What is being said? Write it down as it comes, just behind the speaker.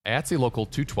IATSE Local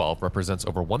 212 represents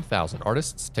over 1,000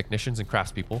 artists, technicians, and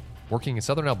craftspeople working in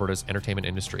Southern Alberta's entertainment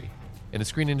industry. In the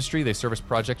screen industry, they service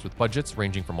projects with budgets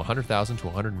ranging from $100,000 to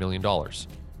 $100 million.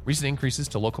 Recent increases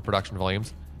to local production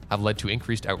volumes have led to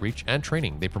increased outreach and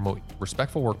training. They promote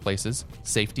respectful workplaces,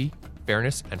 safety,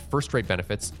 fairness, and first-rate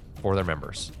benefits for their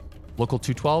members. Local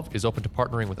 212 is open to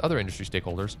partnering with other industry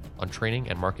stakeholders on training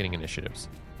and marketing initiatives.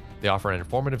 They offer an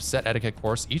informative set etiquette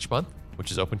course each month,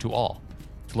 which is open to all.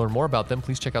 To learn more about them,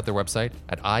 please check out their website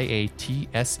at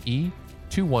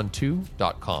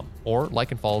iatse212.com or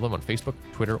like and follow them on Facebook,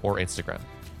 Twitter, or Instagram.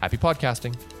 Happy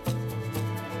podcasting.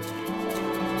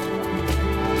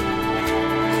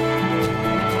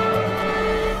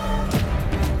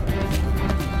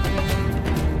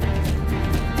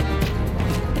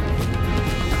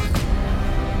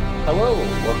 Hello,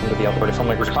 welcome to the Alberta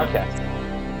Filmmakers Podcast.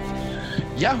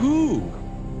 Yahoo!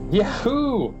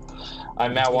 Yahoo!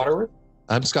 I'm Matt Waterworth.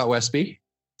 I'm Scott Westby.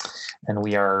 And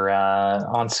we are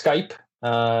on Skype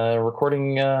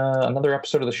recording another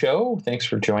episode of the show. Thanks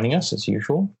for joining us, as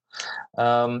usual.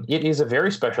 It is a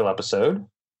very special episode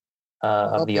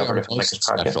of the Alberta Filmmakers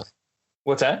Podcast.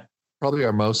 What's that? Probably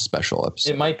our most special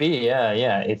episode. It might be,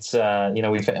 yeah. It's, I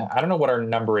don't know what our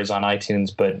number is on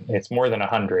iTunes, but it's more than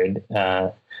 100.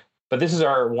 But this is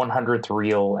our 100th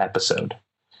real episode.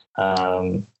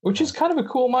 Which is kind of a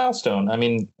cool milestone. I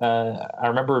mean, I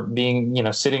remember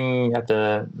being, sitting at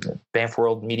the Banff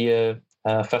World Media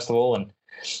Festival and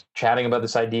chatting about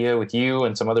this idea with you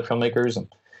and some other filmmakers and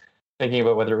thinking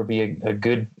about whether it would be a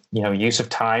good, use of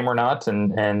time or not,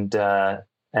 and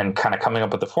kind of coming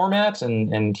up with the format.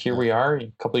 And here we are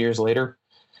a couple of years later.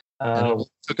 And it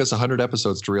took us 100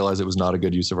 episodes to realize it was not a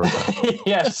good use of our time.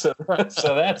 Yes. So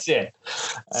that's it.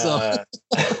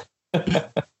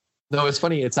 No, it's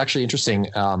funny. It's actually interesting.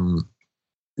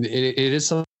 It is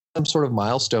some sort of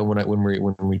milestone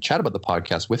when we chat about the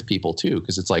podcast with people too,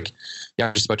 because it's like,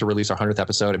 we're just about to release our 100th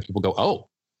episode, and people go, "Oh,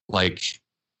 I think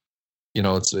it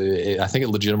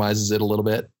legitimizes it a little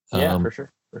bit." Yeah, for sure.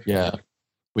 Yeah,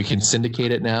 we can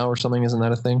syndicate it now or something. Isn't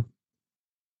that a thing?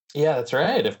 Yeah, that's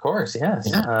right. Of course, yes.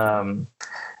 Yeah.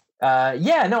 I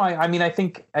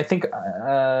think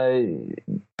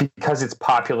because it's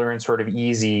popular and sort of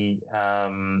easy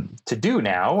to do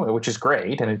now, which is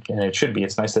great, and it should be.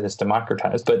 It's nice that it's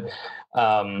democratized, but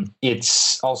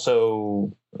it's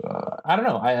also I don't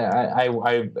know.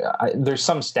 I there's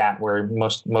some stat where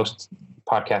most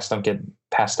podcasts don't get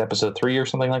past episode 3 or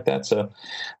something like that. So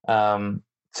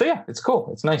yeah, it's cool.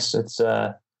 It's nice. It's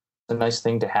a nice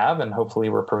thing to have, and hopefully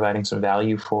we're providing some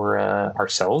value for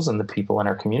ourselves and the people in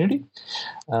our community,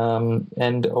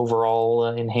 and overall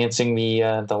enhancing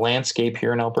the landscape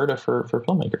here in Alberta for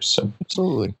filmmakers. So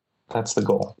absolutely, that's the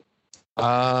goal.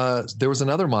 There was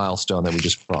another milestone that we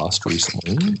just crossed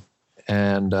recently,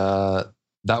 and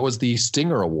that was the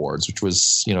Stinger Awards, which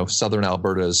was Southern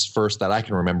Alberta's first, that I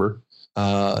can remember,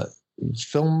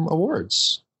 film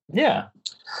awards. Yeah.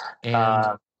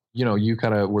 And you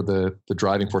kind of were the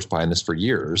driving force behind this for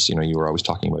years. You were always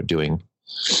talking about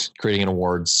creating an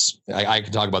awards. I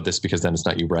can talk about this because then it's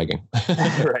not you bragging.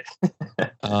 Right.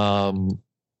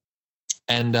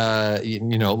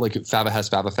 Like Fava has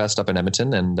Fava Fest up in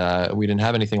Edmonton, and we didn't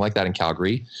have anything like that in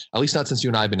Calgary, at least not since you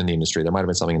and I have been in the industry. There might've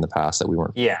been something in the past that we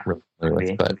weren't really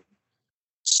familiar with, but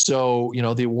so,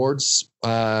 the awards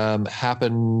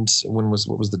happened. What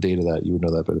was the date of that? You would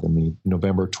know that better than me.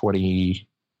 November 24th,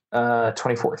 I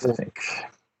think.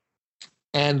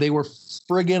 And they were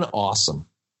friggin' awesome.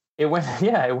 It went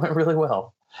really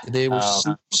well. They were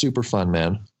super fun,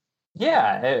 man.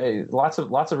 Yeah, lots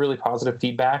of really positive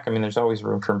feedback. I mean, there's always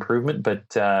room for improvement, but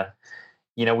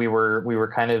we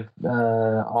were kind of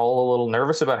all a little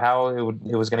nervous about how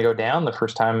it was going to go down the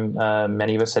first time.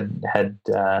 Many of us had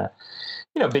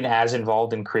been as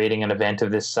involved in creating an event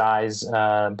of this size,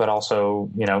 but also,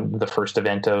 the first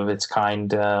event of its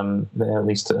kind, at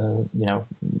least,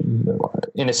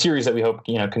 in a series that we hope,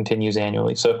 continues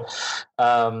annually. So,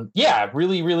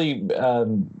 really, really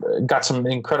got some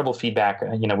incredible feedback.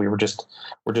 We're just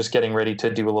getting ready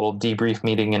to do a little debrief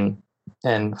meeting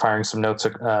and firing some notes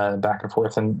back and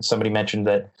forth. And somebody mentioned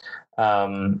that,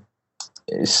 and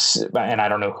I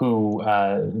don't know who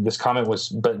this comment was,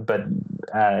 but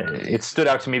it stood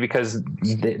out to me because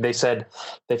they said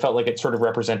they felt like it sort of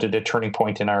represented a turning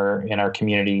point in our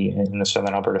community, in the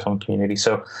Southern Alberta film community.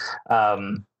 So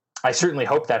I certainly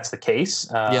hope that's the case.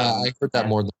 I heard that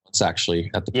more than once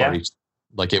actually at the party.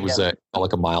 Like it was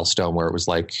like a milestone where it was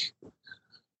like,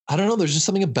 I don't know. There's just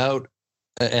something about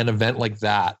an event like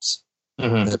that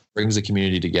that brings the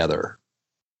community together.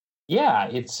 Yeah,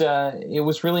 it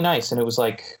was really nice, and it was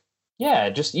like,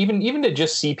 Yeah, just even to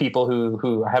just see people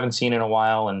who I haven't seen in a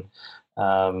while and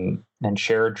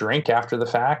share a drink after the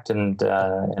fact and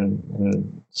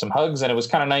some hugs, and it was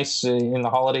kind of nice in the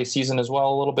holiday season as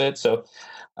well a little bit. So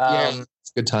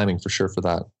it's good timing for sure for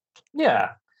that.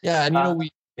 Yeah, and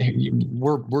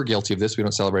we're guilty of this. We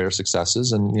don't celebrate our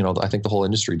successes, and I think the whole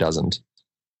industry doesn't.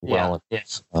 Well,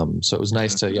 so it was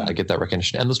nice to get that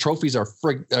recognition, and those trophies are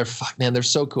man, they're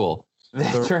so cool. They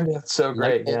turned out so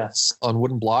great, on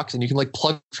wooden blocks, and you can like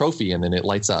plug a trophy in and it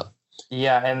lights up.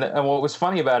 Yeah, and what was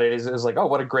funny about it is like, oh,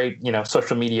 what a great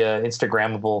social media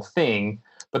Instagrammable thing.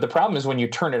 But the problem is when you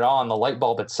turn it on, the light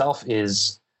bulb itself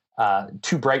is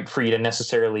too bright for you to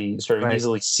necessarily sort of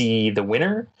easily see the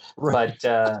winner. Right.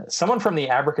 But someone from the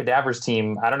Abracadabras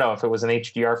team, I don't know if it was an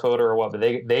HDR photo or what, but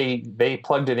they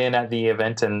plugged it in at the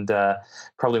event, and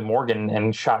probably Morgan,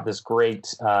 and shot this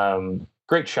great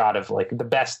shot of like the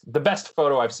best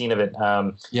photo I've seen of it.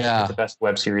 The best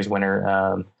web series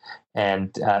winner.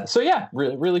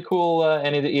 Really, really cool.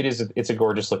 And it's a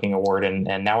gorgeous looking award,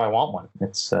 and now I want one.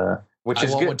 It's which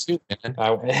is good. One too, man.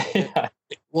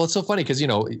 Well, it's so funny because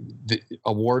the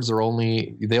awards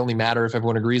only matter if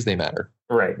everyone agrees they matter.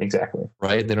 Right. Exactly.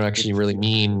 Right. They don't actually really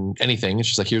mean anything. It's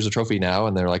just like, here's a trophy now,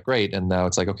 and they're like, great, and now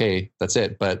it's like, okay, that's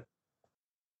it.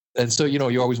 And so,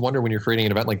 you always wonder when you're creating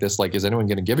an event like this, like, is anyone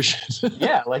going to give a shit?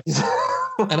 Yeah. Like,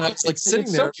 and I was like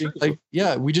sitting there, so like,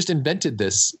 yeah, we just invented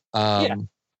this.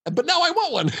 But now I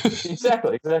want one.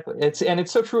 Exactly.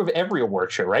 It's so true of every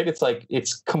award show, right? It's like,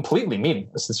 it's completely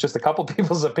meaningless. It's just a couple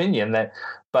people's opinion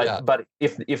but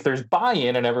if there's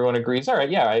buy-in and everyone agrees, all right,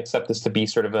 yeah, I accept this to be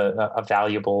sort of a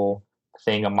valuable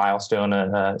thing, a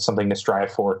milestone, something to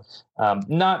strive for.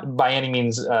 Not by any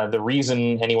means the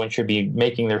reason anyone should be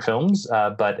making their films,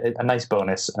 but a nice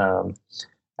bonus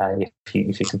if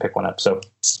you can pick one up. So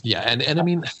yeah, and I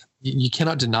mean, you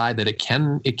cannot deny that it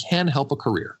can help a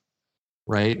career,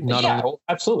 right?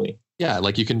 Absolutely. Yeah,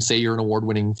 like you can say you're an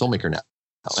award-winning filmmaker now,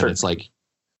 and it's like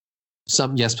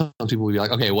some people will be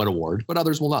like, okay, what award? But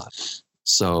others will not.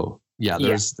 So yeah,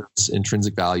 there's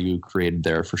intrinsic value created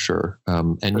there for sure.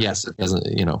 Yes, it doesn't,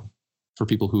 for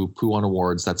people who want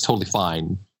awards, that's totally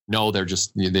fine. No, they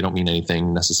don't mean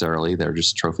anything necessarily. They're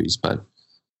just trophies. But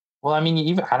well, I mean,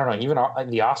 even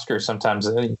the Oscars, sometimes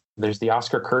there's the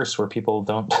Oscar curse where people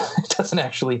it doesn't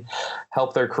actually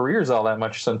help their careers all that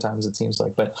much. Sometimes it seems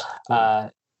like, but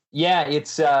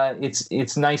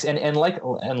it's nice. And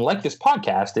like this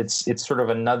podcast, it's sort of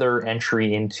another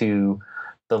entry into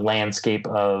the landscape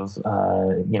of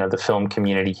the film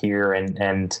community here,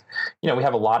 and we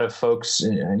have a lot of folks,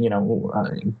 and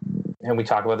we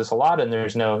talk about this a lot, and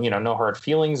there's no hard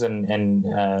feelings,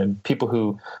 and people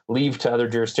who leave to other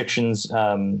jurisdictions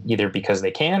either because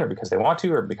they can or because they want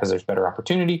to or because there's better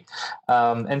opportunity,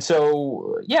 and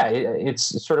so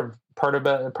it's sort of part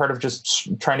of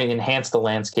just trying to enhance the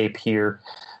landscape here.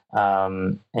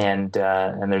 And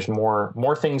there's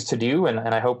more things to do, and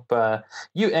I hope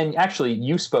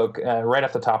you spoke right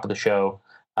off the top of the show,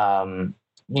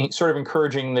 sort of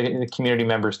encouraging the community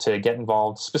members to get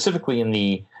involved, specifically in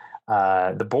the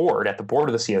board of the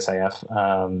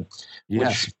CSIF,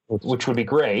 which would be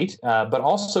great, but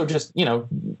also just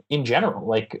in general,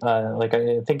 like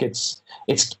I think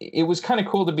it was kind of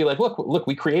cool to be like, look,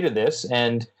 we created this,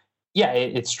 and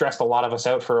it stressed a lot of us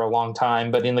out for a long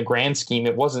time, but in the grand scheme,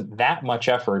 it wasn't that much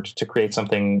effort to create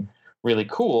something really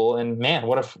cool. And man,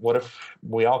 what if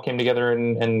we all came together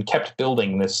and kept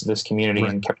building this community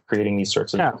and kept creating these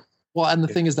sorts of. Yeah. Well, and the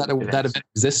thing is that event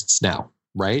exists now,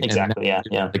 right? Exactly. And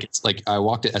like it's like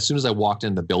as soon as I walked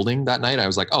in the building that night, I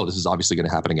was like, oh, this is obviously going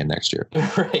to happen again next year.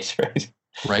 Right.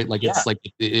 Like it's like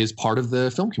it is part of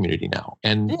the film community now.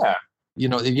 And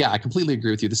I completely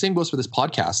agree with you. The same goes for this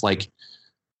podcast. Like,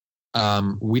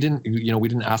 we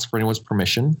didn't ask for anyone's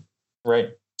permission,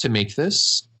 right, to make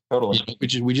this. Totally.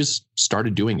 We just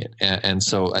started doing it, and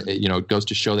so it goes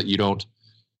to show that you don't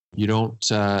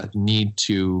need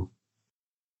to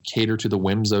cater to the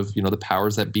whims of the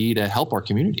powers that be to help our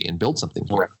community and build something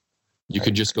here. Right. You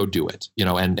could just go do it,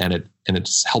 and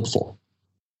it's helpful,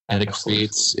 and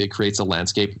it creates a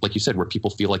landscape, like you said, where people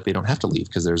feel like they don't have to leave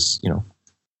because there's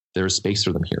space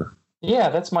for them here. Yeah,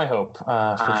 that's my hope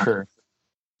for sure.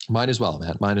 Mine as well,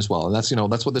 man. Mine as well. And that's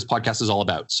what this podcast is all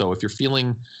about. So if you're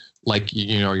feeling like,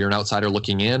 you're an outsider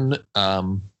looking in,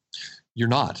 you're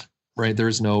not, right? There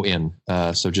is no in.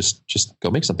 So just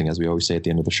go make something, as we always say at the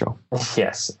end of the show.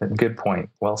 Yes. Good point.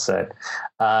 Well said.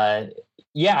 I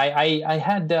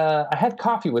had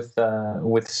coffee with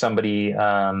somebody,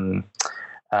 over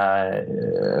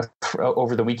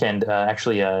the weekend,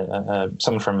 actually,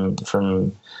 someone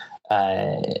from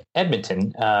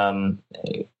Edmonton,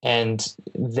 and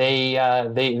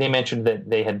they mentioned that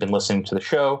they had been listening to the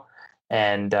show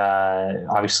and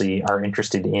obviously are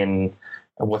interested in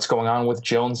what's going on with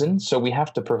Jonesin. So we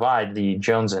have to provide the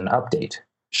Jonesin update.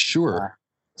 Sure.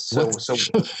 So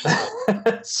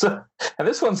and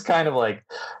this one's kind of like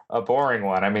a boring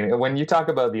one. I mean, when you talk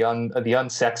about the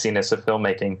unsexiness of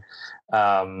filmmaking,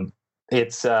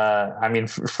 it's I mean,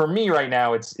 for me right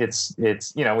now, it's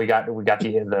we got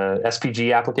the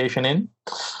SPG application in.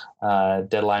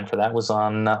 Deadline for that was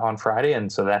on Friday,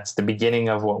 and so that's the beginning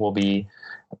of what will be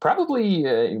probably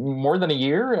more than a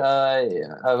year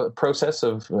a process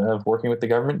of working with the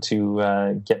government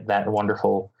to get that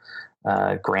wonderful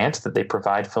grant that they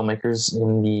provide filmmakers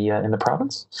in the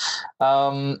province.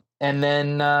 And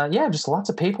then just lots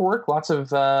of paperwork, lots of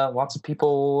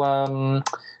people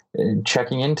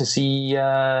checking in to see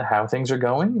how things are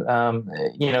going.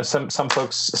 Some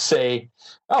folks say,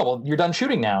 "Oh, well, you're done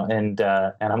shooting now," and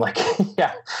I'm like,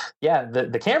 yeah.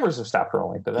 The cameras have stopped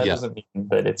rolling, but that doesn't mean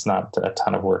that it's not a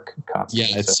ton of work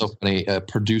constantly. Yeah, it's so funny. A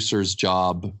producer's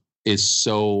job is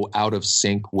so out of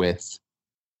sync with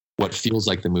what feels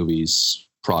like the movie's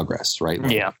progress, right?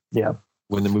 Yeah.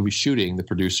 When the movie's shooting, the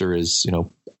producer is,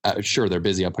 sure, they're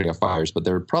busy on putting out fires, but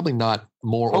they're probably not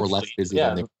more or less busy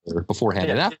than they were beforehand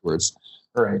and afterwards.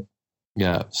 Right.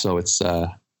 Yeah. So it's,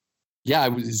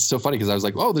 it's so funny because I was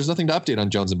like, oh, there's nothing to update on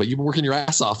Jonesin, but you've been working your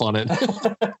ass off on it.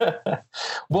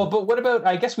 Well, but what about,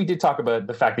 I guess we did talk about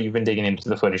the fact that you've been digging into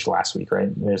the footage last week,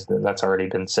 right? That's already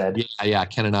been said. Yeah.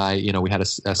 Ken and I, we had a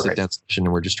sit-down session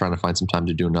and we're just trying to find some time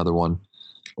to do another one.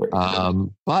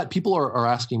 But people are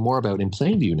asking more about In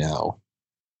Plainview now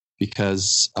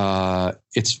because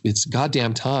it's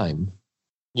goddamn time.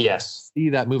 Yes. See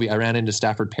that movie. I ran into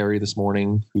Stafford Perry this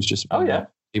morning, who's just one of my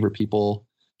favorite people,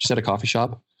 just at a coffee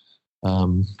shop.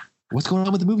 What's going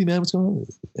on with the movie, man? What's going on?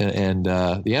 And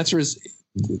the answer is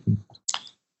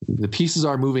the pieces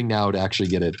are moving now to actually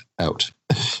get it out.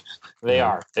 They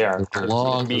are. There's a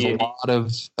lot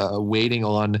of waiting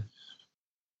on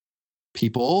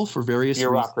people for various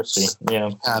bureaucracy.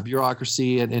 reasons.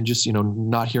 Bureaucracy and just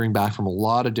not hearing back from a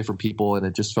lot of different people, and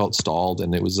it just felt stalled,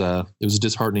 and it was a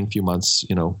disheartening few months.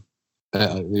 It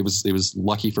was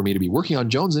lucky for me to be working on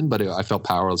Jonesin, but I felt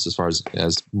powerless as far as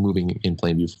moving In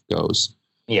Plainview goes.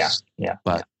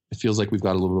 But it feels like we've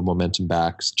got a little bit of momentum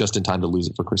back just in time to lose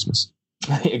it for Christmas.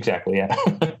 Exactly. Yeah.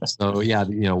 So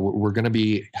we're going to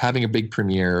be having a big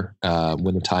premiere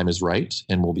when the time is right,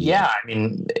 and we'll be. Yeah, I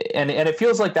mean, and it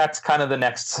feels like that's kind of the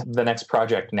next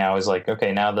project now is like,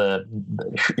 okay, now the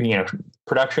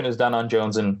production is done on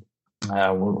Jonesin.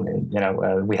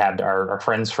 We had our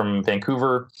friends from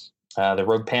Vancouver, the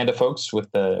Rogue Panda folks,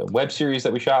 with the web series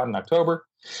that we shot in October,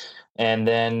 and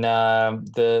then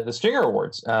the Stinger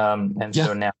Awards, so now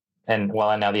and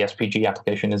now the SPG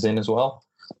application is in as well.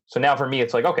 So now for me,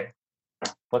 it's like, okay,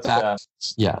 let's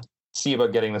see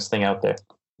about getting this thing out there.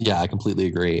 Yeah, I completely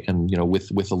agree. And,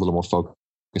 with a little more focus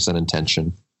and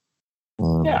intention.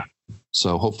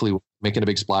 So hopefully we're making a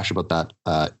big splash about that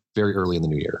very early in the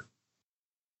new year.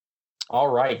 All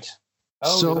right.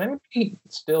 Oh, does anybody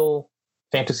still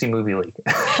Fantasy Movie League?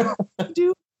 They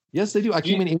do. Yes, they do. I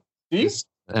came in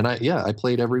and I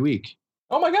played every week.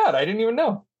 Oh my God. I didn't even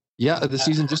know. Yeah. The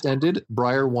season just ended.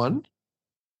 Briar won.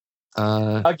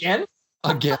 Again,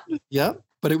 yeah,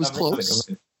 but it was close.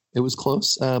 It was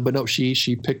close, but no,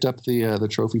 she picked up the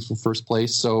trophy for first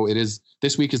place. So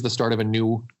this week is the start of a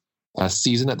new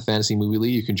season at the Fantasy Movie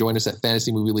League. You can join us at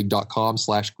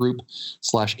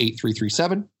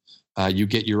fantasymovieleague.com/group/8337. You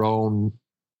get your own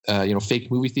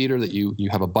fake movie theater that you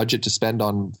have a budget to spend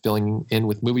on filling in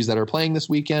with movies that are playing this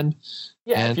weekend.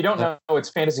 Yeah, and if you don't know, it's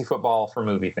fantasy football for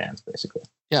movie fans, basically.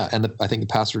 Yeah, and I think the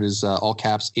password is all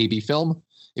caps AB Film.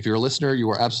 If you're a listener, you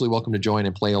are absolutely welcome to join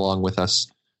and play along with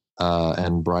us.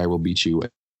 And Briar will beat you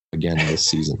again this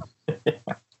season.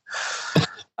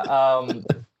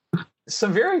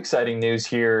 Some very exciting news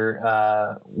here.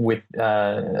 With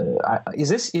is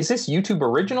this YouTube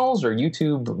Originals or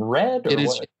YouTube Red? Or it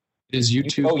is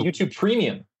YouTube. Oh, YouTube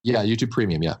Premium. Yeah, YouTube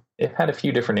Premium. Yeah, it had a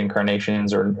few different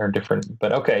incarnations or different,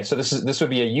 but okay. So this would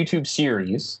be a YouTube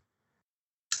series,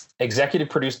 executive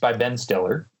produced by Ben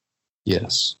Stiller.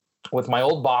 Yes. With my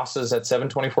old bosses at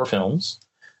 724 Films,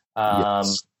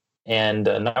 and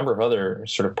a number of other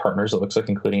sort of partners, it looks like,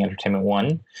 including Entertainment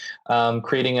One,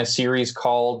 creating a series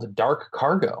called Dark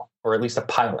Cargo, or at least a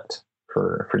pilot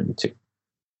for YouTube.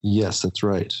 Yes, that's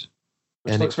right.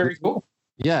 Which looks very cool.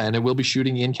 Yeah, and it will be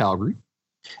shooting in Calgary.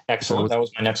 Excellent. That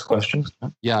was my next question.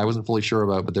 Yeah, I wasn't fully sure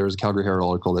about, but there was a Calgary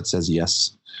Herald article that says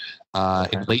yes,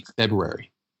 in late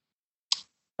February.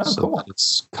 Oh, so cool.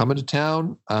 It's coming to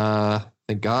town.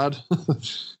 Thank God.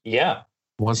 Yeah.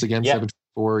 Once again, Yeah.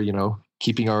 724,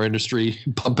 keeping our industry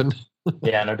pumping.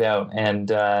 Yeah, no doubt. And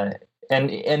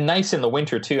nice in the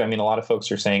winter too. I mean, a lot of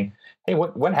folks are saying, hey,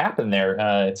 what happened there?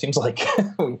 It seems like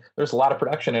there's a lot of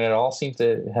production and it all seems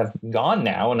to have gone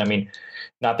now. And I mean,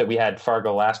 not that we had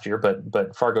Fargo last year,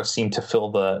 but Fargo seemed to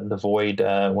fill the void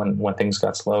when things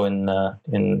got slow in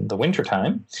the winter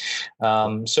time.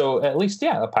 So at least,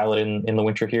 yeah, a pilot in the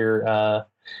winter here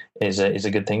is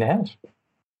a good thing to have.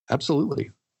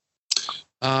 Absolutely.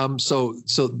 So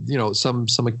some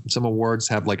awards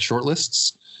have like short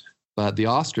lists, but the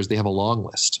Oscars, they have a long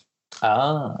list.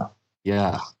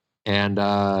 Yeah. And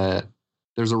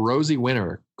there's a rosy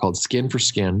winner called Skin for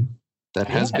Skin that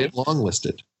has been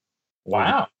longlisted.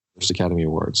 Wow. First Academy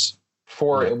Awards.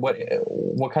 For what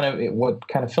kind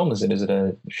of film is it? Is it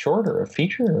a short or a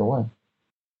feature or what?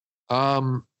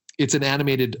 It's an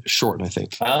animated short, I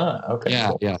think. Okay. Yeah,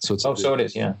 cool. yeah. So it's so it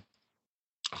is, yeah.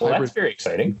 Well, that's very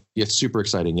exciting. Yeah, it's super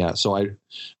exciting. Yeah. So I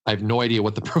have no idea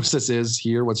what the process is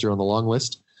here once you're on the long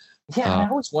list. Yeah, I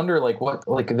always wonder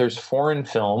there's foreign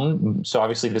film. So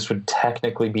obviously this would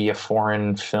technically be a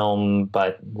foreign film,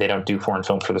 but they don't do foreign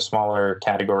film for the smaller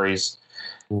categories,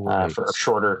 Right. for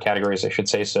shorter categories, I should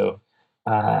say. So,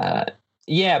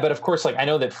 yeah, but of course, I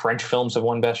know that French films have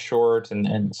won Best Short,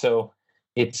 and so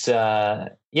it's I'm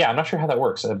not sure how that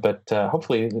works, but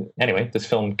hopefully, anyway, this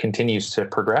film continues to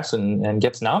progress and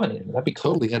gets nominated. That'd be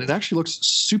cool. Totally, and it actually looks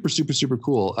super, super, super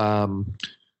cool.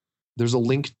 There's a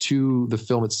link to the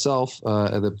film itself,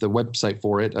 the website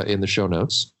for it in the show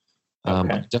notes. I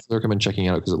definitely recommend checking it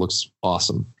out because it looks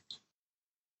awesome.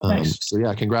 Nice. So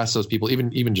yeah, congrats to those people.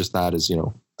 Even just that is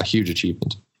a huge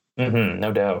achievement. Mm-hmm,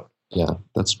 no doubt. Yeah,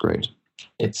 that's great.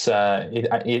 It's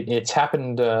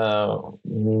happened. There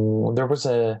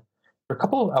were a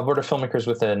couple of Alberta filmmakers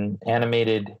with an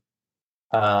animated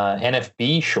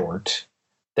NFB short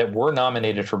that were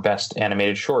nominated for Best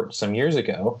Animated Short some years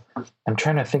ago. I'm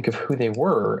trying to think of who they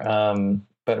were,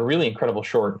 but a really incredible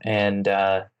short. And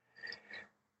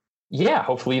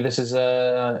hopefully this is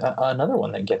another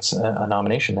one that gets a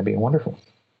nomination. That'd be wonderful.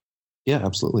 Yeah,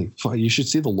 absolutely. You should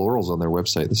see the laurels on their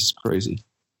website. This is crazy.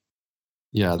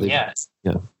 Yeah.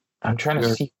 Yeah. I'm trying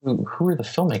to see who are the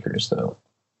filmmakers though.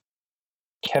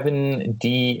 Kevin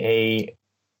D.A.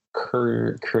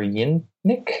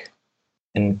 Kurynik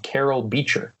and Carol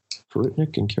Beecher.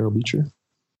 Kurynik and Carol Beecher.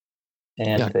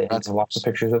 And they have lots of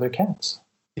pictures of their cats.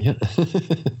 Yeah.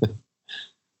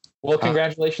 Well,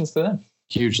 congratulations to them.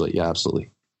 Hugely. Yeah, absolutely.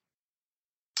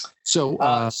 So,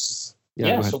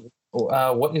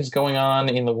 what is going on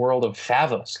in the world of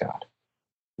FAVA, Scott?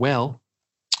 Well,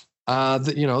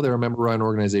 they're a member-run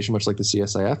organization, much like the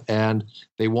CSIF, and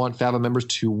they want FAVA members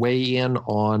to weigh in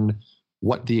on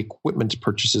what the equipment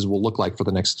purchases will look like for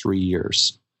the next 3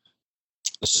 years.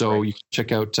 So you can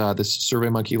check out this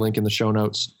SurveyMonkey link in the show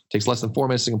notes. It takes less than 4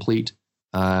 minutes to complete,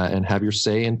 and have your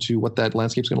say into what that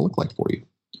landscape is going to look like for you.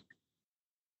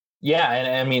 Yeah, and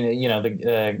I mean,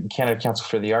 the Canada Council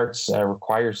for the Arts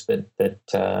requires that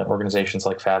organizations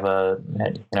like FAVA,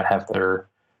 have their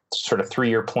sort of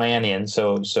 3-year plan in.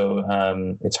 So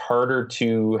it's harder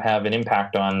to have an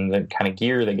impact on the kind of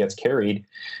gear that gets carried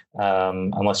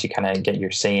unless you kind of get your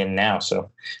say in now.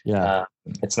 So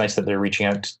it's nice that they're reaching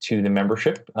out to the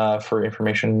membership for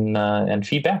information and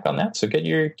feedback on that. So get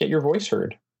your voice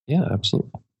heard. Yeah,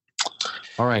 absolutely.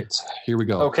 All right, here we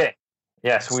go. Okay.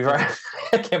 Yes, we've. I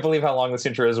can't believe how long this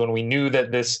intro is. When we knew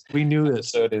this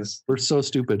episode is. We're so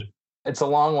stupid. It's a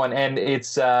long one, and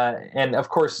it's and of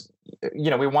course,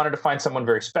 we wanted to find someone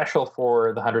very special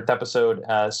for the 100th episode.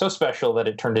 So special that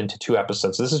it turned into 2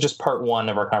 episodes. So this is just part 1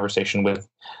 of our conversation with,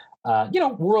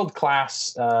 world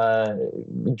class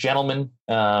gentleman,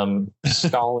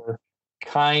 scholar,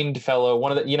 kind fellow.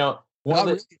 One of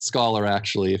the scholar,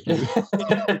 actually. If you...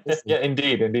 Yeah,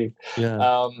 indeed.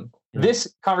 Yeah.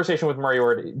 This conversation with Murray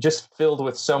Ord just filled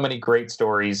with so many great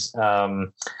stories,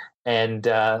 and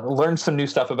learned some new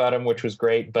stuff about him, which was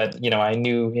great. But I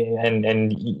knew,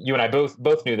 and you and I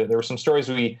both knew that there were some stories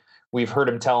we've heard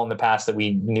him tell in the past that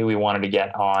we knew we wanted to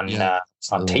get on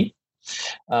tape.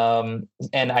 And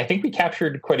I think we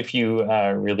captured quite a few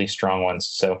really strong ones.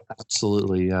 So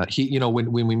absolutely, he,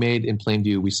 when we made In Plain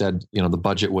View, we said the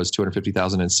budget was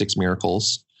 $250,000 and 6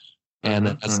 miracles.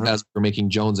 And as we're making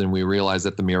Jones, and we realized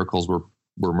that the miracles were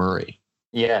Murray.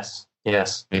 Yes.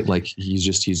 Right? Like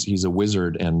he's a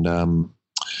wizard, and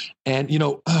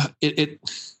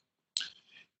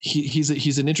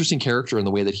he's an interesting character in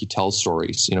the way that he tells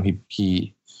stories.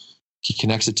 He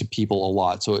connects it to people a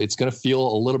lot, so it's going to feel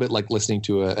a little bit like listening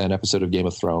to an episode of Game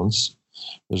of Thrones.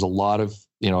 There's a lot of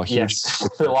a huge. Yes,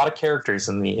 there are a lot of characters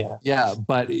in the. Yeah,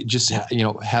 but just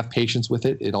have patience with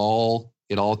it. It all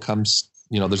comes.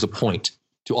 There's a point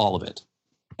to all of it,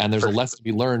 and there's a lesson to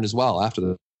be learned as well after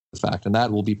the fact, and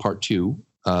that will be part 2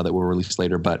 that will release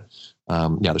later. But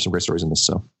there's some great stories in this,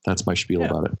 so that's my spiel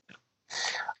about it.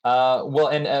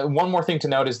 One more thing to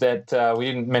note is that we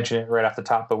didn't mention it right off the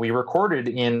top, but we recorded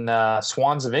in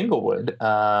Swans of Inglewood,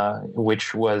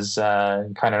 which was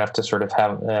kind enough to sort of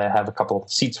have a couple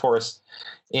of seats for us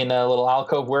in a little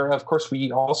alcove where, of course,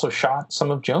 we also shot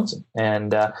some of Jonesing.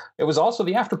 And it was also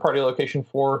the after-party location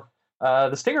for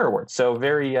the Stinger Awards. So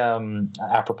very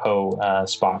apropos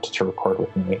spot to record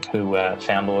with Nick, who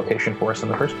found the location for us in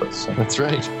the first place. So that's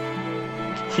right.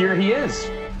 Here he is.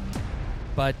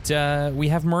 But we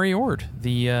have Murray Ord,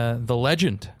 the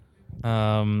legend.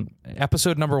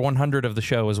 Episode number 100 of the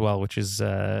show as well, which is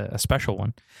a special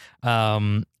one.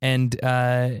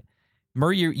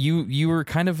 Murray, you were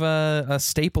kind of a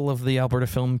staple of the Alberta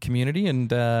film community, and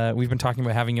we've been talking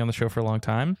about having you on the show for a long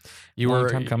time. Long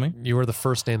time coming. You were the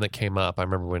first name that came up. I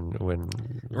remember when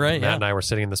Matt and I were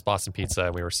sitting in this Boston Pizza,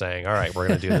 and we were saying, all right, we're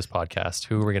going to do this podcast.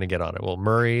 Who are we going to get on it? Well,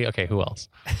 Murray. Okay, who else?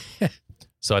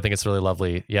 So I think it's really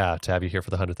lovely, to have you here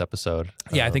for the 100th episode.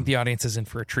 Yeah, I think the audience is in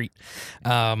for a treat.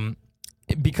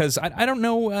 Because I don't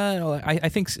know, I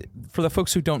think for the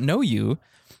folks who don't know you,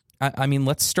 I mean,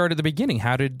 let's start at the beginning.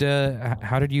 How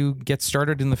did you get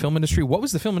started in the film industry? What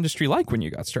was the film industry like when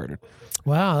you got started?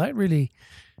 Wow, that really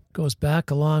goes back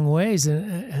a long ways.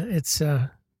 And it's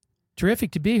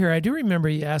terrific to be here. I do remember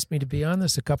you asked me to be on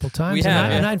this a couple times.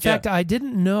 In fact, I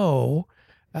didn't know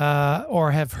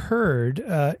or have heard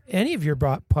any of your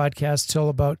podcasts till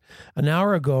about an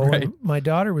hour ago. Right. When my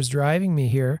daughter was driving me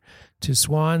here to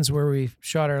Swans, where we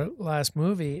shot our last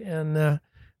movie, and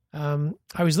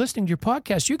I was listening to your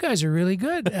podcast. You guys are really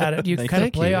good at it. You kind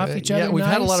of play off each other. Yeah, we've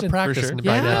had a lot of practice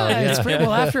by now. It's pretty,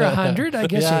 well, after 100, I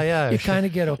guess you kind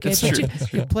of get okay. It's but true.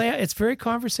 You play. It's very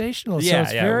conversational, so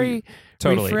it's very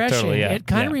totally refreshing. Yeah. It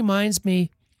kind of reminds me.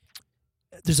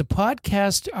 There's a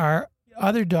podcast our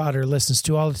other daughter listens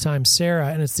to all the time, Sarah,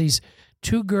 and it's these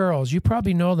two girls. You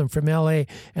probably know them from LA,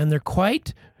 and they're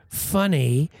quite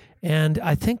funny. And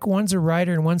I think one's a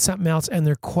writer and one's something else, and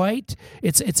they're quite.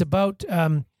 It's about.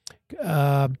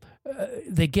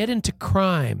 They get into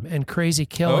crime and crazy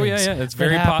killings. Oh yeah. It's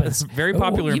very it's very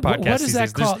popular in podcasts. What is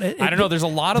that called? I don't know. There's a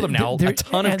lot of them now. A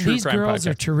ton of true crime podcasts. These girls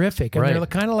are terrific, and they're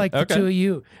kind of like the two of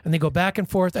you. And they go back and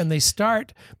forth, and they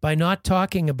start by not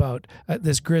talking about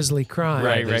this grisly crime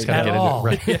at all.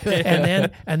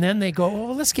 And then they go,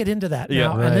 well, let's get into that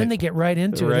now. And then they get right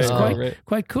into it. It's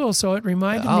quite cool. So it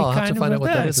reminded me I'll kind have to of find out what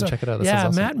that. that is and check it out.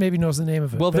 Awesome. Matt maybe knows the name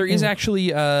of it. Well, there is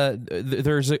actually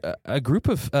there's a group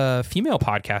of female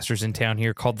podcasters in town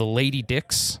here called the Lady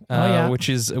Dicks, which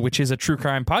is a true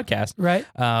crime podcast, right?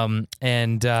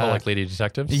 And like Lady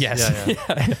Detectives. Yes,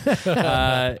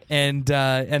 and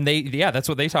they that's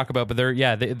what they talk about. But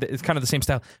it's kind of the same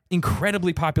style.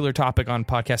 Incredibly popular topic on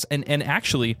podcasts, and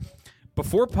actually.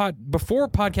 Before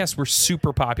podcasts were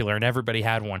super popular and everybody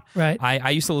had one, right? I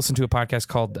used to listen to a podcast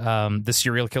called the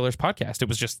Serial Killers Podcast. It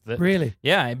was just really,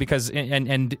 because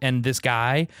and this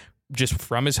guy just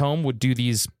from his home would do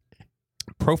these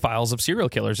profiles of serial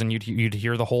killers, and you'd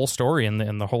hear the whole story and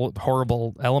the whole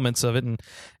horrible elements of it,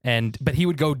 but he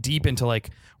would go deep into like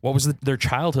what was their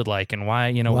childhood like and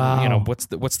why what's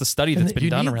the study that's been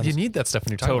done around. You need that stuff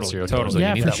when you're talking about serial killers. Totally.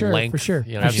 You need that length. For sure.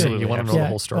 Absolutely. You want to know the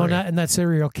whole story. And that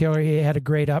serial killer, he had a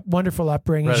great wonderful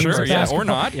upbringing. Right. He was or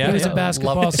not. He was a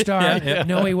basketball star.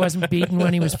 No, he wasn't beaten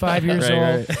when he was 5 years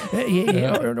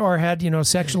old, or had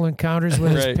sexual encounters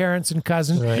with his parents and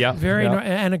cousins.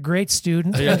 And a great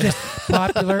student, just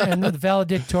popular and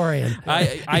valedictorian.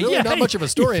 Really not much of a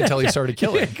story until he started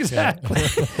killing. Exactly.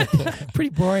 Pretty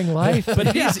boring life,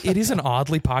 but it is an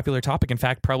oddly popular topic. In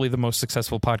fact, probably the most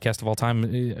successful podcast of all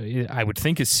time, I would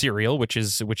think, is Serial, which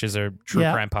is a true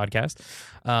crime podcast.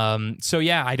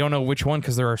 I don't know which one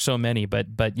because there are so many, but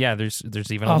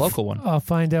there's even a local one. I'll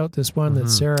find out this one that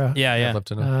Sarah I'd love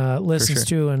to know. listens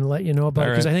to and let you know about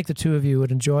because I think the two of you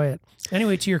would enjoy it.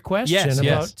 Anyway, to your question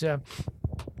about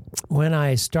when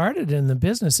I started in the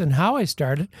business and how I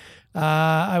started.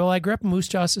 I grew up in Moose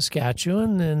Jaw,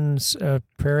 Saskatchewan, in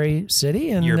Prairie City,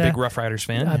 and you're a big Rough Riders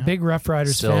fan. A big Rough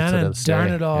Riders fan, and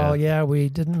darn it all, we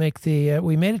didn't make the.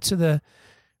 We made it to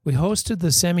we hosted the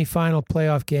semifinal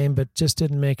playoff game, but just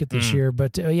didn't make it this year.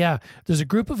 But there's a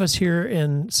group of us here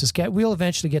in Saskatchewan. We'll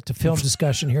eventually get to film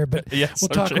discussion here, but we'll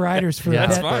talk Riders for a bit.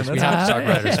 That's fine. We have to talk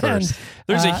Riders first.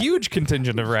 There's a huge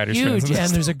contingent of Riders fans.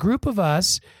 And there's a group of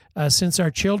us since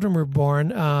our children were born,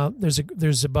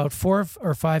 there's about 4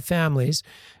 or 5 families.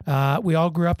 We all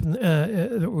grew up,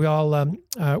 we all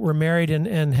were married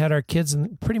and had our kids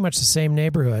in pretty much the same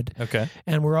neighborhood. Okay.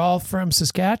 And we're all from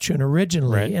Saskatchewan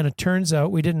originally. Right. And it turns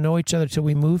out we didn't know each other till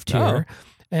we moved here,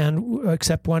 and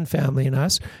except one family and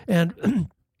us. And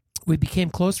we became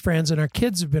close friends, and our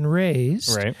kids have been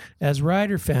raised as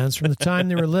Rider fans. From the time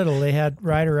they were little, they had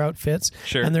Rider outfits.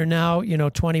 Sure. And they're now,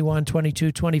 21,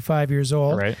 22, 25 years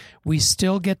old. Right. We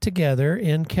still get together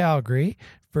in Calgary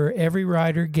for every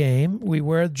Rider game. We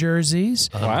wear jerseys.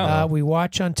 Wow. We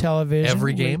watch on television.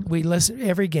 Every game? We listen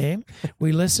every game.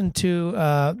 We listen to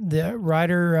the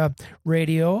Rider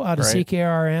radio out of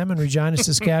CKRM in Regina,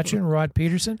 Saskatchewan, Rod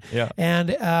Peterson. Yeah.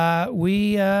 And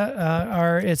we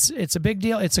are, it's a big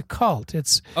deal. It's a cult.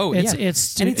 It's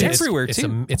everywhere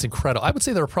too. It's incredible. I would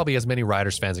say there are probably as many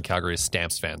Riders fans in Calgary as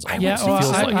Stamps fans.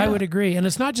 I would agree. And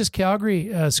it's not just Calgary,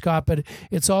 Scott, but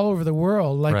it's all over the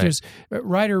world. Like there's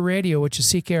Rider Radio, which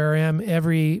is CKRM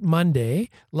every Monday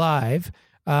live.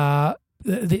 And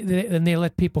they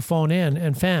let people phone in,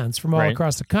 and fans from all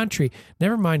across the country.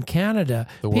 Never mind Canada,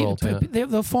 the world.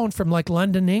 They'll phone from like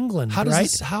London, England. How does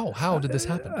this? How did this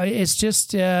happen? It's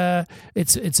just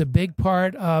it's a big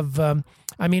part of.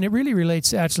 It really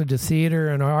relates actually to theater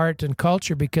and art and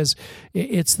culture, because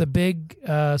it's the big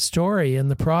story in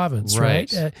the province,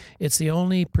 right? It's the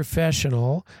only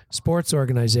professional sports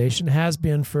organization, has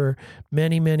been for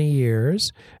many, many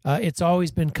years. It's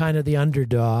always been kind of the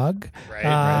underdog.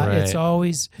 It's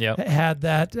always had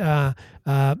that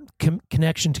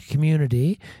connection to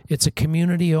community. It's a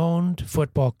community-owned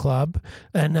football club,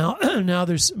 and now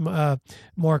there's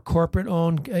more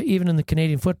corporate-owned. Even in the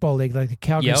Canadian Football League, like the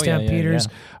Calgary Stampeders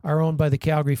are owned by the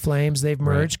Calgary Flames. They've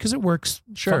merged because it works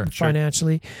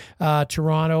financially.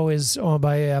 Toronto is owned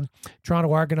by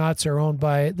Toronto Argonauts are owned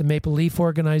by the Maple Leaf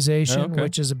organization,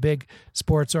 which is a big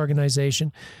sports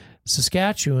organization.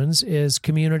 Saskatchewan's is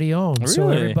community owned, so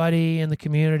everybody in the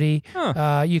community,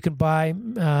 you can buy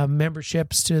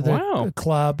memberships to the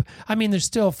club. I mean, there's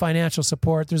still financial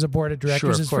support. There's a board of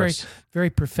directors. It's very, very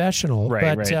professional,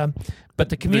 but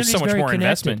the community is so much very more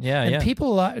connected. Investment. And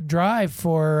people drive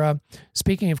for.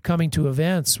 Speaking of coming to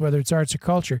events, whether it's arts or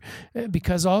culture,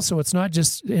 because also it's not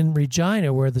just in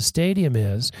Regina where the stadium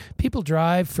is. People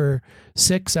drive for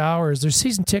 6 hours. There's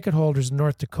season ticket holders in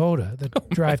North Dakota that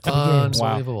drive to the games.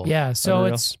 Unbelievable. Yeah, so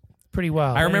it's pretty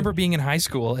wild. I remember being in high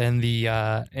school and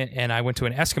and I went to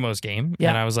an Eskimos game,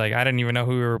 and I was like, I didn't even know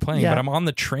who we were playing, but I'm on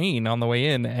the train on the way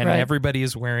in, and everybody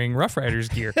is wearing Rough Riders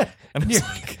gear. And I was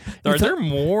like, are there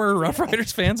more Rough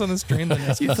Riders fans on this train than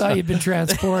Eskimos? You thought you'd been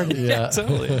transported. Yeah,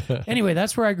 totally. Anyway,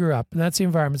 that's where I grew up, and that's the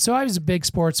environment. So I was a big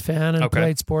sports fan and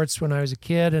played sports when I was a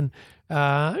kid, and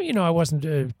I wasn't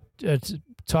a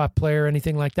top player or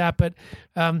anything like that, but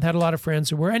had a lot of friends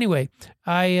who were. Anyway,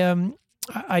 there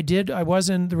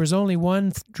was only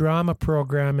one drama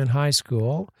program in high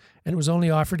school, and it was only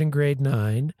offered in grade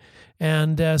 9.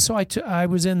 And so I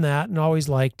was in that and always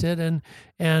liked it, and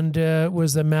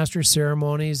was the master of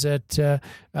ceremonies at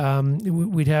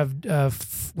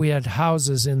we had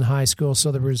houses in high school,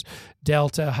 so there was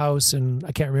Delta House, and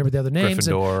I can't remember the other names.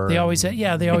 Gryffindor.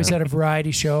 They always had a variety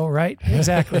show, right?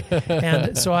 Exactly.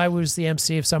 And so I was the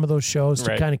MC of some of those shows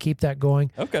to kind of keep that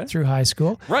going through high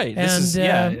school. Right.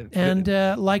 And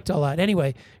liked all that.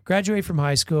 Anyway, graduated from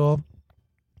high school,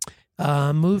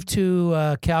 moved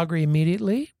to Calgary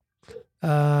immediately.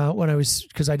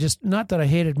 Because I just, not that I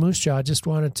hated Moose Jaw, I just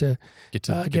wanted to get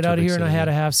out of here. And I had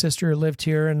a half sister who lived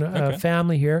here and a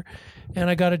family here. And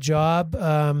I got a job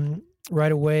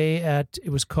right away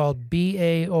it was called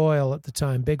BA Oil at the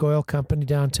time, big oil company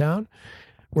downtown.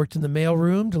 Worked in the mail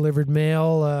room, delivered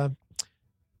mail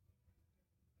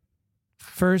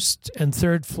first and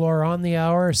third floor on the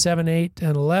hour, 7, 8,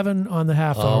 and 11 on the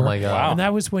half hour. Oh my God! Wow. And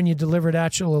that was when you delivered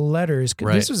actual letters.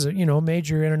 This was a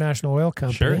major international oil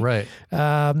company,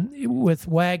 with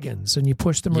wagons, and you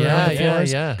pushed them around the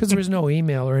floors because there was no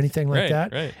email or anything like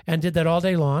that. Right. And did that all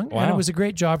day long. Wow. And it was a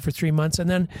great job for 3 months. And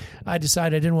then I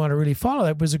decided I didn't want to really follow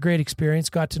that. It was a great experience.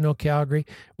 Got to know Calgary.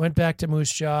 Went back to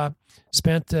Moose Jaw.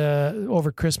 Spent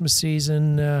over Christmas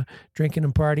season drinking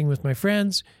and partying with my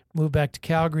friends. Moved back to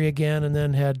Calgary again, and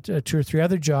then had 2 or 3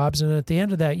 other jobs. And at the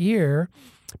end of that year,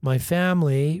 my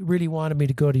family really wanted me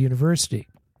to go to university.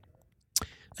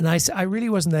 And I really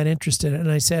wasn't that interested. And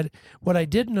I said, what I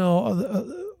did know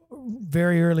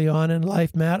very early on in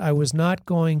life, Matt, I was not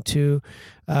going to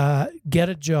get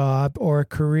a job or a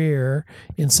career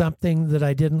in something that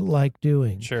I didn't like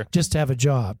doing. Sure. Just to have a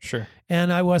job. Sure.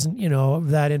 And I wasn't,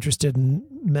 that interested in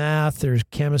math or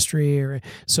chemistry,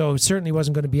 so certainly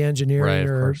wasn't going to be engineering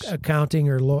or accounting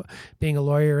or being a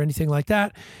lawyer or anything like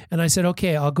that. And I said,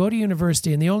 okay, I'll go to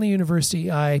university. And the only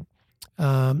university I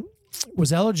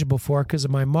was eligible for because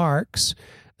of my marks,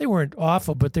 they weren't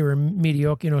awful, but they were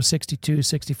mediocre, 62,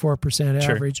 64%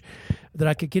 average, that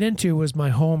I could get into was my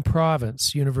home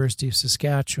province, University of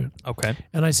Saskatchewan. Okay.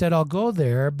 And I said, I'll go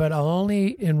there, but I'll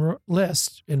only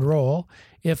enroll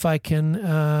if I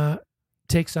can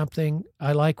take something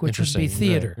I like, which would be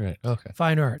theater, right. Okay.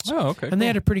 fine arts. Oh, okay. And they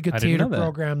had a pretty good theater know that.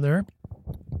 program there.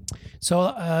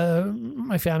 So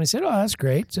my family said, oh, that's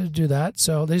great to do that.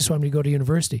 So they just wanted me to go to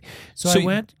university. So I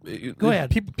went. Go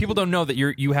ahead. People don't know that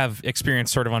you have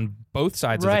experience sort of on both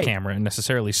sides of the camera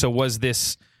necessarily. So was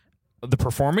this the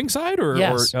performing side or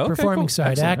yes, okay, performing cool.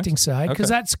 side, Excellent. acting side, because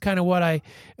that's kind of what I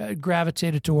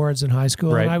gravitated towards in high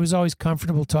school, Right. and I was always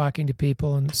comfortable talking to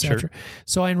people and etc. Sure.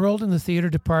 So I enrolled in the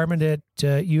theater department at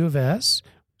U of S.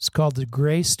 It's called the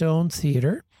Greystone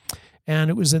Theater, and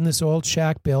it was in this old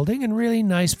shack building, and really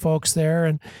nice folks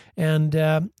there, and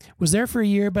was there for a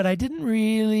year, but I didn't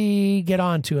really get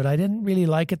onto it. I didn't really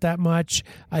like it that much.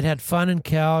 I'd had fun in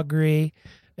Calgary.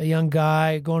 A young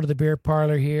guy going to the beer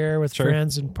parlor here with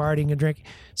friends and partying and drinking.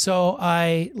 So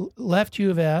I left U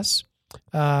of S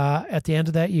at the end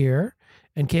of that year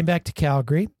and came back to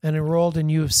Calgary and enrolled in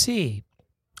U of C.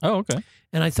 Oh, okay.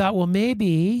 And I thought, well,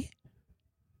 maybe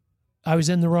I was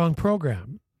in the wrong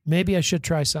program. Maybe I should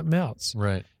try something else.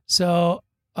 Right. So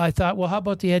I thought, well, how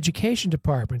about the education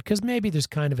department? Because maybe there's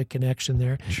kind of a connection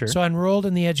there. Sure. So I enrolled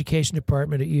in the education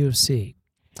department at U of C.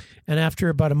 And after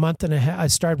about a month and a half, I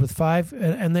started with five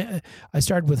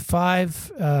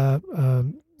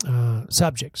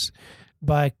subjects.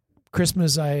 By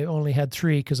Christmas, I only had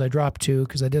 3 because I dropped 2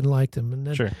 because I didn't like them. And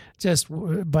then just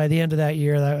by the end of that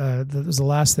year, that was the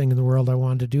last thing in the world I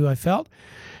wanted to do, I felt.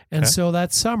 And so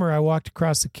that summer, I walked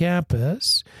across the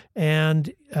campus,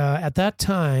 and at that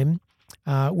time,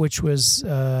 which was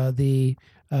the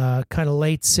kind of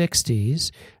late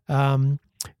 60s,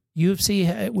 U of C,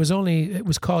 it was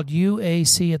called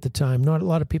UAC at the time. Not a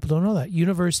lot of people don't know that.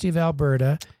 University of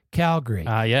Alberta, Calgary.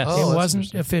 Yes. It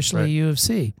wasn't officially U of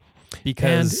C.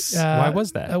 Because why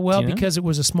was that? Well, because it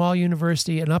was a small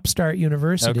university, an upstart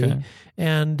university,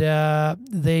 and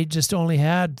they just only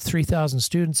had 3,000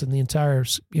 students in the entire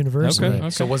university. Okay.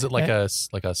 So was it like a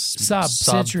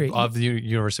subsidiary of the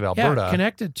University of Alberta? Yeah,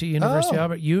 connected to University of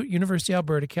Alberta, University of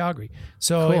Alberta, Calgary.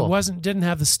 So it didn't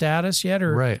have the status yet,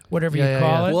 or whatever you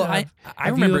call it. Well, I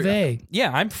remember. U of A.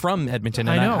 Yeah, I'm from Edmonton,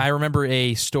 and I remember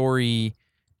hearing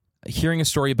a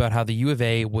story about how the U of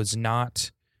A was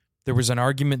not. There was an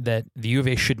argument that the U of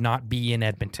A should not be in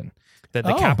Edmonton, that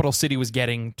the capital city was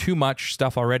getting too much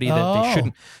stuff already, that they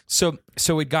shouldn't. So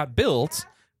it got built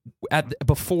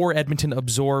before Edmonton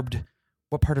absorbed.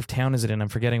 What part of town is it in? I'm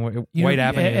forgetting. White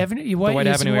Avenue. White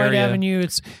Avenue area. Avenue.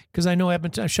 It's because I know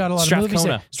Edmonton. I shot a lot of movies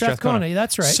there. Strathcona.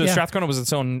 That's right. So Strathcona was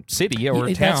its own city or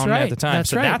town at the time.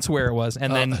 That's where it was,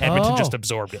 and then Edmonton just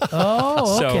absorbed it.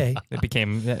 Oh, okay. So it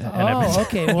became an Edmonton.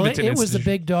 Okay. Well, it was the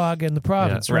big dog in the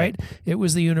province, right? It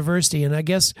was the university, and I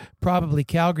guess probably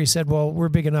Calgary said, "Well, we're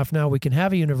big enough now; we can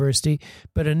have a university."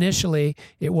 But initially,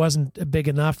 it wasn't big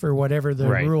enough, or whatever the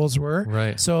rules were.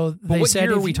 Right. So they what said,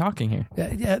 year are we talking here?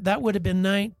 That would have been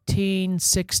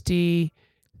 1967,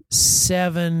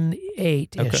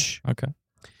 8-ish. Okay.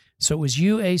 So it was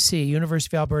UAC,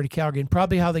 University of Alberta, Calgary, and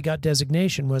probably how they got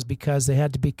designation was because they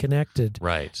had to be connected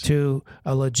to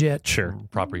a legit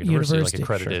proper university. Like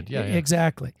accredited. Yeah,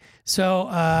 exactly. So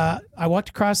I walked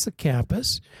across the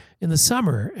campus in the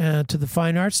summer to the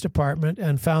fine arts department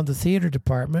and found the theater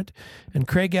department, and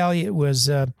Craig Elliott was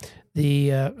the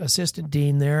assistant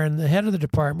dean there, and the head of the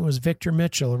department was Victor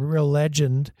Mitchell, a real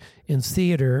legend in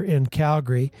theater in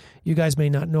Calgary. You guys may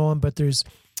not know him, but there's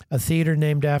a theater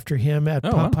named after him at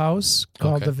Pump House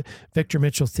called the Victor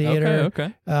Mitchell Theater.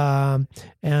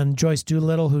 And Joyce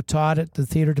Doolittle, who taught at the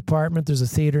theater department, there's a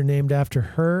theater named after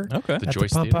her at the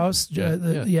Pump House.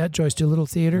 Joyce Doolittle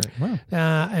Theater. Right.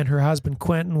 Wow. And her husband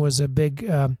Quentin was a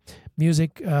big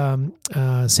music,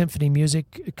 symphony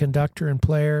music conductor and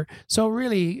player. So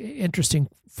really interesting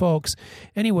folks.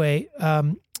 Anyway,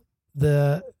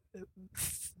 the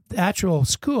actual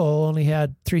school only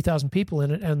had 3,000 people in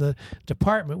it, and the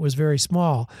department was very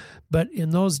small. But in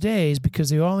those days, because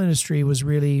the oil industry was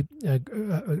really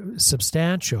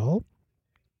substantial,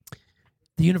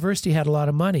 the university had a lot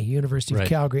of money, University of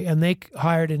Calgary, and they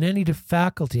hired in any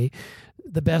faculty.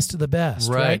 the best of the best,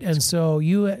 Right. And so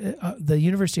the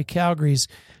University of Calgary's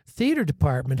theater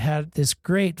department had this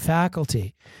great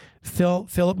faculty. Philip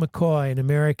McCoy, an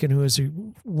American who was a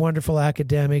wonderful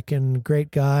academic and great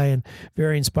guy and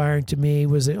very inspiring to me,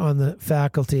 was on the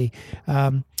faculty.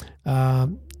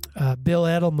 Bill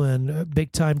Edelman, a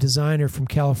big-time designer from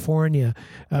California,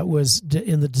 was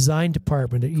in the design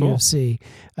department at U of C.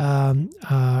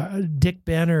 Dick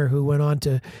Benner, who went on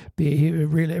to be a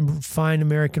really fine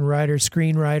American writer,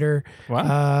 screenwriter,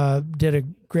 did a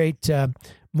great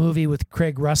movie with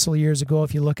Craig Russell years ago.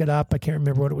 If you look it up, I can't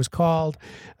remember what it was called.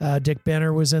 Dick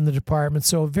Benner was in the department.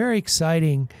 So a very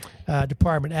exciting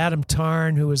department. Adam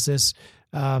Tarn, who was this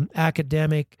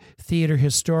academic theater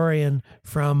historian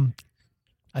from,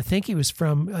 I think he was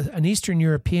from an Eastern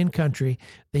European country,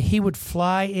 that he would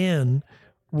fly in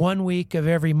 1 week of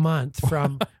every month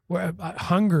from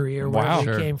Hungary or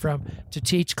wherever he came from to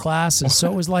teach classes.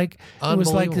 So it was like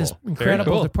this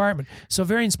incredible department. So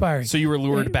very inspiring. So you were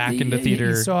lured back into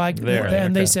theater. So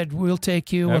they said, we'll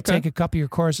take you. We'll take a couple of your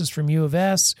courses from U of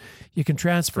S. You can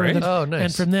transfer them. Oh, nice.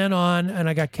 And from then on, and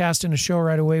I got cast in a show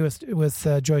right away with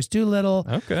Joyce Doolittle.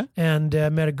 Okay. And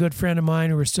met a good friend of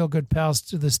mine who we're still good pals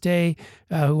to this day,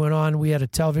 who went on. We had a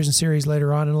television series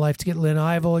later on in life to get Lynn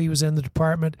Ivel. He was in the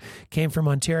department, came from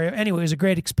Ontario. Anyway, it was a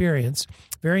great experience.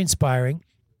 Very inspiring.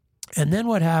 And then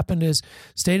what happened is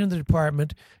stayed in the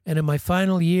department, and in my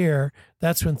final year,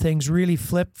 that's when things really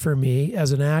flipped for me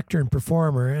as an actor and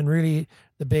performer, and really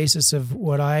the basis of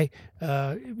what I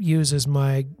use as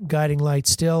my guiding light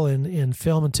still in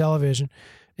film and television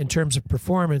in terms of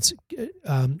performance.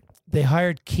 They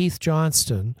hired Keith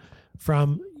Johnston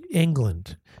from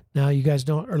England. Now you guys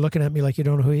are looking at me like you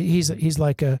don't know who he's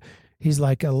like a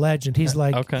legend. He's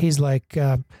like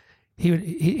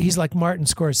Martin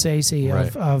Scorsese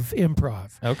of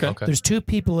improv. Okay. There's two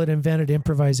people that invented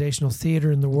improvisational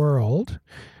theater in the world.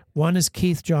 One is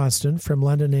Keith Johnston from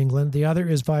London, England. The other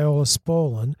is Viola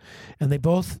Spolin, and they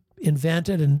both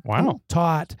invented and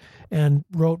taught and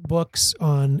wrote books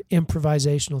on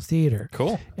improvisational theater.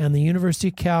 Cool. And the University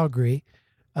of Calgary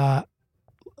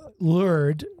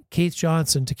lured Keith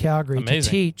Johnson to Calgary to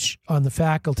teach on the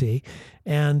faculty.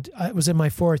 And it was in my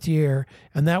fourth year,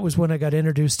 and that was when I got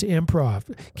introduced to improv.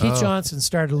 Keith Johnson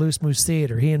started Loose Moose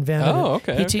Theater. He invented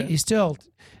it. He still,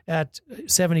 at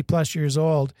 70-plus years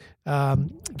old,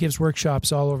 gives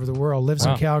workshops all over the world, lives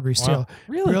in Calgary still.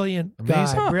 Really?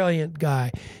 Brilliant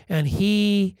guy. And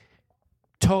he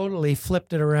totally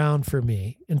flipped it around for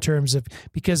me in terms of,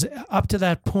 because up to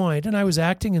that point, and I was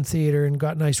acting in theater and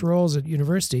got nice roles at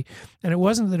university, and it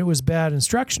wasn't that it was bad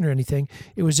instruction or anything,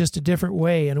 it was just a different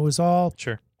way, and it was all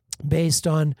based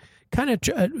on kind of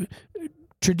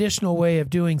traditional way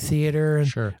of doing theater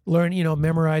and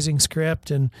memorizing script,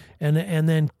 and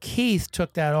then Keith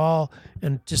took that all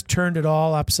and just turned it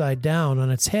all upside down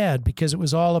on its head, because it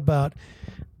was all about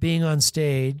being on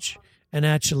stage and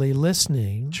actually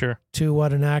listening to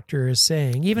what an actor is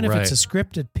saying, even if it's a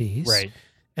scripted piece,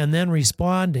 and then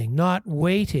responding, not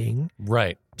waiting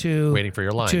waiting for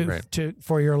your line,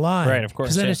 for your line, right? Of course,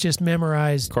 because then it's just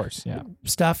memorized,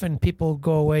 stuff, and people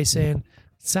go away saying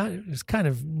it's kind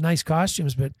of nice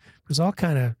costumes, but it was all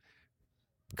kind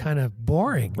of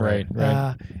boring, right.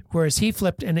 Whereas he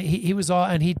flipped, and he was all,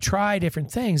 and he'd try different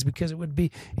things, because it would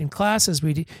be in classes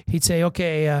he'd say,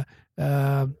 okay,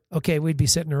 we'd be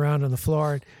sitting around on the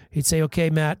floor, and he'd say, okay,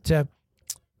 Matt,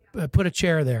 put a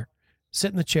chair there,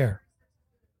 sit in the chair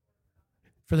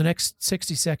for the next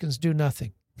 60 seconds, do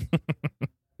nothing.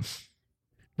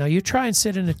 Now you try and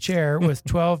sit in a chair with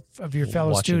 12 of your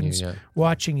fellow students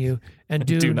watching you and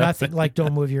do nothing. Like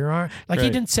don't move your arm. Like he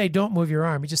didn't say don't move your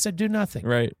arm. He just said do nothing.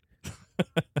 Right.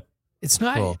 It's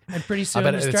not. Cool. And pretty soon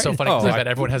I bet it's so funny because I bet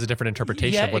everyone has a different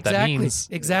interpretation of what that means.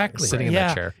 Exactly. Sitting in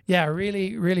that chair. Yeah,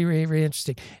 really, really, really, really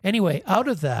interesting. Anyway, out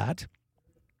of that,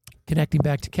 connecting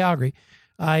back to Calgary,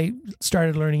 I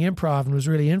started learning improv and was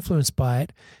really influenced by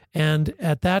it. And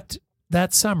at that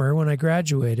summer when I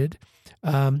graduated,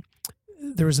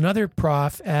 there was another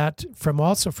prof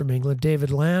from England,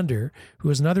 David Lander, who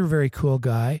was another very cool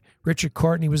guy. Richard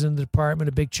Courtney was in the department,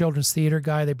 a big children's theater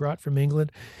guy they brought from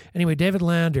England. Anyway, David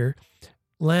Lander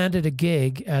landed a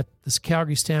gig at this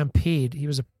Calgary Stampede. He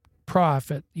was a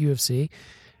prof at U of C.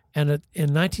 And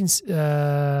in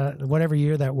whatever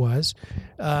year that was,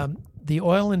 the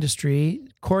oil industry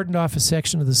cordoned off a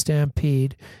section of the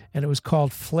Stampede, and it was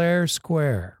called Flair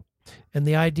Square. And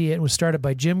the idea, it was started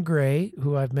by Jim Gray,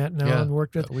 who I've met now and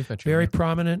worked with, very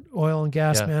prominent oil and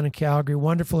gas man in Calgary,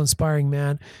 wonderful, inspiring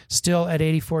man, still at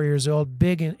 84 years old,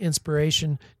 big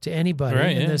inspiration to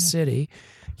anybody in this city.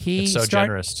 He It's so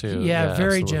generous too. Yeah,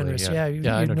 very absolutely. generous. Yeah, you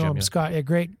I know him, Jim, Scott. A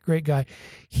great guy.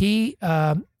 He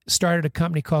started a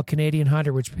company called Canadian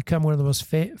Hunter, which became one of the most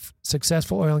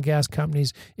successful oil and gas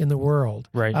companies in the world,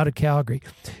 Right. out of Calgary.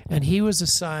 And he was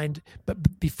assigned,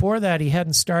 but before that, he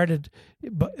hadn't started.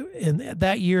 But in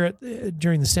that year,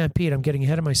 during the Stampede, I'm getting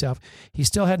ahead of myself. He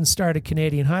still hadn't started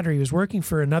Canadian Hunter. He was working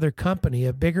for another company,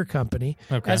 a bigger company,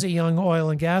 as a young oil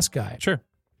and gas guy. Sure.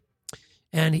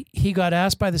 And he got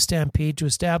asked by the Stampede to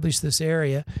establish this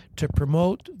area to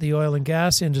promote the oil and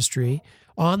gas industry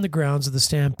on the grounds of the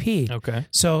Stampede. Okay.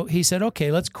 So he said,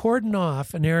 okay, let's cordon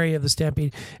off an area of the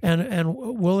Stampede, and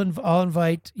I'll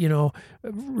invite,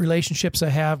 relationships I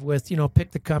have with,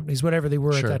 pick the companies, whatever they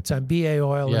were Sure. at that time, BA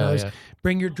Oil, and others.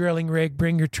 Bring your drilling rig,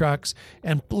 bring your trucks,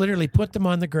 and literally put them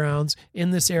on the grounds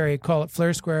in this area. Call it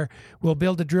Flare Square. We'll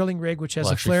build a drilling rig which has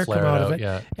We'll a flare actually come flare out it of out, it,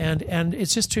 yeah. and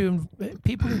it's just to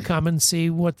people can come and see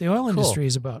what the oil industry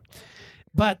is about.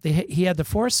 But he had the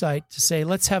foresight to say,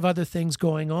 let's have other things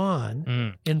going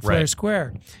on in Flare right.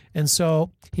 Square. And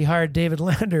so he hired David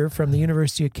Lander from the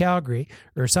University of Calgary,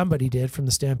 or somebody did from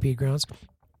the Stampede grounds,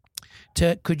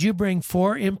 could you bring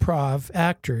 4 improv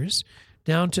actors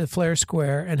down to Flare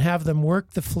Square and have them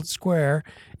work the square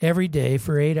every day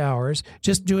for 8 hours,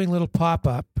 just doing little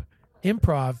pop-up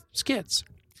improv skits.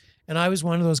 And I was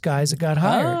one of those guys that got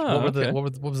hired.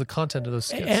 What was the content of those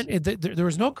skits? And there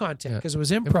was no content because it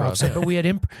was improv. But we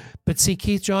had But see,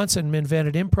 Keith Johnson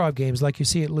invented improv games like you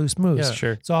see at Loose Moose. Yeah,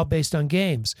 sure. It's all based on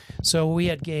games. So we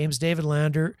had games. David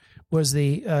Lander was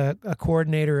the a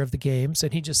coordinator of the games,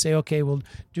 and he'd just say, "Okay, we'll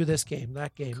do this game,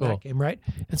 that game, Cool. that game," right?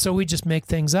 And so we just make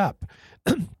things up,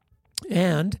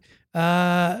 and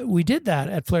we did that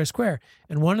at Flare Square.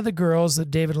 And one of the girls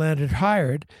that David Lander had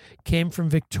hired came from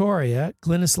Victoria,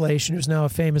 Glynis Lation, who's now a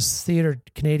famous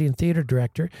Canadian theater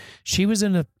director. She was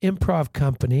in an improv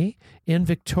company in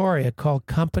Victoria called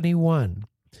Company One.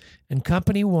 And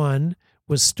Company One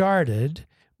was started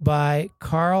by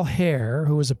Carl Hare,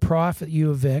 who was a prof at U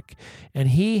of Vic, and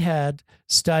he had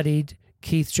studied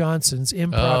Keith Johnson's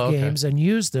improv games and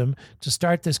used them to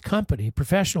start this company,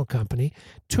 professional company,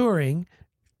 touring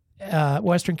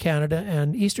Western Canada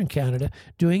and Eastern Canada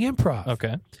doing improv.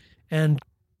 Okay. And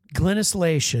Glynis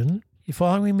Lation, you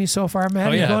following me so far,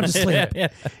 Matt? You're going to sleep.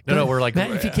 No, we're like,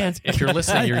 Matt, if you can't, if you're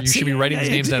listening, you should be writing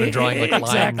these names down and drawing like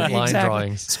line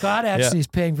drawings. Scott actually is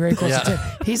paying very close attention.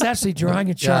 He's actually drawing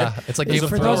a chart. Yeah, it's like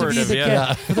for those of you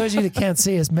that can't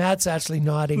see us, Matt's actually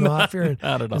nodding off here.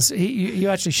 I don't know. So you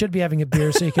actually should be having a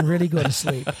beer so you can really go to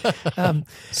sleep.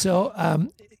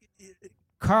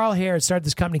 Carl Hare started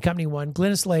this Company One.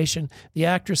 Glynis Lation, the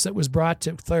actress that was brought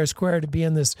to Flare Square to be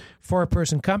in this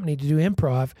 4-person company to do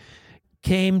improv,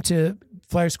 came to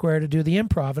Flare Square to do the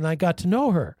improv, and I got to know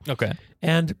her. Okay.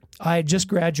 And I had just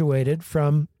graduated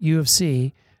from U of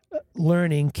C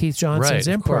learning Keith Johnson's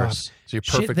Right, improv. of course. So you're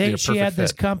perfect. She had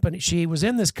this company. She was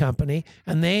in this company,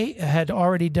 and they had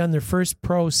already done their first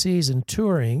pro season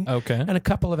touring. Okay. And a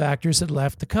couple of actors had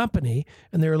left the company,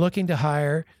 and they were looking to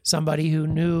hire somebody who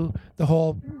knew the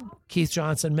whole Keith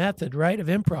Johnson method, right, of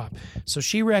improv. So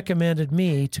she recommended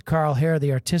me to Carl Hare,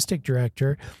 the artistic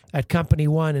director at Company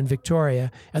One in Victoria,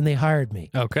 and they hired me.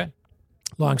 Okay.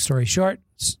 Long story short,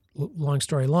 long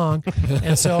story long.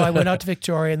 And so I went out to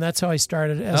Victoria, and that's how I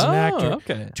started as an actor.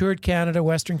 Okay. Toured Canada,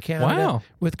 Western Canada Wow.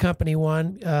 with Company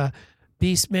One,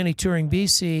 mainly touring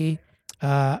BC,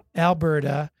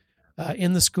 Alberta,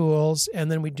 in the schools,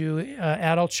 and then we do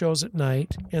adult shows at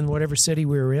night in whatever city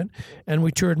we were in, and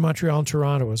we toured Montreal and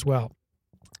Toronto as well.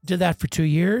 Did that for 2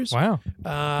 years. Wow.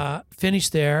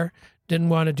 Finished there. Didn't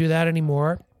want to do that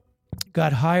anymore.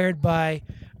 Got hired by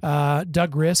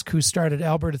Doug Risk, who started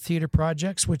Alberta Theatre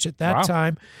Projects, which at that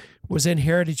time was in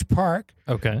Heritage Park.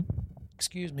 Okay.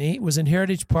 Was in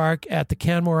Heritage Park at the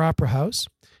Canmore Opera House.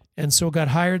 And so got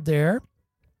hired there.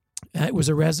 It was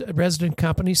a resident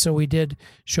company, so we did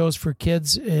shows for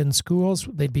kids in schools.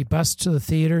 They'd be bused to the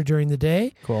theater during the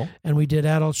day. Cool. And we did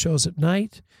adult shows at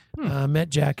night. Met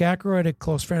Jack Ackroyd, a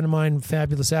close friend of mine,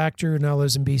 fabulous actor who now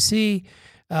lives in BC.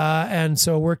 And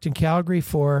so worked in Calgary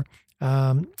for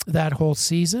that whole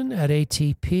season at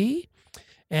ATP.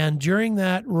 And during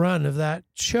that run of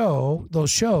those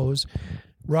shows,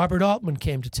 Robert Altman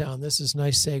came to town. This is a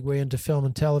nice segue into film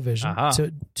and television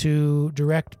to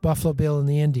direct Buffalo Bill and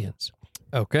the Indians.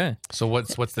 Okay. So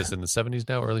what's this in the 70s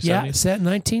now, early 70s? Yeah, set in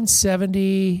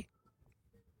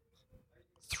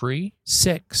 1973.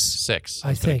 6,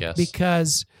 I think, guess.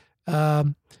 because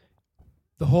the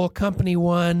whole Company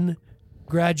One,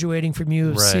 graduating from U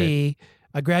of C.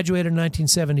 I graduated in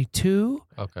 1972.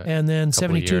 Okay. And then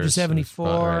 72 to years,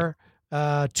 74,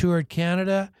 toured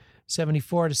Canada,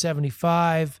 74 to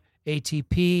 75,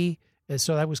 ATP,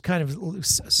 So that was kind of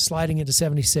sliding into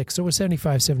 76. So it was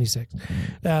 75, 76.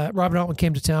 Robert Altman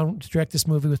came to town to direct this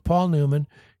movie with Paul Newman.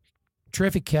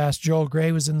 Terrific cast. Joel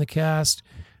Grey was in the cast.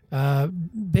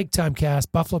 Big time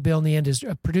cast. Buffalo Bill in the end is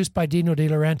produced by Dino De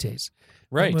Laurentiis.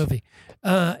 Right. Movie.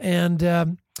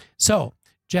 So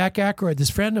Jack Ackroyd, this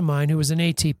friend of mine who was an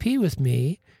ATP with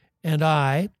me,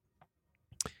 and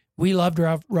we loved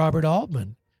Robert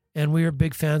Altman. And we were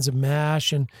big fans of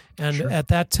MASH, and at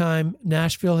that time,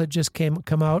 Nashville had just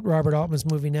come out. Robert Altman's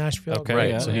movie Nashville, Okay, Right.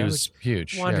 yeah, So he was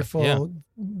huge. wonderful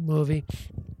movie.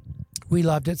 We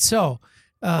loved it. So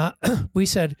we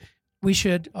said we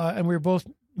should, and we were both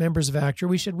members of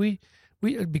Actor. It'd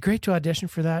be great to audition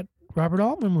for that Robert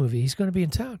Altman movie. He's going to be in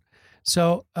town.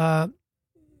 So at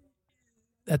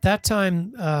that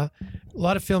time, a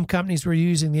lot of film companies were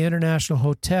using the International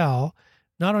Hotel,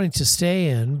 not only to stay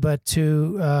in, but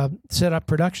to set up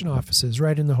production offices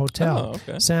right in the hotel. Oh,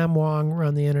 okay. Sam Wong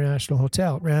ran the International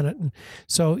Hotel, ran it. And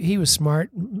so he was smart,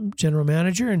 general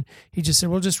manager, and he just said,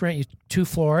 we'll just rent you 2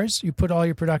 floors. You put all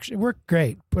your production, it worked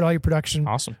great. Put all your production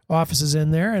Awesome. offices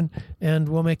in there, and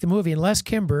we'll make the movie. And Les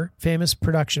Kimber, famous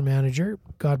production manager,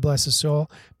 God bless his soul,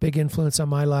 big influence on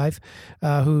my life,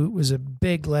 who was a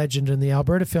big legend in the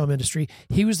Alberta film industry.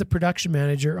 He was the production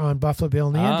manager on Buffalo Bill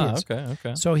and the Indians.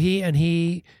 Okay. So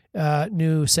he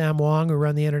knew Sam Wong, who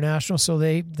ran the International, so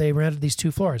they rented these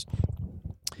 2 floors.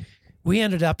 We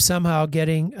ended up somehow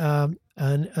getting an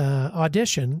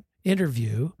audition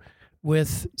interview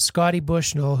with Scotty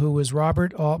Bushnell, who was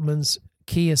Robert Altman's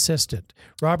key assistant.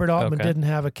 Robert Altman didn't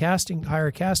have hire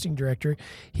a casting director.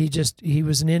 He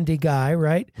was an indie guy,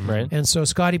 right? Right. And so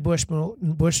Scotty Bushnell,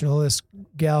 this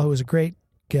gal who was a great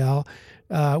gal,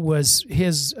 was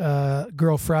his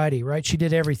girl Friday, right? She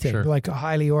did everything, Sure. like a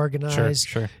highly organized.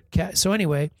 Sure. So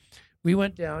anyway, we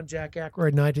went down, Jack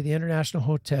Ackroyd and I, to the International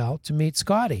Hotel to meet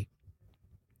Scotty.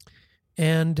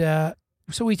 And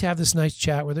so we have this nice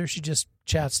chat with her. She just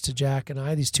chats to Jack and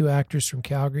I, these 2 actors from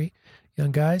Calgary,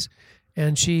 young guys.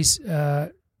 And she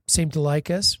seemed to like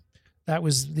us. That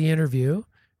was the interview.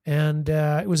 And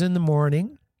it was in the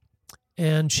morning.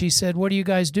 And she said, what are you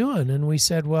guys doing? And we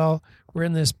said, well, we're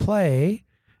in this play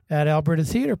at Alberta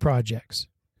Theatre Projects.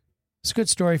 It's a good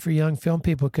story for young film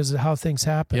people because of how things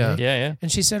happen. Yeah. eh? Yeah.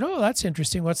 And she said, oh, that's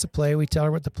interesting. What's the play? We tell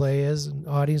her what the play is, and the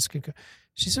audience can go.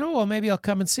 She said, oh, well, maybe I'll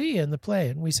come and see you in the play.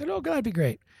 And we said, oh, that'd be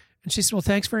great. And she said, well,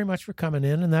 thanks very much for coming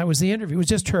in. And that was the interview. It was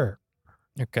just her.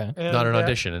 Okay. And, Not an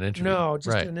audition, an interview. No,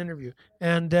 just right. an interview.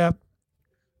 And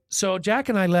so Jack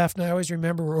and I left, and I always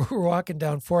remember we're walking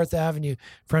down 4th Avenue in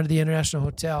front of the International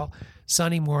Hotel,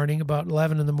 sunny morning, about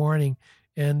 11 in the morning.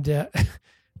 And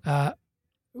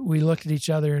we looked at each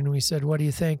other and we said, what do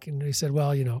you think? And we said,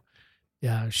 well,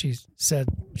 yeah, she said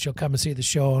she'll come and see the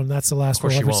show, and that's the last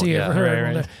we'll ever see of her.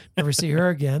 Right. We'll never see her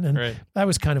again. And that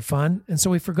was kind of fun. And so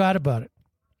we forgot about it.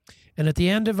 And at the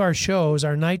end of our shows,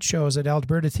 our night shows at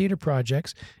Alberta Theatre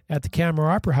Projects at the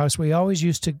Camera Opera House, we always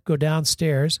used to go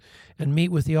downstairs and meet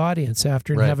with the audience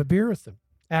after and Right. have a beer with them.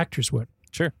 Actors would.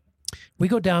 Sure. We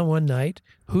go down one night.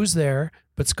 Who's there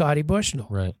but Scotty Bushnell?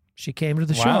 Right. She came to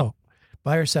the Wow. show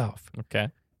by herself. Okay.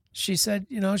 She said,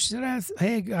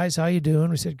 hey, guys, how you doing?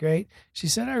 We said, great. She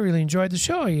said, I really enjoyed the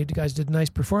show. You guys did nice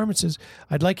performances.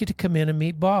 I'd like you to come in and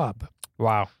meet Bob.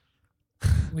 Wow.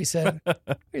 We said,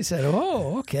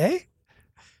 oh, okay.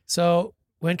 So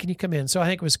when can you come in? So I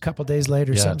think it was a couple of days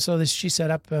later or Yeah. something. So she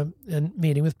set up a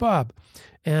meeting with Bob.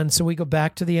 And so we go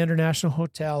back to the International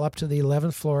Hotel up to the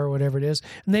 11th floor or whatever it is.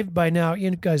 And they've, by now, you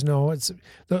guys know, it's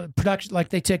the production, like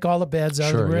they take all the beds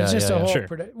out of the room. It's just a whole Sure.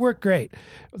 work great.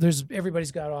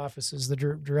 Everybody's got offices, the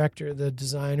director, the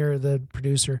designer, the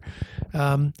producer.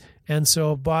 And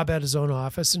so Bob had his own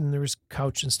office, and there was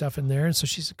couch and stuff in there. And so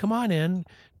she said, come on in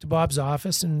to Bob's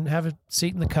office and have a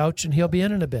seat in the couch, and he'll be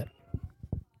in a bit.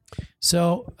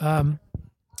 So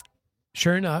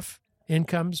sure enough, in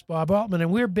comes Bob Altman,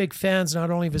 and we're big fans not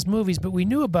only of his movies, but we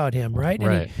knew about him, right? And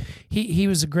Right. he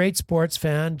was a great sports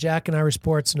fan. Jack and I were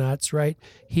sports nuts, right?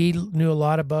 He knew a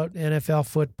lot about NFL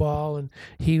football, and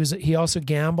he also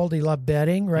gambled. He loved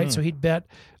betting, right? So he'd bet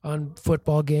on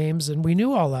football games, and we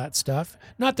knew all that stuff.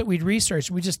 Not that we'd researched,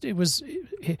 you just people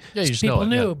know it,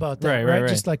 knew yeah. about that, right? Right.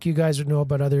 Just like you guys would know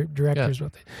about other directors.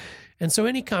 And so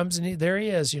in he comes, and there he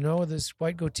is, with his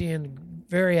white goatee and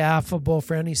very affable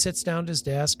friend. He sits down at his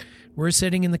desk. We're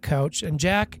sitting in the couch, and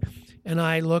Jack and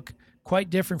I look quite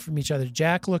different from each other.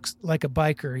 Jack looks like a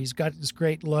biker. He's got this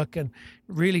great look and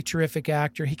really terrific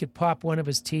actor. He could pop one of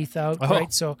his teeth out,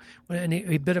 right? So, and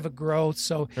a bit of a growth,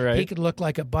 so he could look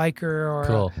like a biker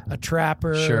or a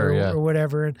trapper or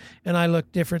whatever. And I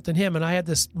looked different than him, and I had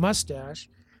this mustache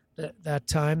that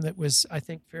time that was, I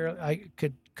think, fairly, I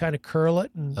could kind of curl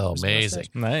it. And Oh, his amazing.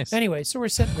 mustache. Nice. Anyway, so we're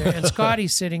sitting there, and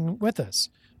Scotty's sitting with us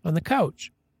on the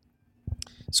couch.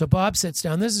 So Bob sits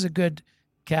down. This is a good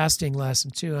casting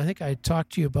lesson too. I think I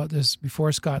talked to you about this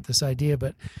before, Scott, this idea,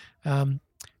 but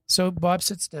so Bob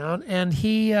sits down and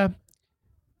he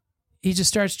just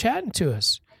starts chatting to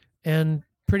us, and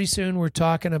pretty soon we're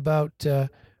talking about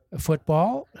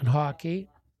football and hockey,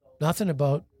 nothing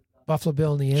about Buffalo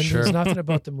Bill and the Indians, Sure. nothing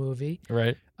about the movie,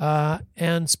 Right.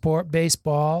 and sport,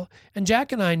 baseball. And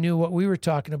Jack and I knew what we were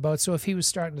talking about. So if he was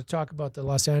starting to talk about the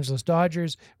Los Angeles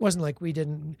Dodgers, it wasn't like we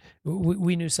didn't.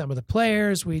 We knew some of the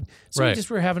players. We Right. just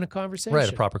were having a conversation. Right,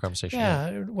 a proper conversation. Yeah,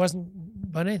 it wasn't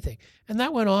about anything. And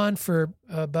that went on for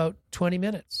about 20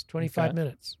 minutes, 25 Okay.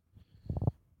 minutes.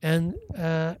 And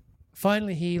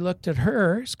finally he looked at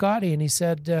her, Scotty, and he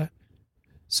said,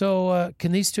 so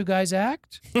can these two guys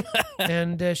act?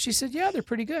 And she said, yeah, they're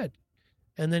pretty good.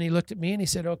 And then he looked at me and he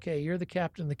said, okay, you're the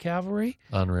captain of the cavalry.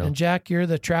 Unreal. And Jack, you're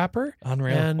the trapper.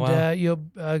 Unreal. And Wow. you'll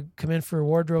come in for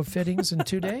wardrobe fittings in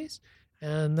 2 days.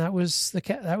 And that was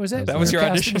that was it. That We was were your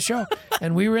cast in the show.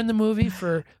 And we were in the movie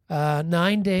for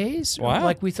 9 days. Wow.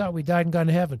 Like we thought we died and gone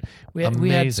to heaven.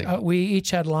 Amazing. We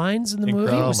each had lines in the movie,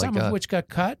 Incredible. Oh, my some God. of which got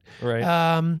cut.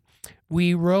 Right.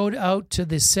 We rode out to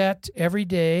the set every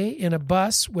day in a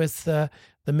bus with the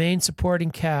main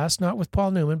supporting cast, not with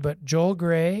Paul Newman, but Joel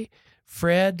Gray,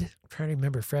 Fred. I'm trying to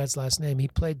remember Fred's last name. He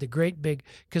played the great big,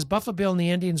 because Buffalo Bill and the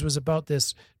Indians was about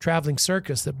this traveling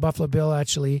circus that Buffalo Bill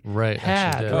actually Right. had,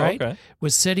 actually did. Oh, right? okay.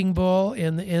 Was Sitting Bull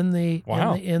in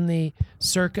the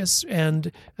circus,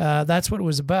 and that's what it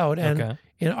was about. And Okay.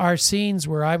 in our scenes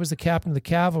where I was the captain of the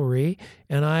cavalry,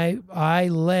 and I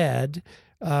led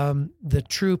the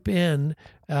troop in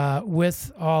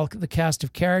with all the cast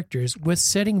of characters with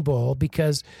Sitting Bull,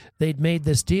 because they'd made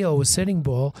this deal with Sitting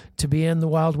Bull to be in the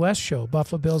Wild West show,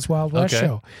 Buffalo Bill's Wild West Okay.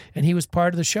 show, and he was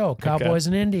part of the show, Cowboys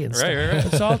and Indians. Right, right, right.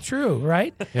 It's all true,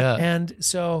 right? Yeah. And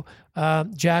so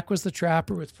Jack was the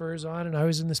trapper with furs on, and I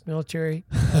was in this military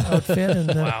outfit.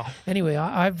 And Wow. Anyway,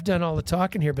 I've done all the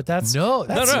talking here, but that's No,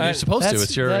 that's- you're supposed to. that's-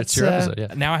 It's your that's, episode.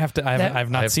 Yeah. Now I have to. I've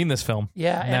not seen this film.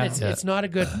 yeah, and No. it's not a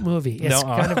good movie. It's No.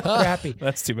 kind of crappy.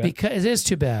 That's too bad. Because it is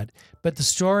too bad. But the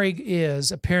story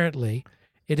is apparently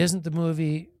it isn't the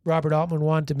movie Robert Altman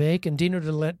wanted to make, and Dino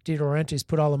De Laurentiis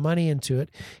put all the money into it.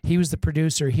 He was the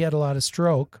producer. He had a lot of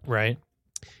stroke, Right.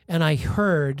 and I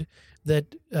heard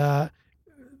that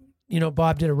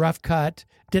Bob did a rough cut,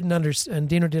 didn't understand, and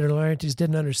Dino De Laurentiis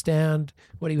didn't understand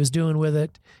what he was doing with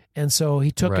it, and so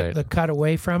he took Right. the cut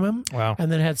away from him. Wow. And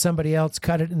then had somebody else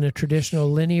cut it in a traditional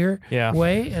linear Yeah.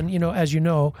 way. And as you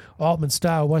know, Altman's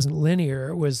style wasn't linear.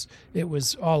 It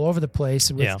was all over the place.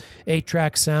 And with Yeah.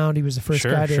 8-track sound, he was the first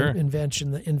Sure, guy to sure.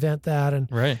 invent that. And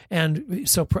Right. and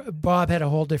so Bob had a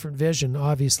whole different vision,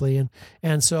 obviously,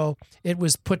 and so it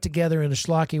was put together in a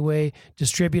schlocky way,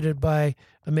 distributed by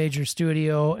a major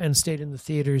studio, and stayed in the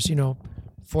theaters,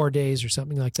 4 days or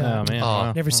something like that. Oh man. Oh.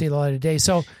 Wow. Never see the light of day.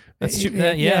 So That's too-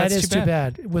 yeah, yeah, it that's is too too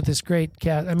bad with this great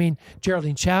cast. I mean,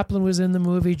 Geraldine Chaplin was in the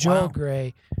movie. Joel Wow.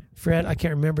 Gray, Fred. I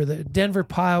can't remember Denver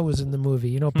Pyle was in the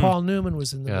movie. Paul Newman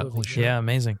was in the Yeah, movie. holy shit. Yeah.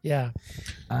 Amazing. Yeah.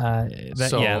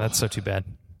 So- That's so too bad.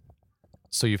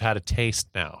 So you've had a taste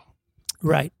now.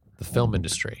 Right. The film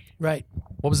industry. Right.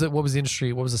 What was it? What was the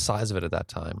industry? What was the size of it at that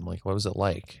time? Like, what was it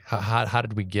like? How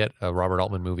did we get a Robert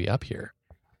Altman movie up here?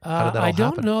 How did that all I don't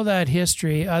happen? know that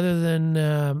history, other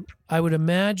than I would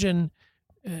imagine,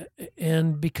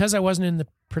 and because I wasn't in the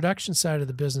production side of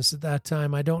the business at that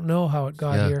time, I don't know how it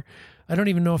got Yeah. here. I don't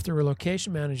even know if there were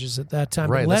location managers at that time.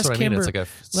 Right. But That's Les what I mean. Kimber,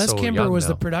 It's like Les so Kimber young was now.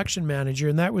 the production manager,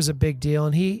 and that was a big deal.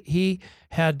 And he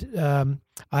had,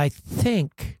 I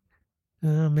think,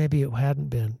 maybe it hadn't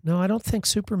been. No, I don't think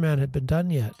Superman had been done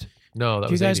yet. No, that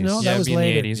Do you was guys 80s. know? Yeah, That it'd was be in the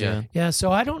later. 80s, yeah. Yeah,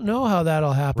 so I don't know how that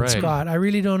all happened, Right. Scott. I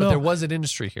really don't But know. there was an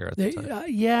industry here at the They- time. yeah,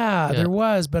 Yeah. there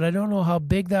was, but I don't know how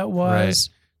big that was.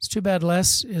 It's too bad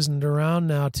Les isn't around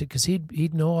now, because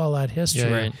he'd know all that history.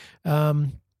 Yeah,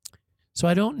 Right. So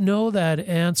I don't know that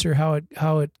answer how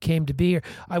it came to be.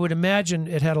 I would imagine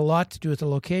it had a lot to do with the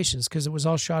locations, because it was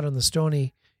all shot on the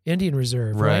Stony Indian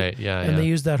Reserve, right? Right. Yeah. And they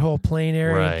used that whole plain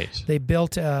area. Right. They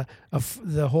built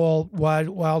the whole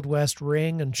Wild West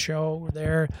ring and show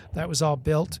there. That was all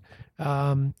built,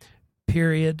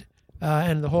 period.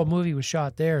 And the whole movie was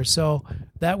shot there. So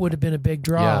that would have been a big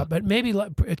draw. Yeah. But maybe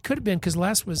it could have been, because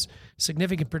Les was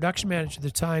significant production manager at the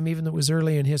time, even though it was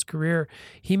early in his career.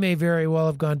 He may very well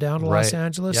have gone down to Los Right.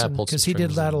 Angeles, Yeah, pulled some because he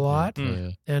did strings that a and- lot Yeah, yeah.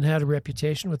 and had a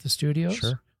reputation with the studios.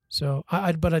 Sure. So,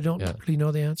 but I don't Yeah. really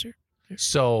know the answer.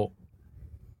 So,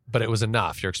 but it was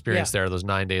enough. Your experience there, those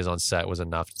 9 days on set, was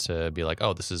enough to be like,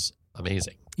 oh, this is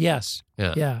amazing. Yes.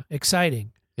 Yeah. Yeah.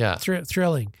 Exciting. Yeah.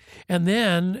 thrilling. And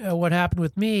then what happened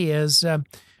with me is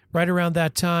right around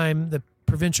that time, the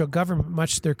provincial government,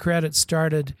 much to their credit,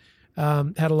 started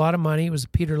had a lot of money. It was the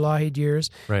Peter Lougheed years,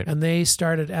 Right. and they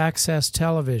started Access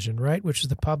Television, right, which is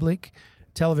the public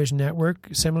television network,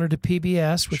 similar to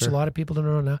PBS, which Sure. a lot of people don't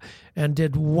know now, and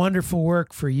did wonderful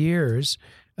work for years.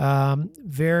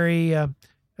 Very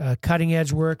cutting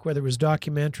edge work, whether it was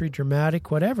documentary,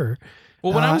 dramatic, whatever.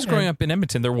 Well, when I was growing and- up in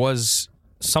Edmonton, there was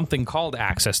something called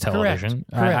Access Television.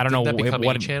 Correct. I don't know Did that become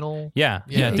what a channel? Yeah,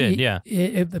 it did. Yeah,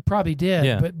 It probably did,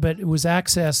 Yeah. but it was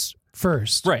Access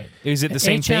first. right. Is it the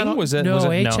same A-Channel, thing? Was it? No, was it,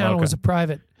 A-Channel okay. was a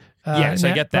private. Yes,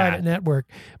 I get that. Private network,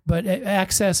 but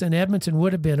Access in Edmonton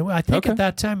would have been. I think Okay. at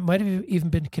that time it might have even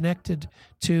been connected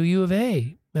to U of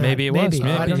A. Maybe it was.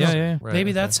 I don't know. Yeah. Right,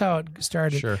 Maybe okay. that's how it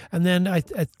started. Sure. And then I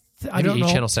Maybe don't know.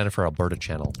 E-Channel standard for Alberta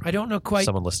Channel. I don't know quite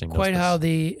Someone listening knows quite this. how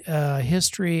the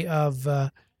history of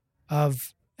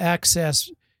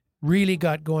Access really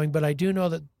got going, but I do know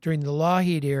that during the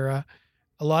Lougheed era,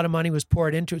 a lot of money was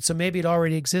poured into it. So maybe it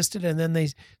already existed, and then they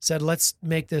said, "Let's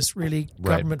make this really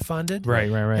Right. government funded."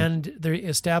 Right. And they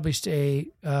established a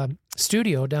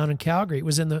studio down in Calgary. It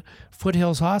was in the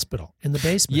Foothills Hospital in the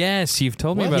basement. Yes, you've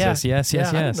told me What? about Yeah. this. Yes. Yeah. I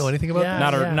I didn't know anything about Yeah.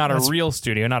 that. Not a That's- real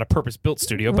studio, not a purpose-built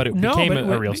studio, but it No, became but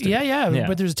a real studio. Yeah.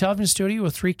 But there's a television studio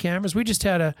with 3 cameras. We just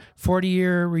had a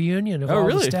 40-year reunion of Oh, all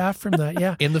really? the staff from that.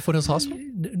 Yeah. In the Foothills Hospital?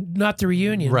 Not the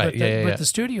reunion, Right, but, yeah. but the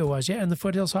studio was, in the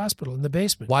Foothills Hospital in the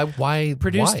basement. Why?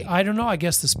 Produced, Why? I don't know, I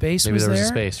guess the space Maybe was there was there.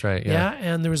 a space, right? Yeah,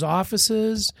 and there was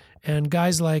offices and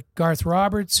guys like Garth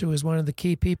Roberts, who was one of the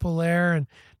key people there, and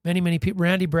many people.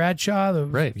 Randy Bradshaw, the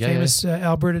Right, yeah, famous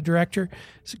Alberta director,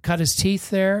 cut his teeth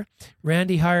there.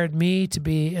 Randy hired me to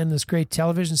be in this great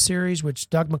television series, which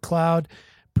Doug McLeod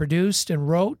produced and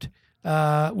wrote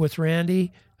with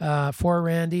Randy, for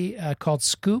Randy, called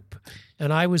Scoop.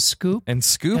 And I was Scoop. And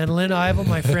Scoop. And Lynn Ivel,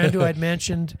 my friend who I'd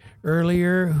mentioned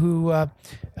earlier, who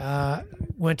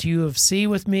went to U of C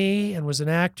with me and was an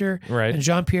actor. Right. And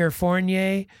Jean-Pierre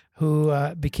Fournier, who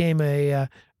became a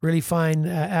really fine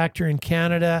actor in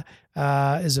Canada,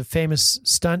 is a famous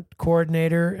stunt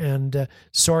coordinator and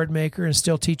sword maker, and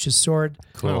still teaches sword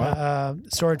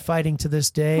fighting to this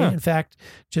day. Huh. In fact,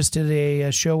 just did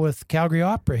a show with Calgary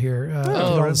Opera here. Did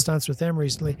all the stunts with them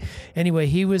recently. Anyway,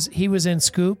 he was in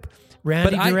Scoop.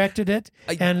 Randy directed it,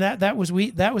 and that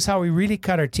was how we really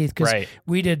cut our teeth, because Right.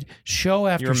 we did show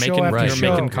after You were show making- after you were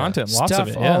show, making content, lots of stuff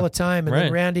it, yeah. all the time, and then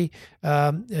Right. Randy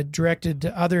directed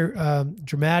other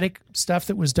dramatic stuff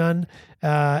that was done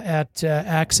at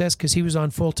Access, because he was on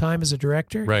full time as a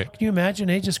director. Right. Can you imagine?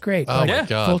 Hey, just great. Oh, my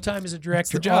God. Full time as a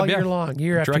director the job, all year yeah. long,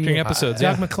 year after Directing year. episodes,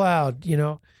 Doug yeah.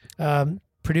 McLeod,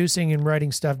 producing and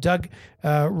writing stuff. Doug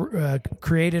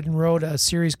created and wrote a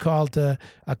series called A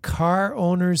Car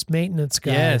Owner's Maintenance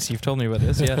Guide. Yes, you've told me about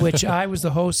this. Yes. Which I was the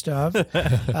host of,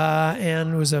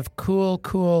 and it was a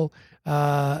cool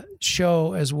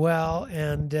show as well,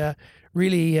 and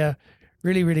really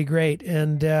great,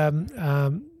 and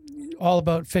all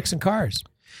about fixing cars,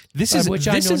 which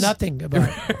I know nothing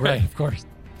about. Right, of course.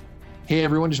 Hey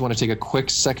everyone, just want to take a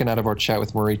quick second out of our chat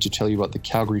with Murray to tell you about the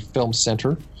Calgary Film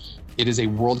Centre. It is a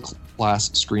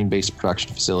world-class screen-based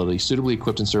production facility, suitably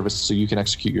equipped and serviced so you can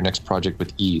execute your next project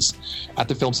with ease. At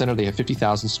the Film Centre, they have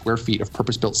 50,000 square feet of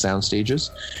purpose-built sound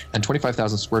stages and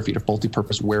 25,000 square feet of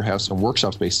multi-purpose warehouse and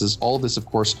workshop spaces. All of this, of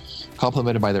course,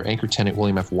 complemented by their anchor tenant,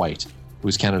 William F. White, who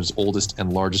is Canada's oldest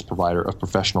and largest provider of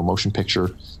professional motion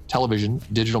picture, television,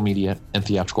 digital media, and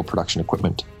theatrical production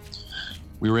equipment.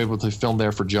 We were able to film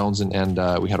there for Jones, and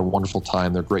we had a wonderful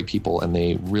time. They're great people, and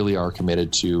they really are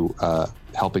committed to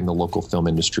helping the local film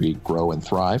industry grow and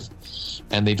thrive.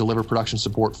 And they deliver production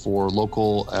support for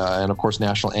local and, of course,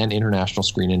 national and international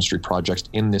screen industry projects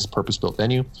in this purpose-built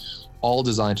venue, all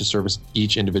designed to service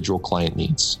each individual client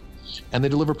needs. And they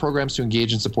deliver programs to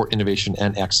engage and support innovation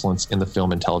and excellence in the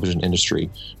film and television industry,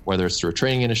 whether it's through a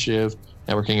training initiative,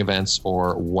 networking events,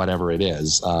 or whatever it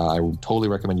is. I would totally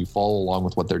recommend you follow along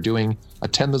with what they're doing,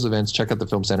 attend those events, check out the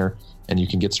Film Center, and you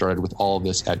can get started with all of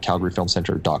this at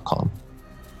calgaryfilmcenter.com.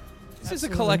 This is a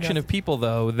collection of people,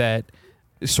 though, that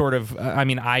sort of. I've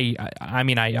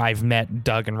met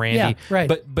Doug and Randy, Yeah, right.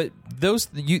 But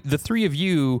the three of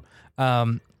you,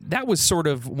 that was sort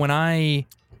of when I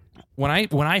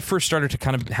first started to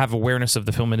kind of have awareness of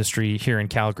the film industry here in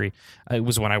Calgary. It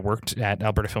was when I worked at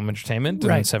Alberta Film Entertainment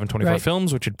and 724 right.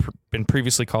 Films, which had been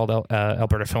previously called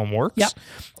Alberta Film Works. Yep.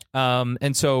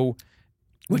 And so.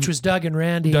 Which was Doug and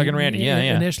Randy. Yeah.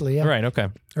 Initially, yeah. Right. Okay.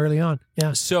 Early on,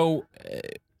 yeah. So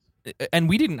and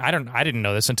we didn't. I didn't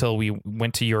know this until we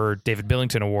went to your David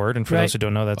Billington Award. And for those who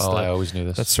don't know, I always knew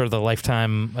this. That's sort of the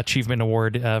Lifetime Achievement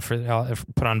Award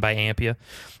put on by Ampia.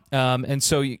 And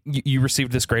so you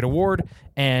received this great award,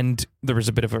 and there was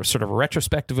a bit of a sort of a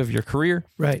retrospective of your career.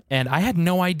 Right. And I had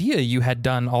no idea you had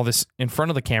done all this in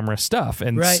front of the camera stuff.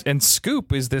 And and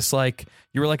Scoop, is this like,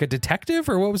 you were like a detective,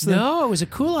 or what was the... No, it was a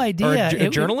cool idea. Or a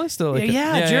journalist? Or like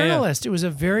a journalist. It was a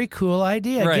very cool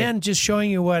idea. Right. Again, just showing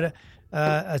you what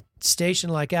a station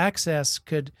like Access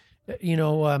could,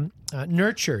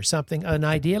 nurture something, an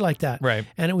idea like that. Right.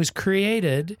 And it was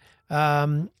created...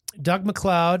 Doug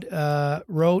McLeod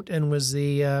wrote and was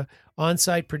the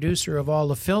on-site producer of all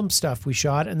the film stuff we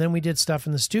shot, and then we did stuff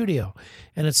in the studio.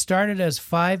 And it started as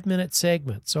 5-minute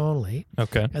segments only.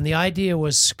 Okay. And the idea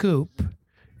was Scoop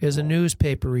is a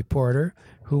newspaper reporter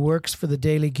who works for the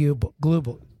Daily Bugle.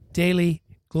 Daily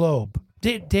Bugle.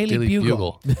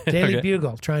 Daily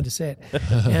Bugle, trying to say it.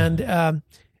 And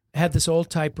had this old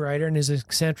typewriter, and is an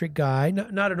eccentric guy.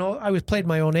 Not an old. I was played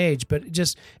my own age, but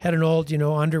just had an old,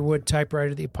 Underwood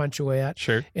typewriter that you punch away at.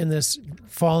 Sure. In this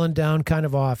fallen down kind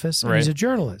of office. And he's a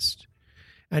journalist,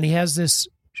 and he has this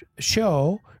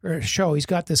show. He's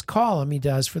got this column he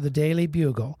does for the Daily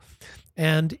Bugle,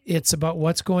 and it's about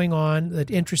what's going on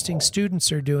that interesting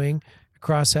students are doing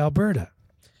across Alberta.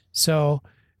 So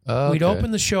we'd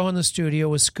open the show in the studio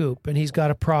with Scoop, and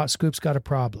Scoop's got a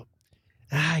problem.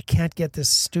 I can't get this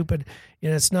stupid,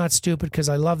 it's not stupid because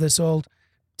I love this old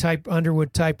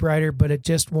Underwood typewriter, but it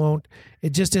just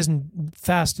isn't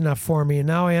fast enough for me. And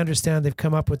now I understand they've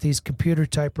come up with these computer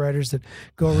typewriters that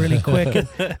go really quick.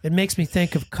 And it makes me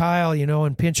think of Kyle,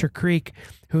 in Pincher Creek,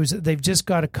 they've just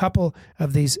got a couple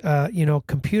of these,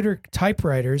 computer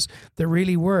typewriters that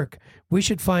really work. We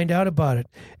should find out about it.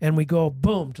 And we go,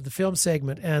 boom, to the film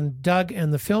segment. And Doug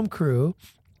and the film crew,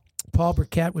 Paul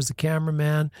Burkett was the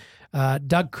cameraman.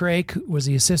 Doug Craik was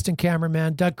the assistant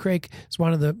cameraman. Doug Craik is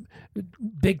one of the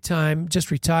big time,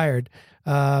 just retired,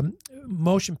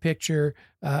 motion picture,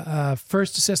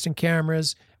 first assistant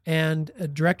cameras, and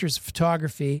directors of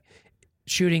photography,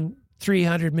 shooting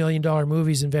 $300 million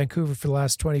movies in Vancouver for the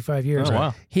last 25 years. Oh,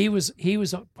 wow. He was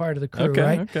part of the crew,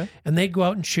 right? Okay. And they'd go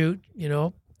out and shoot,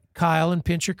 Kyle and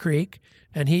Pincher Creek.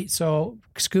 And so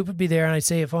Scoop would be there, and I'd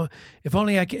say, if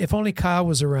only Kyle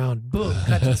was around. Boom,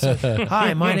 cut to the scene.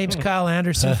 Hi, my name's Kyle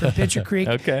Anderson from Pincher Creek,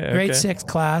 grade 6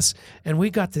 class, and we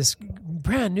got this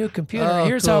brand new computer.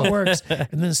 Here's how it works. And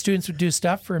then the students would do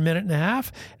stuff for a minute and a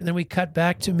half, and then we cut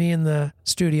back to me in the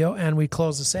studio, and we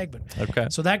close the segment. Okay.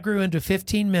 So that grew into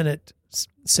 15-minute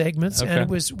segments,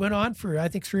 and it went on for I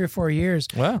think 3 or 4 years.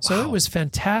 Wow! So it was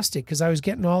fantastic because I was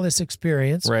getting all this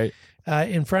experience. Right.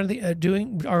 In front of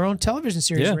doing our own television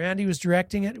series. Yeah. Randy was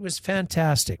directing it. It was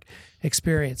fantastic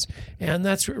experience. And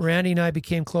that's what Randy and I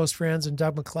became close friends, and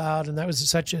Doug McLeod, and that was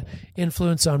such an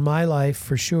influence on my life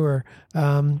for sure.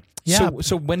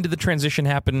 So when did the transition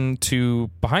happen to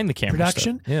behind the camera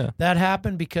production? Stuff? Yeah. That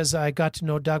happened because I got to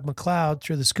know Doug McLeod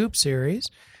through the Scoop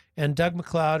series. And Doug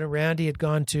McLeod and Randy had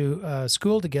gone to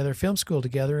film school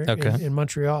together in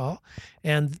Montreal.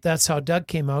 And that's how Doug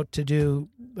came out to do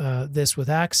this with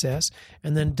Access.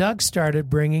 And then Doug started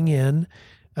bringing in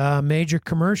major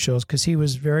commercials because he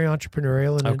was very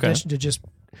entrepreneurial. And in addition to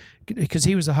because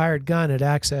he was a hired gun at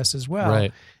Access as well.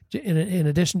 Right. In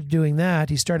addition to doing that,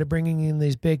 he started bringing in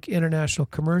these big international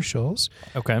commercials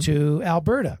to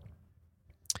Alberta.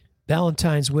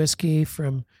 Valentine's whiskey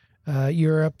from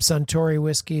Europe, Suntory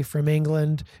whiskey from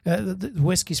England. The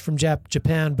whiskey's from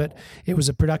Japan, but it was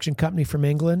a production company from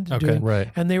England.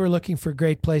 And they were looking for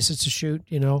great places to shoot,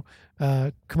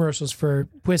 commercials for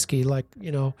whiskey, like,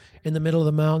 in the middle of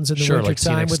the mountains in the winter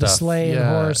time with a sleigh and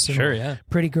horse and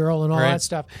pretty girl and all that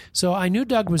stuff. So I knew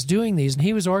Doug was doing these, and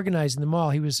he was organizing them all.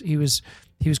 He was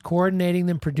coordinating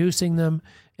them, producing them,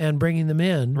 and bringing them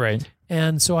in. Right.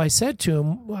 And so I said to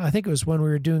him, I think it was when we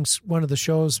were doing one of the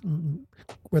shows,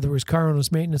 whether it was Car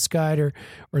Owners Maintenance Guide or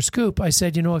Scoop, I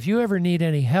said, if you ever need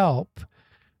any help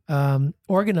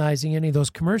organizing any of those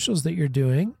commercials that you're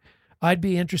doing, I'd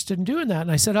be interested in doing that.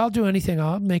 And I said, I'll do anything.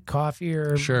 I'll make coffee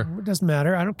or it doesn't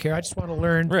matter. I don't care. I just want to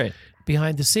learn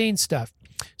behind the scenes stuff.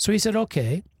 So he said,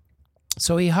 okay.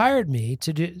 So he hired me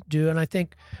to do, and I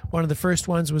think one of the first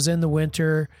ones was in the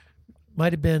winter,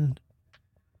 might have been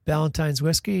Valentine's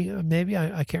whiskey, maybe,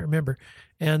 I can't remember.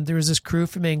 And there was this crew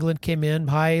from England came in,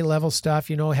 high level stuff,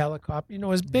 helicopter, it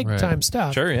was big time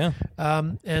stuff. Sure, yeah.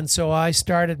 And so I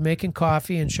started making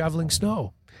coffee and shoveling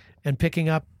snow and picking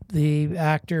up the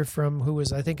actor who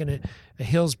was, I think, a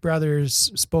Hills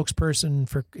Brothers spokesperson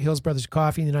for Hills Brothers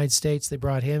Coffee in the United States. They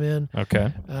brought him in.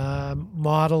 Okay.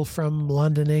 Model from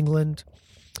London, England.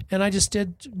 And I just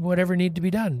did whatever needed to be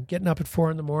done. Getting up at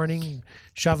 4 a.m,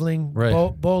 shoveling Right.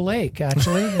 Bow Lake.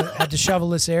 Actually, had to shovel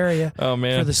this area Oh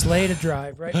man. for the sleigh to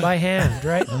drive right by hand.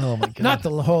 Right. Oh my god. Not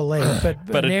the whole lake,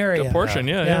 but an area. A portion,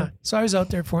 yeah. So I was out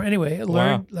there for anyway. I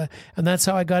learned, and that's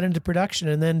how I got into production.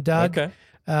 And then Doug,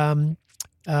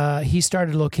 he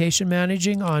started location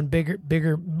managing on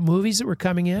bigger movies that were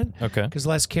coming in. Okay. Because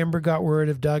Les Kimber got word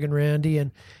of Doug and Randy,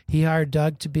 and he hired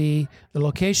Doug to be the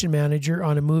location manager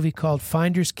on a movie called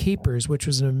Finders Keepers, which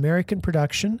was an American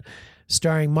production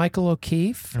starring Michael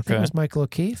O'Keefe. I think it was Michael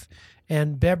O'Keefe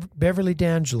and Beverly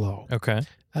D'Angelo. Okay.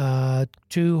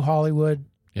 2 Hollywood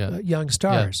young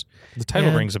stars. The title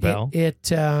And rings a bell. It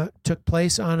took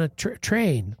place on a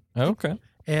train. Okay.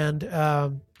 And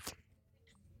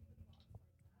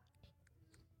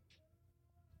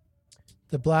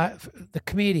the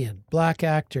comedian, black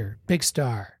actor, big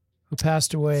star, who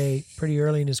passed away pretty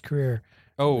early in his career.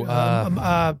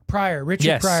 Pryor,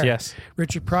 Richard Pryor. Yes.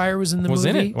 Richard Pryor was in the Was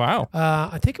movie. in it? Wow.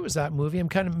 I think it was that movie. I'm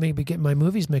kind of maybe getting my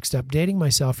movies mixed up, dating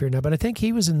myself here now, but I think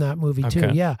he was in that movie too.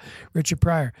 Okay. Yeah. Richard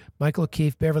Pryor, Michael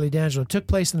O'Keefe, Beverly D'Angelo. It took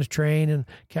place in a train, and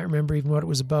can't remember even what it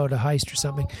was about, a heist or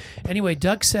something. Anyway,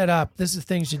 Doug set up, this is the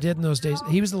things you did in those days.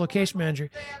 He was the location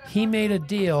manager. He made a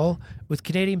deal with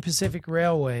Canadian Pacific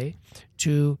Railway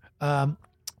to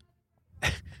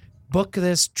book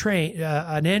this train,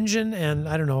 an engine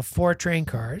and, 4 train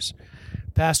cars,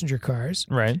 passenger cars.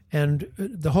 Right. And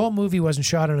the whole movie wasn't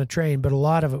shot on a train, but a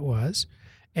lot of it was.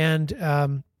 And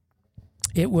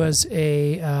it was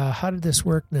a, how did this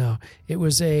work now? It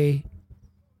was a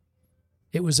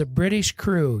British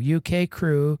crew, UK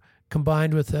crew,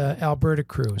 combined with a Alberta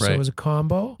crew. So Right. it was a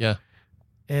combo. Yeah.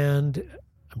 And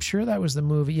I'm sure that was the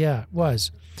movie. Yeah, it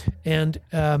was. And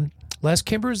Les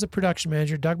Kimber was the production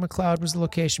manager. Doug McLeod was the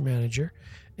location manager.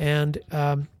 And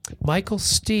Michael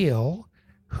Steele,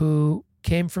 who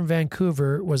came from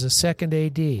Vancouver, was a second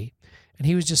AD. And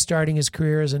he was just starting his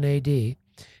career as an AD.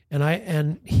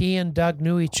 And he and Doug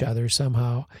knew each other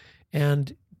somehow.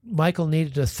 And Michael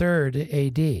needed a third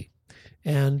AD.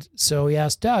 And so he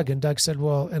asked Doug, and Doug said,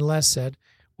 and Les said,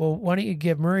 well, why don't you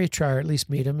give Murray a try, or at least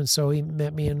meet him? And so he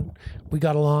met me, and we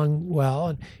got along well.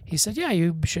 And he said, yeah,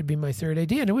 you should be my third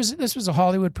AD. And this was a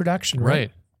Hollywood production,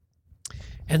 right?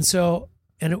 And so,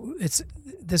 it's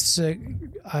this,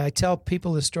 I tell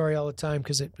people this story all the time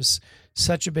because it was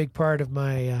such a big part of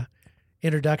my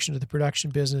introduction to the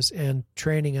production business and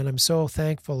training. And I'm so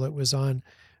thankful it was on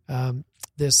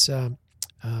this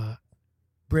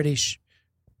British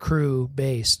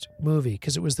crew-based movie,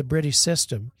 because it was the British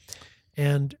system.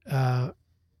 And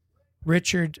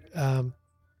Richard,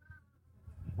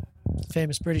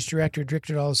 famous British director,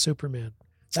 directed all of Superman.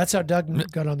 That's how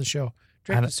Doug got on the show.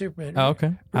 Directed Superman. Oh,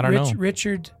 okay. I don't know.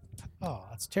 Richard,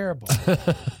 that's terrible.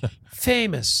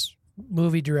 Famous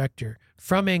movie director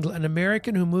from England, an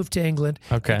American who moved to England.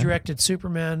 Okay. He directed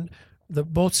Superman,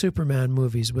 both Superman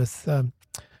movies with,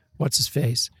 what's his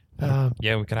face?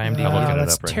 Yeah, we can IMDb.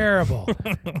 That's terrible.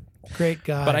 Great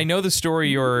guy. But I know the story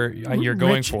you're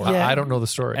going for. yeah. I don't know the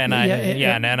story. And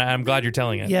and I'm glad you're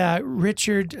telling it. Yeah,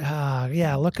 Richard.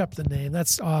 Look up the name.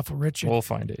 That's awful, Richard. We'll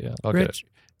find it. Yeah. I'll get it.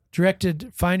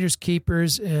 Directed Finders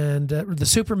Keepers, and the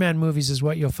Superman movies is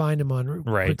what you'll find him on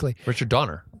quickly. Richard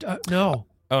Donner. No.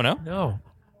 Oh no.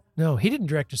 No. He didn't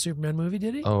direct a Superman movie,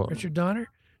 did he? Oh. Richard Donner?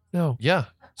 No. Yeah.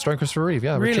 Starring Christopher Reeve.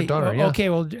 Yeah. Really? Richard Donner. Yeah. Okay.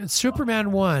 Well,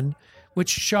 Superman 1, which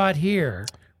shot here,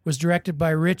 was directed by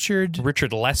Richard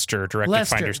Lester directed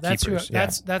Finders Keepers.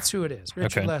 That's who it is.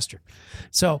 Richard Okay. Lester.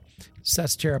 So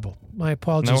that's terrible. My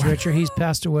apologies, No. Richard. He's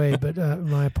passed away, but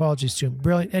my apologies to him.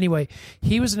 Brilliant. Anyway,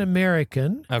 he was an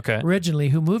American originally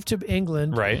who moved to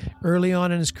England early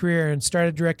on in his career and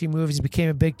started directing movies. He became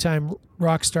a big-time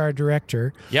rock star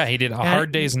director. Yeah, he did A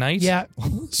Hard Day's Night. Yeah.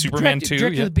 Superman 2.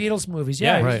 Directed the Beatles movies.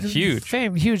 Yeah, right. Huge.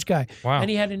 Huge guy. Wow. And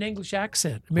he had an English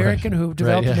accent. American who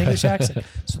developed an English accent.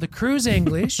 So the crew's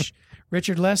English.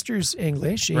 Richard Lester's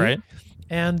English.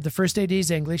 And the first AD's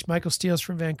English. Michael Steele's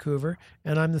from Vancouver.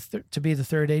 And I'm to be the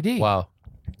third AD. Wow.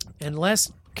 And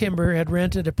Les Kimber had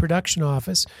rented a production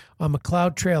office on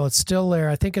McLeod Trail. It's still there.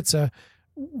 I think it's a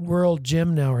World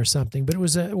Gym now or something. But it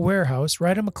was a warehouse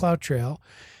right on McLeod Trail.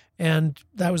 And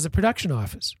that was the production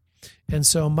office. And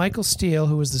so Michael Steele,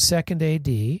 who was the second AD,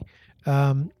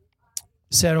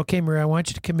 said, okay, Murray, I want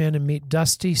you to come in and meet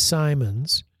Dusty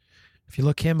Simons. If you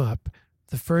look him up,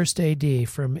 the first AD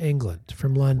from England,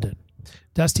 from London.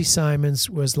 Dusty Simons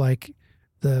was like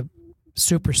the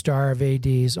superstar of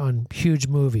ADs on huge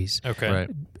movies. Okay. Right.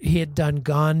 He had done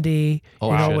Gandhi,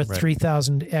 Oh, you know, shit, with right.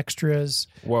 3,000 extras.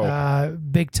 Whoa.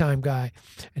 Big time guy.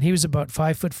 And he was about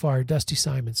 5'4", Dusty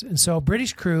Simons. And so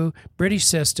British crew, British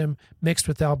system mixed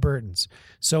with Albertans.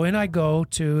 So in I go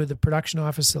to the production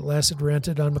office that Les had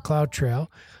rented on McLeod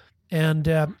Trail. And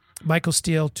Michael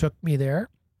Steele took me there.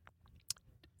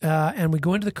 And we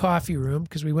go into the coffee room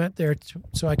because we went there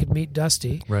so I could meet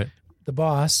Dusty, Right. the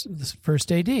boss, the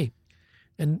first AD.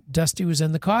 And Dusty was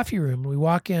in the coffee room. We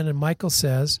walk in, and Michael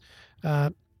says,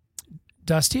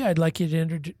 Dusty, I'd like you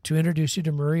to introduce you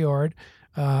to Murray Ord,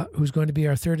 who's going to be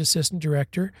our third assistant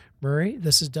director. Murray,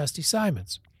 this is Dusty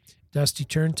Simons. Dusty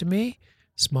turned to me,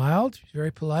 smiled,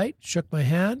 very polite, shook my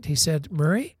hand. He said,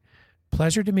 Murray,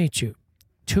 pleasure to meet you.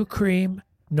 2 cream,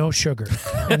 no sugar.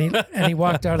 And he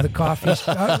walked out of the coffee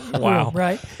Wow. room,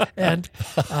 right? And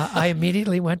I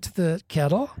immediately went to the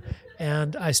kettle,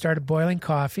 and I started boiling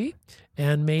coffee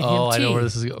and made him tea. I know where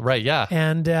this is going. Right, yeah.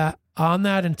 And on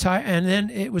that entire, and then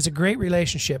it was a great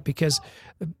relationship because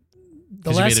the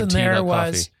 'Cause you made him lesson tea, there not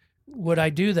was, coffee. would I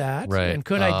do that? Right. And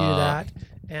could I do that?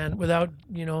 And without,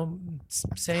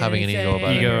 saying Having an ego anything.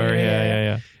 about it. Ego,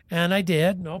 yeah. And I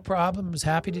did, no problem. Was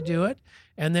happy to do it.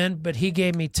 And then, but he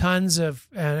gave me tons of,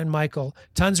 and Michael,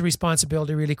 tons of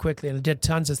responsibility really quickly, and I did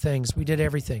tons of things. We did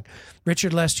everything.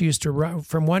 Richard Lester used to run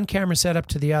from one camera setup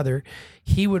to the other.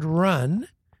 He would run,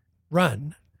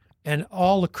 and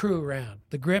all the crew ran.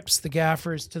 The grips, the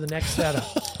gaffers to the next setup.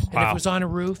 And if it was on a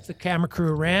roof, the camera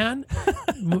crew ran,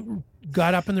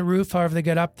 got up on the roof, however they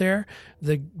got up there.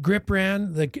 The grip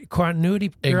ran, the continuity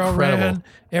girl Incredible. ran,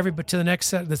 everybody to the next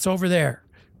set that's over there.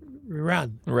 We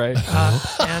run. Right.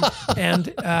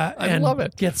 And love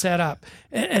it. get set up.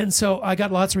 And so I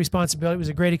got lots of responsibility. It was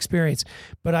a great experience,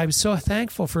 but I was so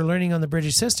thankful for learning on the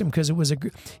British system because it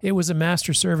was a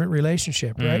master servant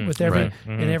relationship, right, with every right.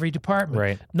 in every department.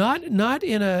 Right. Not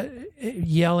in a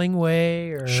yelling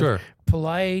way or Sure.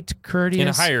 polite, courteous, In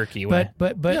a hierarchy way.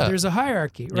 but Yeah. there's a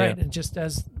hierarchy, right? Yeah. And just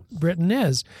as Britain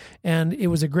is, and it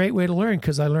was a great way to learn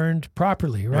because I learned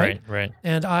properly, right? Right.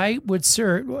 And I would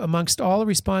serve amongst all the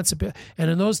responsibility.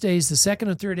 And in those days, the second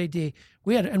and third AD,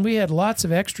 we had lots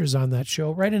of extras on that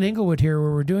show. Right in Inglewood here,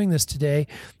 where we're doing this today,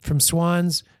 from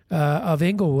Swans of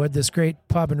Inglewood, this great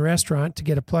pub and restaurant, to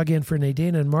get a plug in for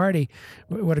Nadine and Marty.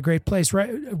 What a great place!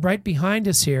 Right behind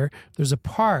us here, there's a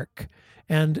park.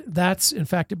 And that's, in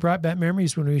fact, it brought back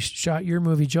memories when we shot your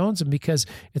movie, Jonesum, because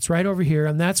it's right over here.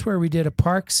 And that's where we did a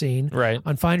park scene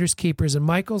on Finders Keepers. And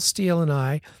Michael Steele and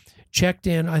I checked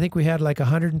in. I think we had like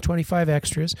 125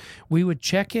 extras. We would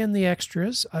check in the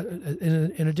extras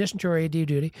in addition to our AD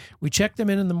duty. We checked them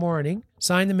in the morning,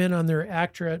 signed them in on their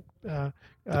ACTRA The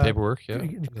paperwork, yeah.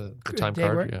 The time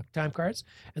card, yeah. time cards,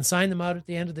 and sign them out at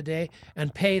the end of the day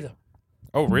and pay them.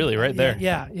 Oh, really? Right there.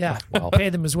 Yeah. Pay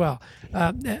them as well.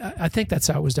 I think that's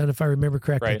how it was done, if I remember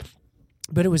correctly. Right.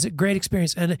 But it was a great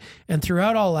experience, and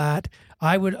throughout all that,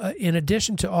 I would, in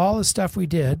addition to all the stuff we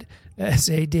did as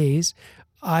ADs,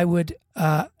 I would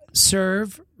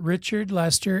serve Richard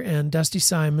Lester and Dusty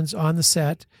Simons on the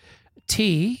set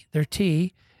their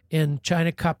tea in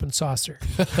China cup and saucer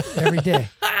every day.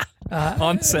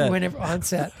 On set. Whenever on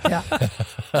set, yeah.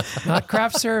 Not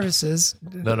craft services.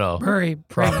 No. Very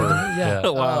Proper. Yeah.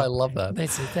 Oh, I love that. They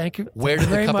say thank you. Where thank did you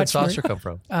the very cup and much, saucer Murray. come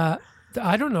from?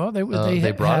 I don't know. They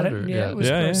brought had it, or- Yeah, yeah. it was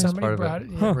Yeah, yeah. somebody Part of brought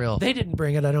it. it. Yeah. Real. They didn't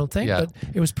bring it, I don't think, Yeah. but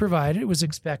it was provided. It was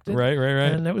expected. Right.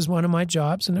 And that was one of my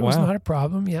jobs, and it was Wow. not a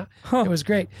problem. Yeah, it was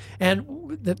great.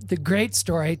 And the great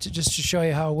story, just to show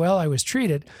you how well I was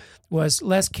treated, was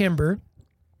Les Kimber.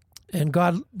 And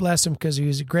God bless him, because he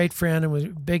was a great friend and was a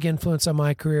big influence on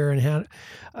my career, and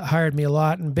hired me a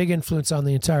lot, and big influence on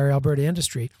the entire Alberta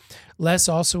industry. Les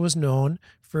also was known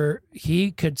for,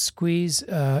 he could squeeze,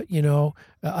 $1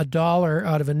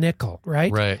 out of a nickel,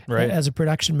 right? Right. As a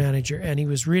production manager, and he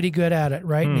was really good at it,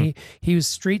 right? And he was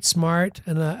street smart,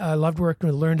 and I loved working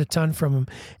with, learned a ton from him.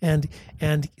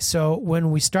 And so when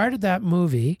we started that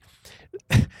movie,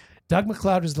 Doug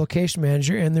McLeod was the location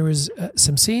manager, and there was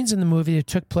some scenes in the movie that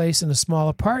took place in a small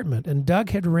apartment. And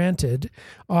Doug had rented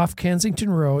off Kensington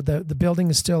Road. The building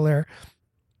is still there.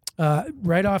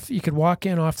 Right off, you could walk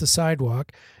in off the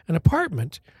sidewalk, an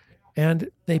apartment. And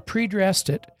they pre-dressed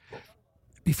it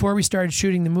before we started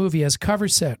shooting the movie as cover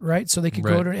set, right? So they could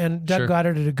go to, and Doug got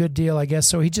it at a good deal, I guess.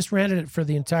 So he just rented it for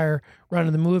the entire run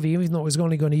of the movie, even though it was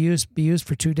only going to be used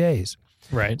for 2 days.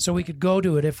 Right. So we could go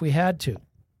to it if we had to.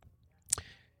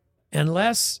 And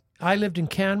Les, I lived in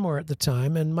Canmore at the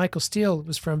time, and Michael Steele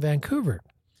was from Vancouver.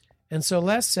 And so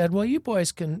Les said, well, you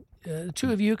boys can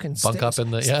two of you can Bunk up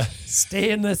in the stay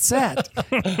in the set.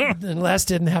 And Les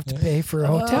didn't have to pay for a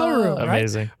hotel room, right?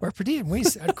 Amazing. Or per diem.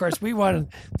 Of course, we wanted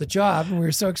the job, and we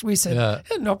were so we said,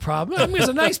 no problem. I mean, it was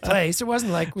a nice place. It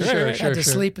wasn't like we had to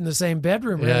sleep in the same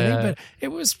bedroom or anything, but it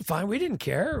was fine. We didn't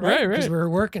care, right? Because we were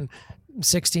working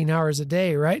 16 hours a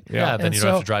day, right? Yeah, then you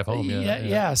don't have to drive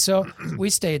home. So we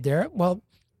stayed there. Well,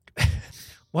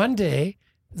 one day,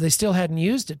 they still hadn't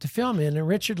used it to film in, and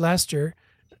Richard Lester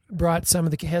brought some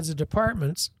of the heads of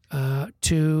departments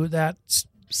to that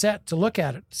set to look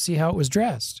at it, to see how it was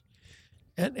dressed.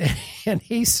 And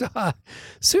he saw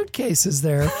suitcases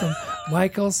there from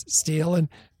Michaels, Steele, and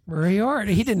Murray Ord.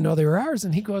 He didn't know they were ours,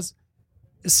 and he goes,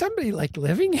 is somebody like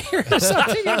living here or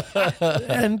something?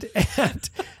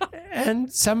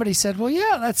 and somebody said, well,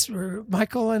 yeah, that's where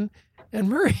Michael and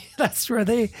Murray, that's where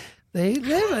they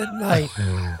live at night.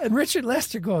 And Richard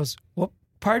Lester goes, well,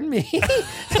 pardon me?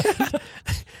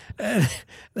 And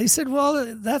they said,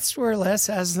 well, that's where Les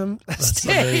has them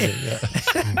stay.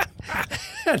 Amazing,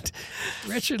 And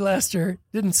Richard Lester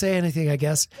didn't say anything, I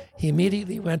guess. He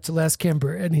immediately went to Les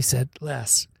Kimber and he said,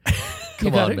 Les, you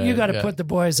got to put the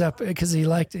boys up, because he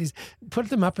put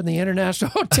them up in the International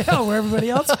Hotel where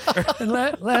everybody else. And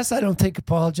Les, I don't think,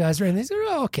 apologized or anything. He said,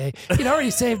 oh, okay. He'd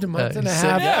already saved a month and a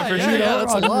half.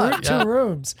 That's a lot. Two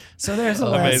rooms. So there's a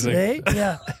Les, eh?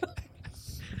 Yeah.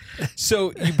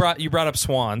 So you brought up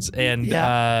Swans, and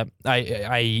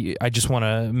I just want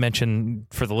to mention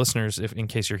for the listeners, if in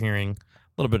case you're hearing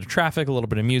a little bit of traffic, a little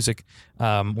bit of music,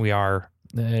 we are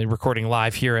recording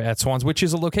live here at Swans, which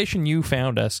is a location you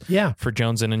found us for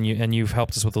Joneson, and you've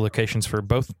helped us with the locations for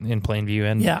both in Plainview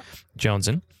and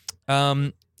Joneson.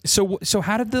 So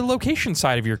how did the location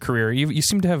side of your career? You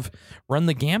seem to have run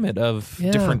the gamut of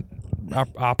different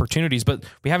opportunities, but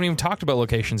we haven't even talked about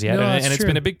locations yet, and it's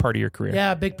been a big part of your career.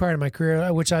 Yeah, a big part of my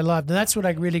career, which I loved. And that's what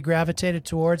I really gravitated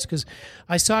towards, because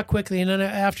I saw quickly, and then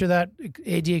after that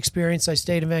AD experience, I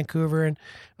stayed in Vancouver, and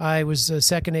I was a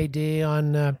second AD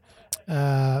on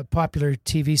a popular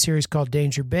TV series called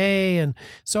Danger Bay. And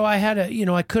so I had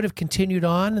I could have continued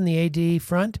on in the AD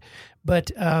front,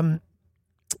 but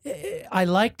I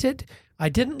liked it. I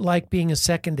didn't like being a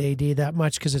second AD that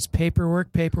much because it's paperwork,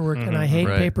 and I hate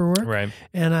paperwork. Right.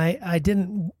 And I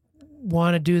didn't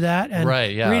want to do that. And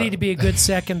really, to be a good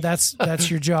second, that's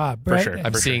your job, right? For sure.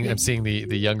 I'm seeing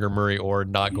the younger Murray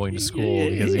Ord not going to school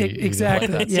because he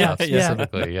exactly.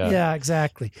 specifically. Yeah,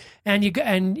 exactly. And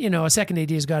a second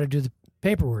AD has got to do the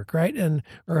paperwork, right? And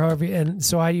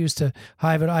so I used to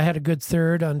hive it. I had a good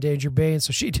third on Danger Bay, and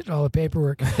so she did all the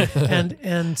paperwork,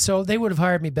 and so they would have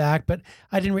hired me back, but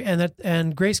I didn't.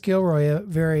 And Grace Gilroy, a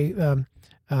very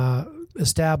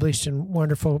established and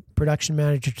wonderful production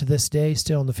manager to this day,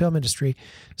 still in the film industry,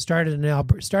 started in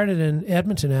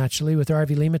Edmonton actually with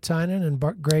Arvi Limatainen and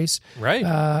Grace, right,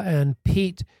 and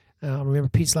Pete. I don't remember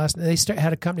Pete's last name. They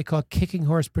had a company called Kicking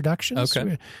Horse Productions,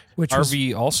 which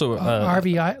RV also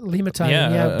Arvi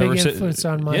Limatainen, big influence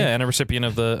on my and a recipient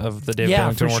of the David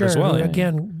Bellington Award as well.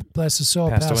 Again, bless his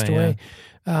soul, passed away.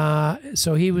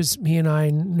 So he and I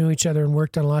knew each other and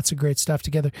worked on lots of great stuff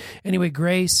together. Anyway,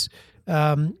 Grace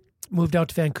moved out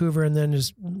to Vancouver and then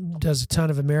does a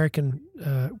ton of American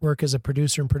work as a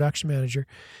producer and production manager.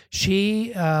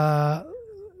 She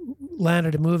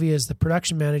landed a movie as the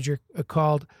production manager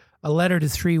called A Letter to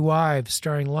Three Wives,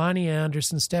 starring Lonnie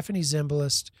Anderson, Stephanie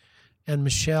Zimbalist, and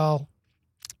Michelle.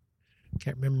 I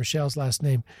can't remember Michelle's last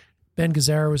name. Ben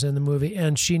Gazzara was in the movie,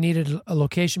 and she needed a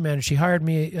location manager. She hired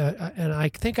me, and I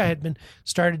think I had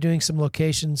started doing some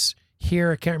locations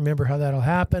here. I can't remember how that all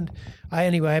happened.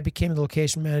 I became the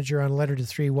location manager on A Letter to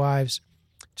Three Wives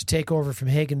to take over from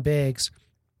Hagen Baggs,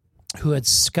 who had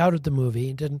scouted the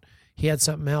movie. He had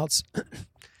something else.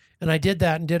 And I did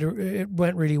that, and it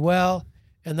went really well.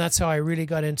 And that's how I really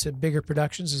got into bigger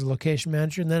productions as a location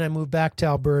manager. And then I moved back to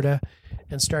Alberta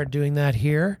and started doing that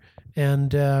here. And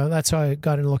that's how I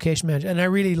got into location management. And I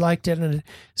really liked it, and it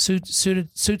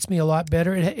suits me a lot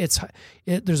better.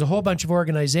 There's a whole bunch of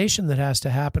organization that has to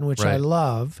happen, which I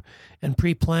love, and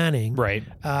pre-planning. Right.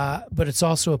 But it's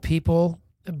also a people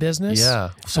business. Yeah.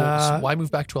 So why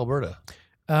move back to Alberta?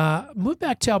 Moved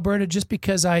back to Alberta just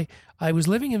because I was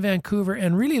living in Vancouver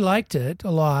and really liked it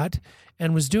a lot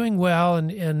and was doing well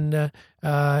and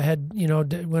had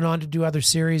went on to do other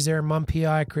series there, Mum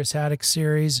P.I., Chris Haddock's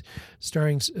series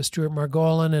starring Stuart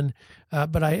Margolin, and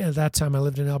but at that time I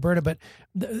lived in Alberta. But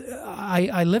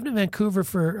I lived in Vancouver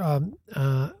for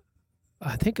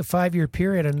I think a 5-year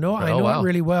period. I know it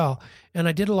really well, and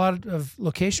I did a lot of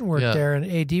location work there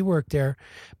and AD work there,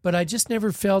 but I just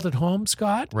never felt at home,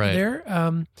 Scott, there.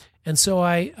 And so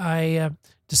I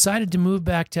decided to move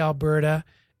back to Alberta,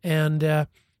 and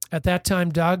at that time,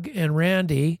 Doug and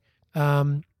Randy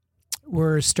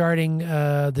were starting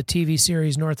the TV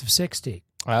series North of 60.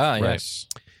 Ah, Right. yes.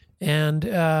 And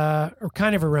or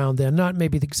kind of around then, not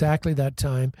maybe exactly that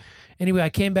time. Anyway, I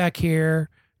came back here,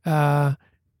 and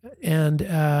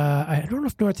I don't know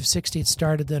if North of 60 had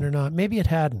started then or not. Maybe it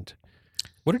hadn't.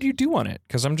 What did you do on it?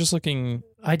 Because I'm just looking.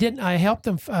 I didn't. I helped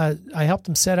them. I helped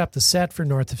them set up the set for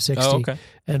North of 60 Oh, okay.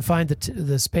 and find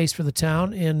the space for the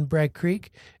town in Bragg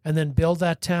Creek, and then build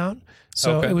that town.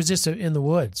 So Okay. it was just in the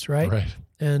woods, right? Right.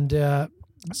 And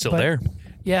Still but- there.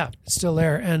 Yeah, it's still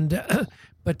there. And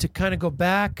but to kind of go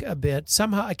back a bit,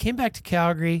 somehow I came back to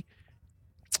Calgary,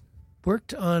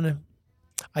 worked on,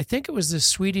 I think it was this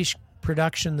Swedish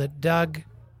production that Doug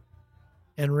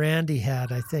and Randy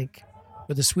had, I think,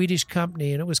 with a Swedish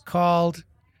company, and it was called,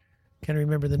 can't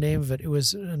remember the name of it. It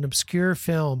was an obscure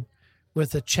film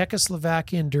with a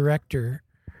Czechoslovakian director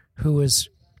who was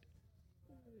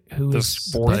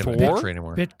Fourth bit, War?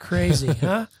 Anymore. bit crazy,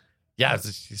 huh? Yeah,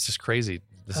 it's just crazy.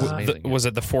 This is amazing. Was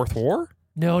it the Fourth War?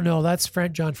 No, that's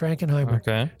John Frankenheimer.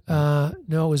 Okay.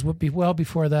 No, it was well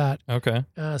before that. Okay.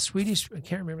 Swedish. I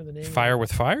can't remember the name. Fire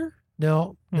with Fire?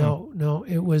 No.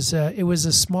 It was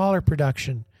a smaller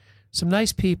production. Some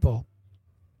nice people,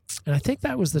 and I think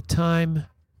that was the time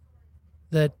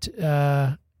that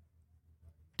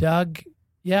Doug.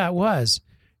 Yeah, it was.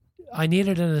 I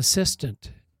needed an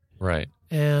assistant Right.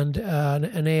 and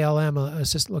an ALM,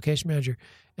 assistant location manager,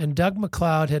 and Doug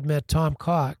McLeod had met Tom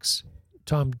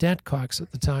Dent Cox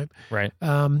at the time. Right.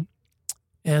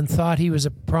 And thought he was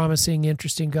a promising,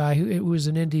 interesting guy who was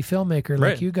an indie filmmaker like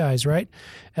Right. you guys, right?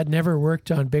 Had never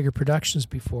worked on bigger productions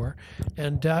before.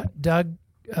 And Doug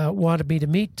wanted me to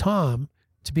meet Tom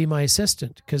to be my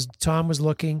assistant because Tom was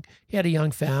looking, he had a young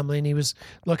family and he was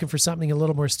looking for something a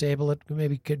little more stable that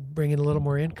maybe could bring in a little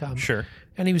more income. Sure.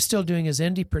 And he was still doing his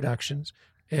indie productions.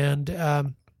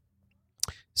 And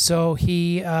so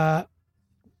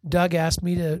Doug asked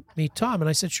me to meet Tom, and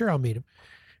I said, sure, I'll meet him.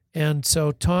 And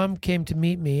so Tom came to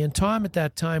meet me, and Tom at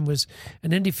that time was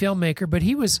an indie filmmaker, but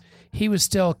he was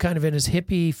still kind of in his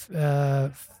hippie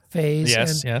phase.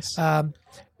 Yes, and, yes.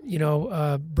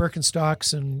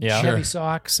 Birkenstocks and Yeah. Chevy Sure.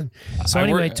 socks, and so I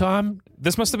anyway, work- Tom.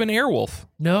 This must have been Airwolf.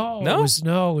 No, No?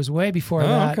 it was way before Oh,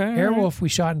 that. okay, all right. Airwolf we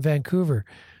shot in Vancouver,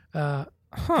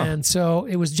 and so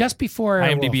it was just before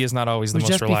Airwolf. IMDb is not always It the was most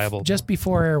just reliable. just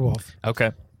before Airwolf.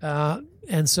 Okay.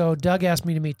 And so Doug asked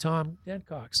me to meet Tom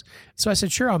Dencox. So I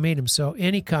said, sure, I'll meet him. So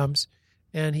in he comes,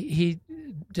 and he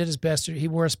did his best. He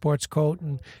wore a sports coat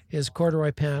and his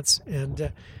corduroy pants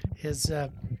and his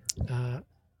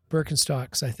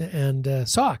Birkenstocks, I think, and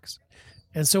socks.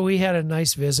 And so we had a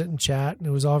nice visit and chat, and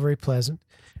it was all very pleasant.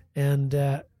 And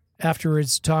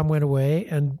afterwards, Tom went away,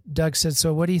 and Doug said,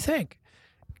 so what do you think?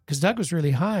 Because Doug was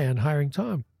really high on hiring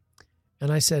Tom.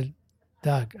 And I said,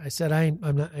 Doug, I said, I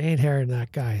ain't hiring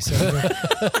that guy. So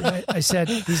I said,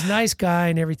 he's a nice guy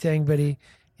and everything, but he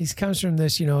comes from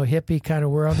this, hippie kind of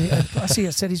world. Plus, I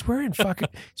said, he's wearing fucking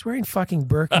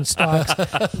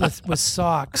Birkenstocks with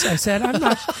socks. I said, I'm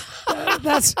not,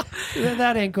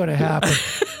 that ain't going to happen.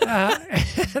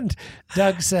 And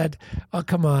Doug said, oh,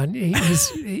 come on.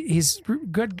 He's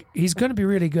good. He's going to be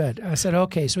really good. I said,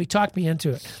 okay. So he talked me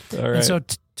into it. All right. And so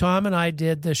Tom and I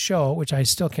did the show, which I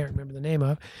still can't remember the name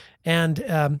of. And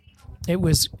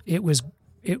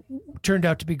it turned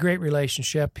out to be a great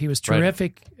relationship. He was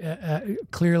terrific,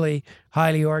 clearly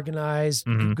highly organized,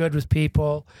 good with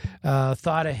people,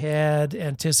 thought ahead,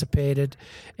 anticipated.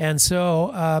 And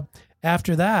so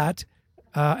after that,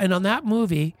 and on that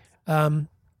movie, I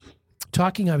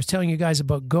was telling you guys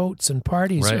about goats and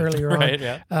parties earlier on. Right,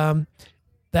 yeah.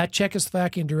 That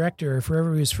Czechoslovakian director, or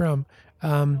wherever he was from,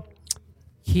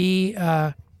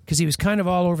 because he was kind of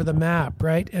all over the map,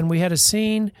 right? And we had a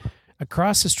scene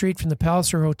across the street from the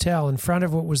Palliser Hotel in front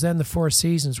of what was then the Four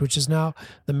Seasons, which is now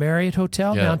the Marriott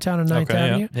Hotel downtown on 9th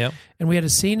Avenue. Yeah. And we had a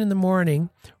scene in the morning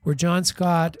where John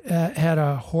Scott had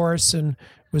a horse and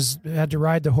had to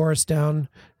ride the horse down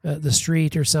the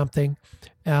street or something.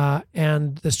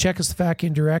 And this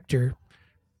Czechoslovakian director,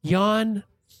 Jan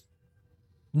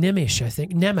Nimish, I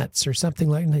think, Nemetz or something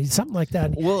like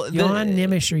that. Well, Jan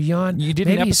Nimish or Jan. You did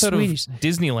maybe an he's episode Swedish. of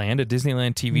Disneyland, a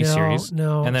Disneyland TV No, series.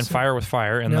 no, And then so- Fire with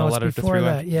Fire, and No, then a it's letter to before Three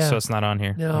that, yeah. So it's not on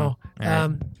here. No. Oh, all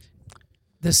right.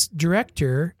 This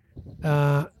director,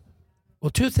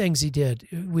 two things he did.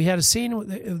 We had a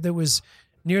scene that was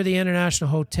near the International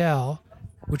Hotel,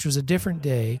 which was a different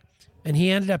day, and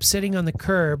he ended up sitting on the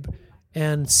curb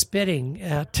and spitting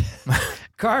at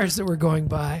cars that were going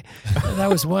by. That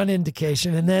was one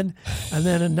indication. And then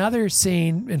another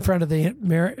scene in front of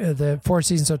the Four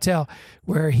Seasons Hotel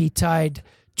where he tied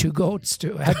two goats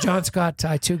to had John Scott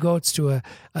tie two goats to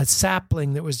a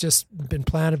sapling that was just been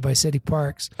planted by City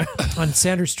Parks on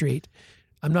Center Street.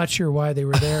 I'm not sure why they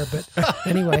were there, but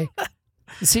anyway.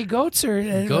 See, goats are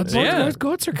Goats,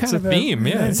 goats are kind It's of a theme,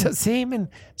 yeah. It's a theme, and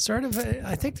sort of.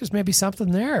 I think there's maybe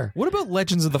something there. What about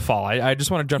Legends of the Fall? I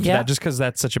just want to jump to that just because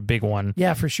that's such a big one.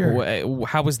 Yeah, for sure.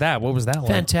 How was that? What was that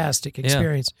like? Fantastic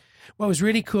experience. What was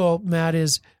really cool, Matt,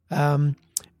 is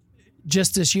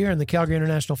just this year in the Calgary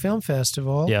International Film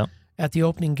Festival, at the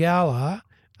opening gala,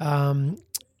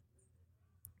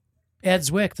 Ed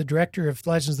Zwick, the director of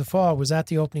Legends of the Fall, was at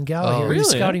the opening gala here. He was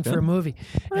scouting for a movie.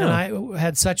 And I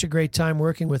had such a great time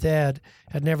working with Ed.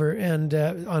 On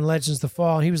Legends of the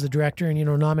Fall. And he was the director and,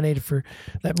 nominated for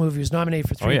that movie. He was nominated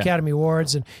for 3 Academy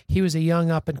Awards. And he was a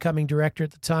young up-and-coming director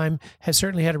at the time, has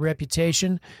certainly had a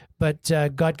reputation, but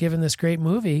got given this great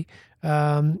movie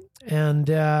by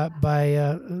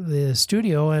the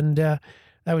studio. And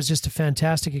that was just a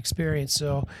fantastic experience.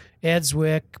 So Ed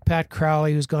Zwick, Pat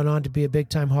Crowley, who's gone on to be a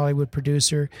big-time Hollywood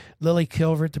producer, Lily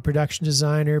Kilvert, the production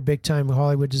designer, big-time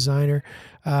Hollywood designer,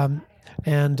 and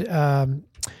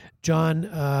John.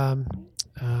 I'll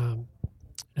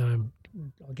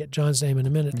get John's name in a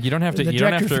minute. You don't have to. The You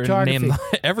don't have director of to name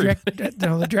photography. everybody.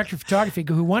 The director of photography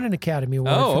who won an Academy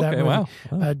Award for that movie.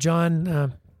 Wow.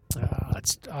 John.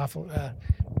 It's awful.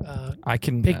 I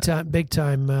can big time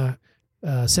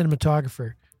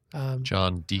cinematographer.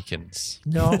 John Deakins.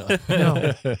 No.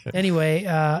 Anyway,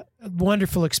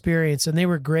 wonderful experience, and they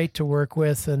were great to work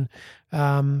with, and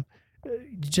we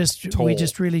just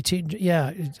really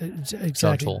exactly.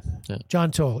 John Toll. Yeah.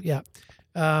 John Toll, yeah.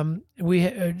 We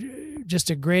just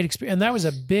a great experience, and that was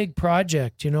a big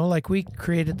project. Like we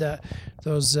created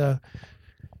those World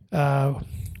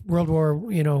War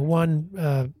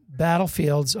One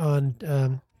battlefields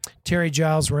on Terry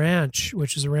Giles Ranch,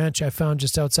 which is a ranch I found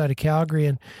just outside of Calgary,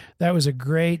 and that was a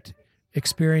great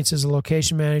experience as a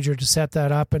location manager to set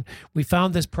that up. And we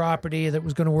found this property that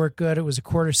was going to work good. It was a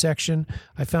quarter section.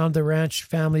 I found the ranch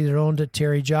family that owned it,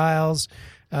 Terry Giles,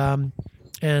 and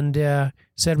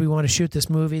said we want to shoot this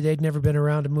movie. They'd never been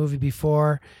around a movie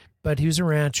before, but he was a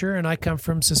rancher, and I come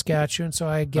from Saskatchewan, so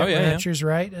I get ranchers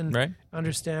right and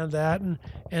understand that.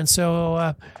 And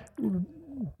so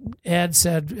Ed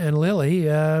said, and Lily,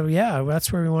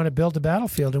 that's where we want to build a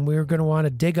battlefield, and we were going to want to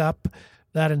dig up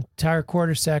that entire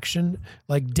quarter section,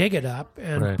 like dig it up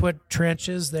and put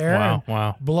trenches there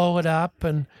and blow it up.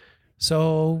 And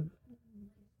so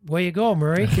where you go,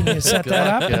 Murray? Can you set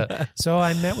that up? Yeah. So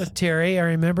I met with Terry. I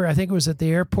remember, I think it was at the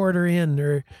airport or inn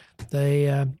or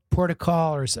the Port of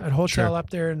Call or a hotel up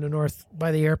there in the north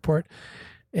by the airport.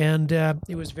 And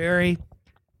it was very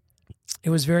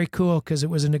cool because it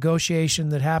was a negotiation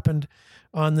that happened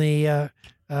on the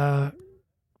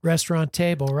restaurant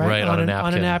table, right? On a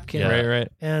napkin. Yeah. Right.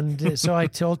 And so I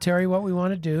told Terry what we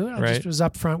want to do. I just was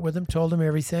upfront with him, told him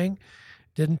everything.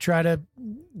 Didn't try to,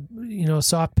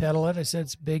 soft pedal it. I said,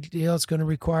 it's a big deal. It's going to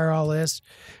require all this.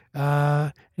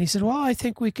 And he said, well, I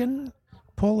think we can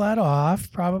pull that off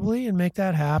probably and make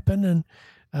that happen. And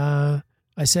I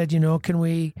said, can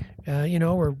we,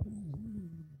 we're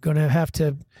going to have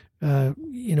to,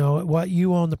 what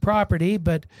you own the property,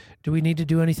 but do we need to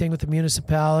do anything with the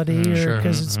municipality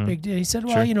because it's a big deal? He said,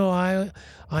 well,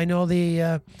 I know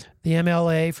the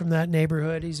MLA from that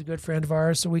neighborhood. He's a good friend of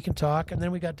ours, so we can talk. And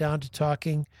then we got down to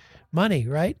talking money,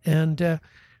 right? And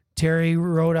Terry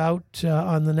wrote out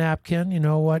on the napkin,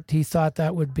 what he thought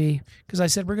that would be. Because I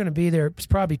said, we're going to be there. It's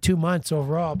probably 2 months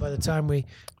overall by the time we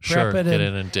prep it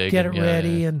and get it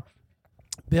ready and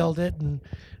build it.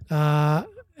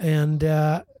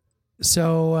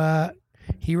 So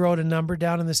he wrote a number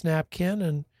down on this napkin,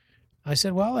 and I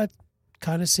said, well, that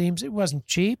kind of seems, it wasn't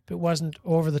cheap. It wasn't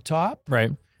over the top.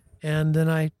 Right. And then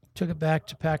I took it back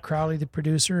to Pat Crowley, the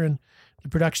producer, and the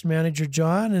production manager,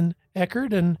 John and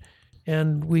Eckert, and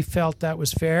we felt that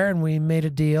was fair, and we made a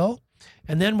deal.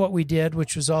 And then what we did,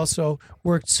 which was also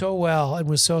worked so well and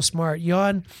was so smart,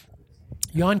 Jan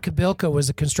Kabilka was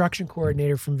a construction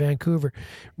coordinator from Vancouver,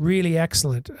 really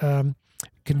excellent.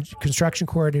 Construction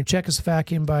coordinator,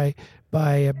 Czechoslovakian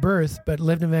by birth, but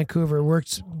lived in Vancouver,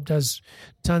 does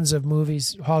tons of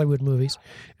movies, Hollywood movies.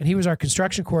 And he was our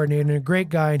construction coordinator and a great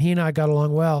guy, and he and I got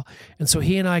along well. And so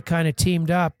he and I kind of teamed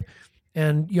up,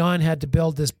 and Jan had to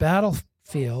build this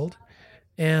battlefield.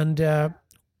 And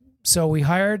so we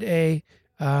hired a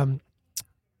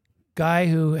guy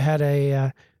who had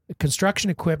a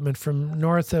construction equipment from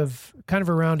north of, kind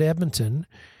of around Edmonton,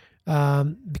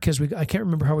 because I can't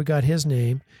remember how we got his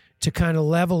name. to kind of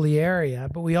level the area,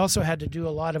 but we also had to do a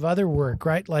lot of other work,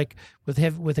 right? Like with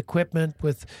equipment,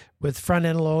 with front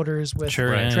end loaders, with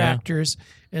tractors.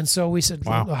 And so we said,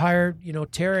 hire,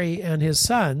 Terry and his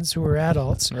sons, who were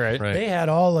adults. Right. They had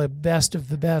all the best of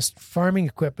the best farming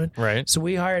equipment. Right. So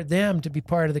we hired them to be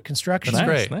part of the construction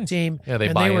team. Yeah,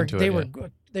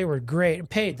 they were great, and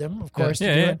paid them, of course, to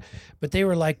do it. But they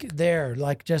were like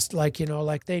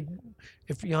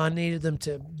if Jan needed them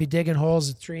to be digging holes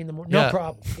at 3 a.m, no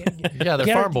problem. They're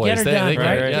farm boys. Get her done,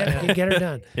 right? Right. Get her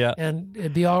done. Yeah. And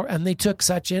it'd be all. And they took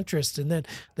such interest, and then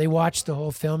they watched the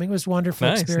whole filming. It was a wonderful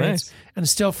experience. And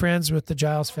still friends with the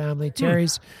Giles family.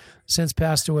 Terry's since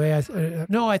passed away.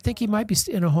 I think he might be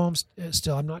in a home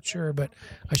still. I'm not sure, but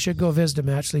I should go visit him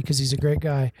actually because he's a great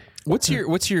guy. What's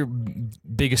your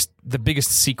biggest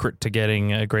secret to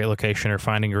getting a great location or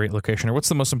finding a great location, or what's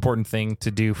the most important thing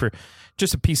to do for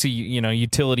just a piece of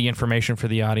utility information for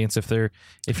the audience? If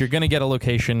you're going to get a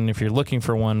location, if you're looking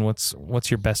for one,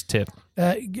 what's your best tip?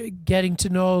 Getting to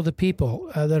know the people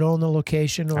that own the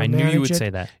location or I knew you would say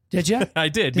that. Did you? I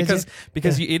did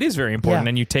because it is very important,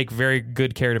 and you take very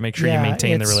good care to make sure you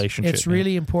maintain the relationship. It's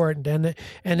really important, and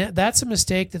that's a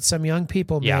mistake that some young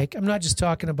people make. I'm not just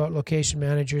talking about location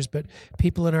managers, but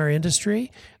people in our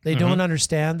industry. They don't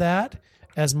understand that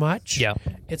as much. Yeah,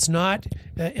 it's not.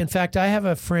 In fact, I have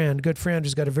a good friend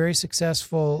who's got a very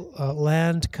successful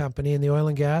land company in the oil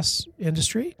and gas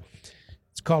industry.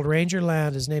 It's called Ranger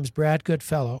Land. His name's Brad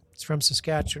Goodfellow. He's from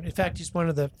Saskatchewan. In fact,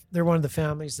 they're one of the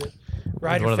families that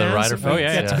Ryder fans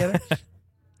get together.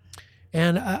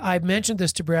 And I mentioned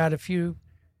this to Brad a few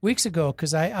weeks ago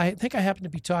because I think I happened to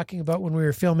be talking about when we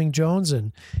were filming Jones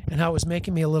and how it was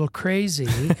making me a little crazy.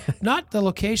 Not the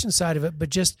location side of it, but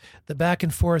just the back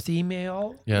and forth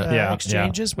email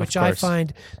exchanges, which I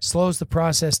find slows the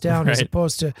process down as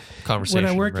opposed to conversation.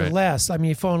 When I worked with Les. I mean,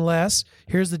 you phone Les,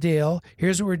 here's the deal,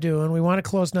 here's what we're doing. We want to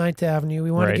close 9th Avenue. We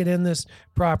want to get in this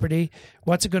property.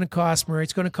 What's it going to cost, Murray?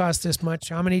 It's going to cost this much.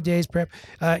 How many days prep?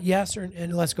 Yes,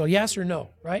 and let's go. Yes or no,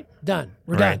 right? Done.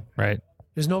 We're done. Right.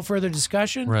 There's no further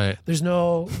discussion. Right. There's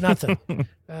no nothing.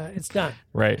 It's done.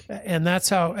 Right. And that's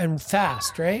how, and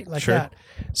fast, right? Like that.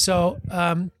 So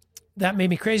that made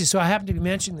me crazy. So I happened to be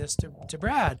mentioning this to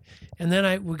Brad. And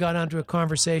then we got onto a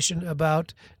conversation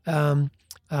about,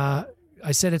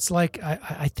 I said, it's like,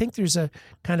 I think there's a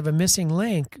kind of a missing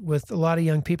link with a lot of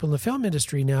young people in the film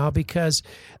industry now because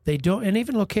they don't, and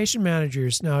even location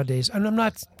managers nowadays, and I'm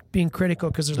not being critical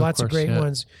because there's lots of great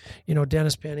ones,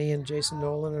 Dennis Penny and Jason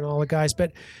Nolan and all the guys,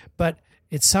 but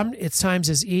it's times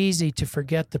is easy to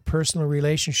forget the personal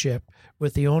relationship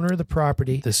with the owner of the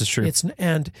property. This is true.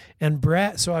 And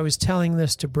Brad, so I was telling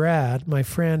this to Brad, my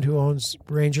friend who owns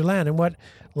Ranger Land, and what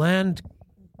land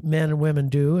men and women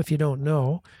do, if you don't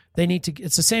know, they need to,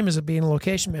 it's the same as being a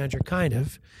location manager, kind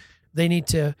of. They need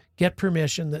to get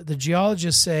permission. The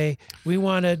geologists say, we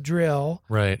want to drill,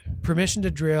 permission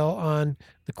to drill on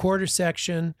the quarter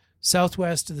section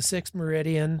southwest of the 6th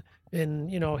meridian in,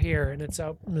 here, and it's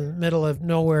out in the middle of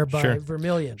nowhere by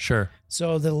Vermilion. Sure.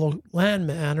 So the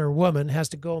landman or woman has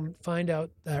to go and find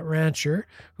out that rancher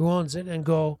who owns it and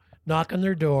go knock on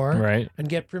their door and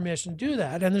get permission to do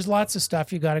that. And there's lots of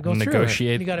stuff you got to go through.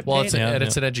 Negotiate. You got to pay them.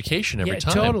 It's an education every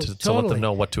time to let them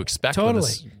know what to expect when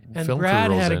this and film Brad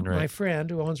crew rolls had in. My friend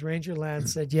who owns Ranger Land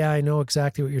said, yeah, I know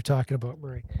exactly what you're talking about,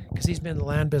 Murray, because he's been in the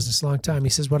land business a long time. He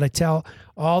says, what I tell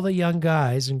all the young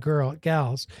guys and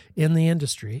gals in the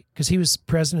industry, because he was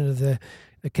president of the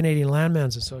Canadian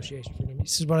Landmen's Association. He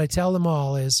says, what I tell them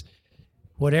all is,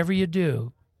 whatever you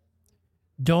do,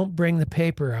 don't bring the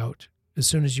paper out as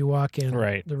soon as you walk in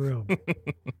the room.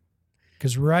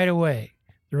 Because right away,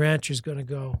 the rancher's going to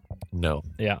go, no.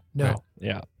 Yeah. No. Right.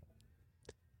 Yeah.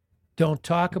 Don't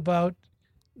talk about,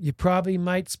 you probably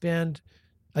might spend,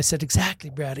 I said, exactly,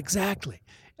 Brad, exactly.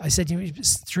 I said,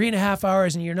 3.5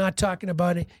 hours and you're not talking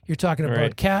about it. You're talking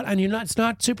about cattle, and it's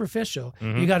not superficial.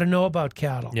 Mm-hmm. You got to know about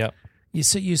cattle. Yeah.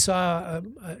 You saw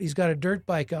he's got a dirt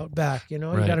bike out back, You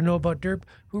got to know about dirt.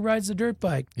 Who rides the dirt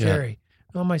bike? Terry.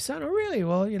 Oh, my son. Oh, really?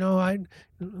 Well, I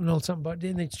know something about.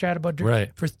 Didn't they chat about dirt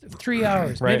for 3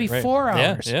 hours, maybe 4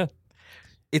 hours? Yeah.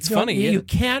 It's funny. You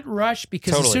can't rush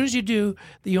because as soon as you do,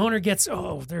 the owner gets,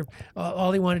 they're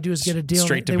all they want to do is get a deal.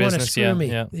 Straight to they business. Want to screw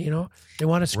me. Yeah. They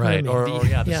want to screw me. Or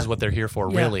this is what they're here for,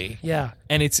 really. Yeah.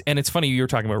 And it's funny. You were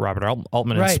talking about Robert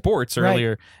Altman in sports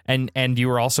earlier, and you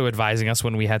were also advising us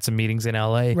when we had some meetings in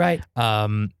LA. Right.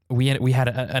 we had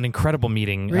an incredible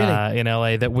meeting Really? in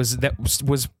LA that was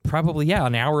probably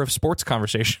an hour of sports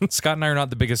conversation. Scott and I are not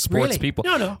the biggest sports Really? people,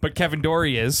 No. but Kevin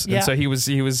Dory is, Yeah. and so he was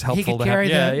helpful He could to carry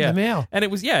have. the mail. And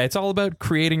it was it's all about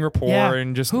creating rapport Yeah.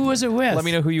 and just Who was it with? let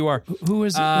me know who you are. Who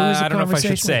was the I don't know if I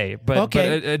conversation should say, with? but okay.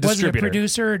 a Was it a distributor.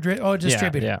 producer? Or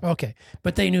distributor? yeah. Okay,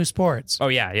 but they knew sports. Oh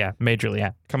yeah, majorly,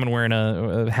 yeah. Coming wearing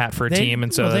a hat for a team,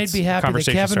 and so they'd that's be happy that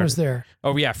conversation Kevin started. was there.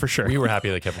 Oh yeah, for sure. We were happy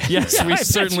that Kevin. Yes, Yeah, we I bet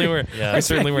certainly you- were. Yeah. We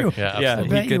certainly were. Yeah, Yeah,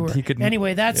 absolutely. I bet you were. he could.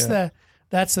 Anyway, that's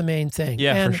the main thing.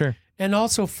 Yeah, and, for sure. And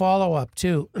also follow up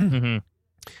too. hmm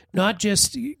Not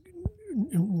just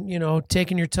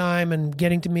taking your time and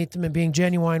getting to meet them and being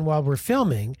genuine while we're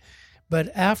filming, but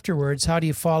afterwards, how do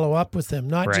you follow up with them?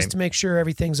 Not Right. just to make sure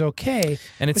everything's okay,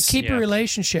 And but it's keep a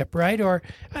relationship, right? Or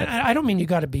I don't mean you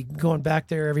got to be going back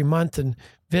there every month and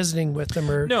visiting with them,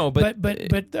 or No, but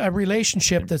a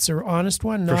relationship that's an honest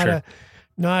one, For not sure.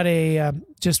 not a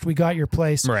just we got your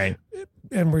place right.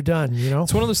 and we're done.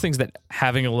 It's one of those things that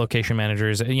having a location manager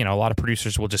is, a lot of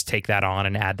producers will just take that on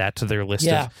and add that to their list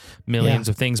Yeah. of millions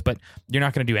of things, but you're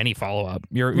not going to do any follow up.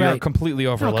 You're Right. completely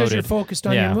overloaded. because you're focused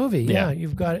on Yeah. your movie. Yeah. Yeah,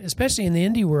 you've got, especially in the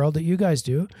indie world that you guys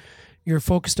do, you're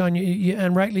focused on you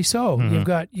and rightly so. Mm-hmm. You've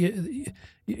got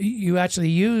you actually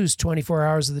use 24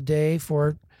 hours of the day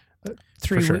for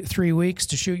sure. 3 weeks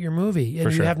to shoot your movie, and For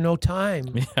you sure. have no time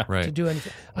Yeah. Right. to do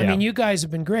anything. I Yeah. mean, you guys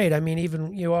have been great. I mean,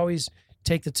 even you always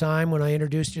take the time when I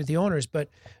introduced you to the owners, but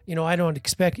I don't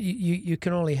expect you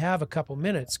can only have a couple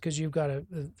minutes because you've got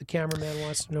the cameraman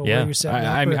wants to know where you're setting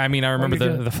up. I remember you're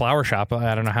doing. the flower shop.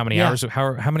 I don't know how many Yeah. hours.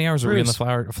 How many hours were we in the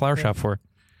flower shop for?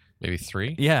 Maybe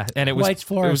 3. Yeah, and it was White's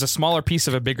floor. it was a smaller piece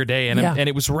of a bigger day, and Yeah. and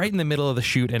it was right in the middle of the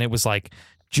shoot, and it was like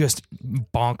just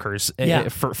bonkers Yeah.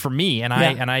 for me, and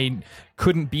Yeah. I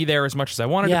couldn't be there as much as I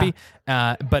wanted Yeah. to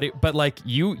be. But like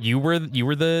you were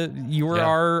Yeah.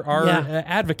 our Yeah.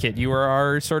 advocate. You were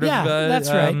our sort of Yeah,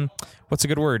 that's right. What's a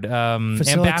good word?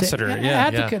 Facilitate- Ambassador. Yeah.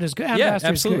 Advocate is good. Yeah, Ambassador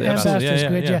absolutely, is good. absolutely. Ambassador is Yeah,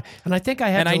 good. yeah, Yeah. yeah. And I think I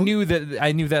had And to,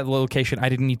 I knew that location. I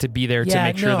didn't need to be there to Yeah,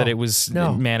 make sure no, that it was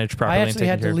no. managed I properly. and actually taken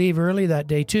had to care of. leave early that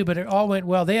day too, but it all went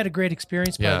well. They had a great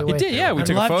experience, by Yeah. the It way. did, yeah. We I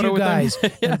took a loved photo you with them. guys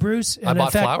and Bruce. And I in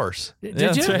bought fact- flowers. Did Yeah, you?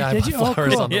 that's right. Yeah, I Did bought you? Oh,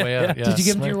 flowers cool. on the way out. Yeah. Yeah. Did you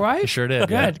give them to your wife? I sure did.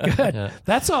 Good, yeah. good. Yeah.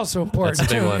 That's also important. That's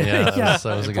a big too. one. Yeah, that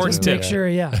was a good Just one, make yeah. sure.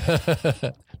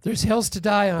 Yeah. There's hills to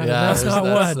die on. and Yeah, that's not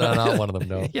that's one. not one of them.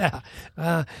 No. Yeah.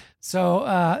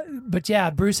 But yeah,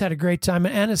 Bruce had a great time,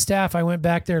 and his staff. I went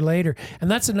back there later, and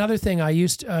that's another thing I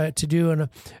used to do. And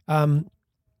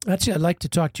actually, I'd like to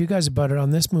talk to you guys about it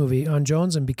on this movie on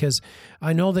Jonesing, because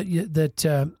I know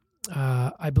that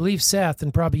I believe Seth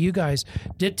and probably you guys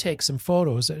did take some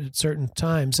photos at certain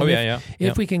times. Oh And yeah,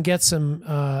 if we can get some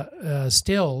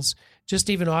stills, just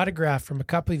even autographed from a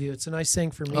couple of you, it's a nice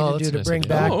thing for me Oh, to that's do a to nice bring idea.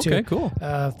 back Oh, okay, to. cool.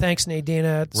 Thanks,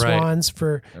 Nadina at Right. Swans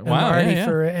for and Wow, Marty yeah, yeah.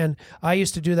 for, and I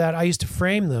used to do that. I used to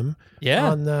frame them Yeah.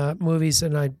 on the movies,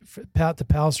 and I'd pat the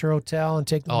Palliser Hotel and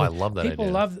take them. Oh, I love that People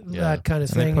idea. love Yeah. that kind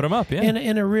of And they thing. put 'em up, yeah.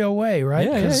 in a real way, right?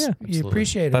 Yeah, yeah, 'Cause yeah. You Absolutely.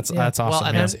 appreciate it. That's yeah. awesome. Well,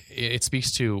 and man. it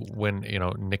speaks to when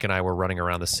Nick and I were running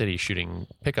around the city shooting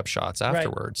pickup shots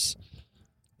afterwards,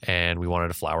 and we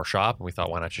wanted a flower shop, and we thought,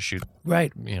 why not just shoot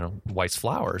Right. White's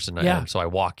flowers? And, Yeah. and so I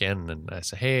walk in and I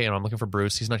say, hey, I'm looking for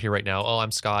Bruce. He's not here right now. Oh, I'm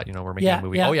Scott. We're making Yeah, a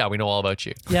movie. yeah. Oh yeah, we know all about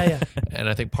you. Yeah, yeah. And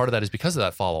I think part of that is because of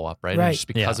that follow up, right? Right. And just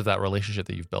because Yeah. of that relationship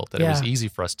that you've built, that it was Yeah. easy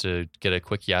for us to get a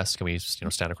quick yes. Can we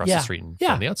stand across Yeah. the street and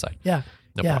Yeah. on the outside? Yeah.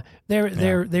 No Yeah,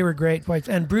 problem. they were great.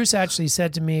 And Bruce actually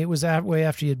said to me, it was that way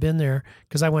after you'd been there,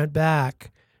 because I went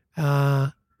back.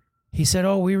 He said,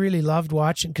 "Oh, we really loved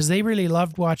watching," because they really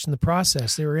loved watching the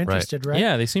process. They were interested, right?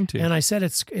 Yeah, they seem to. And I said,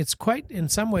 "It's quite in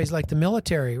some ways like the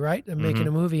military, right? And making Mm-hmm.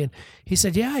 a movie." And he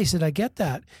said, "Yeah." He said, "I get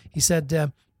that." He said,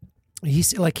 he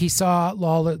saw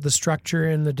all the structure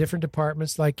in the different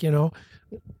departments, like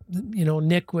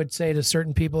Nick would say to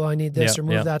certain people, I need this Yeah, or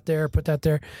move yeah. that there, put that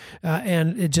there.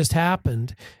 And it just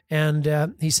happened.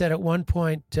 And he said at one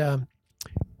point,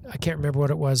 I can't remember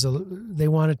what it was, they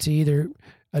wanted to either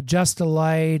adjust a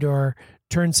light or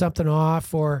turn something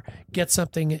off or get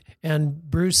something. And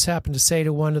Bruce happened to say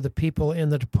to one of the people in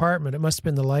the department, it must have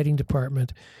been the lighting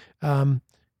department,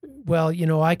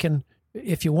 well, I can,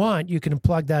 if you want, you can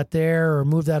plug that there or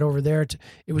move that over there.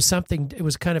 It was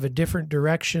kind of a different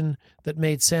direction that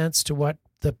made sense to what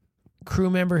the crew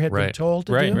member had been Right. told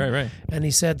to right, do. right. And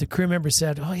he said, the crew member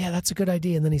said, "Oh yeah, that's a good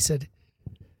idea." And then he said,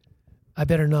 "I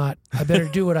better not. I better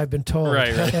do what I've been told."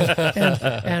 Right,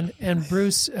 right. And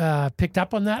Bruce picked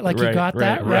up on that, like he Right, got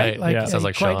that, right, right? right. Like Yeah. Sounds he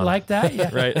like quite Sean. like that, yeah.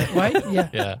 Right. Right? Yeah.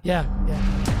 Yeah. Yeah.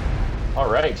 Yeah.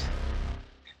 All right.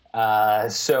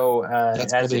 That's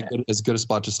probably as good a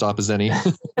spot to stop as any.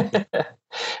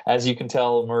 As you can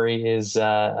tell, Murray is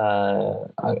a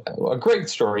great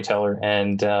storyteller,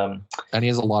 and he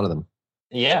has a lot of them.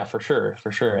 Yeah, for sure.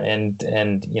 And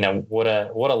what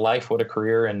a life, what a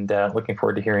career, and looking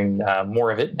forward to hearing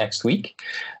more of it next week.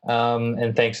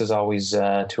 And thanks as always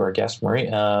to our guest, Murray,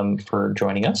 for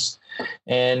joining us.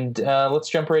 And let's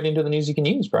jump right into the news you can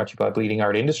use, brought to you by Bleeding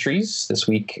Art Industries. This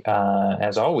week,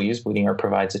 as always, Bleeding Art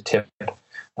provides a tip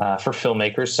for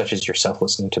filmmakers such as yourself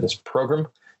listening to this program.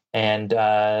 And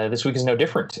this week is no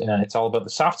different. It's all about the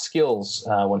soft skills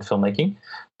when filmmaking.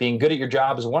 Being good at your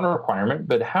job is one requirement,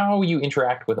 but how you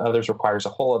interact with others requires a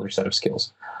whole other set of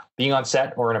skills. Being on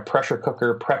set or in a pressure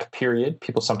cooker prep period,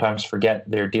 people sometimes forget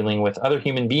they're dealing with other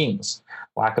human beings.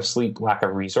 Lack of sleep, lack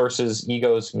of resources,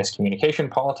 egos, miscommunication,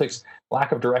 politics,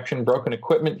 lack of direction, broken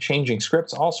equipment, changing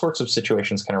scripts, all sorts of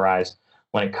situations can arise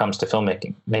when it comes to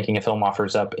filmmaking. Making a film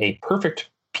offers up a perfect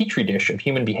petri dish of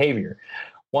human behavior.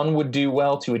 One would do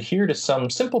well to adhere to some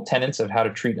simple tenets of how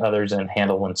to treat others and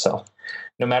handle oneself.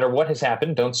 No matter what has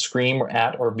happened, don't scream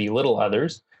at or belittle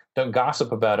others. Don't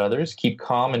gossip about others. Keep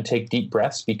calm and take deep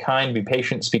breaths. Be kind, be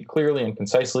patient, speak clearly and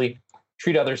concisely.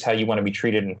 Treat others how you want to be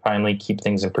treated. And finally, keep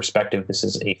things in perspective. This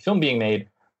is a film being made,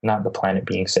 not the planet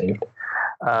being saved.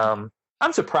 I'm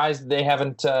surprised they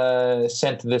haven't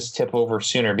sent this tip over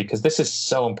sooner, because this is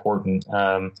so important.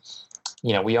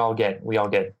 We all get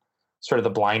sort of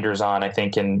the blinders on, I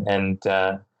think, and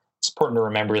it's important to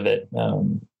remember that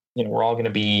we're all going to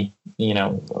be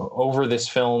over this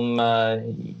film.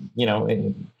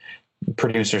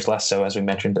 Producers less so, as we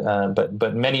mentioned,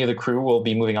 but many of the crew will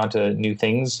be moving on to new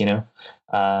things.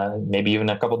 Maybe even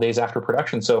a couple of days after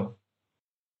production. So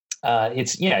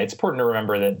it's important to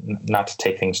remember that not to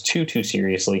take things too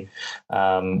seriously,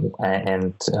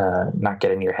 and not get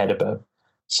in your head about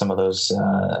some of those,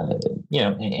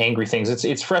 angry things.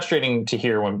 It's frustrating to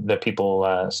hear when the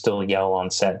people still yell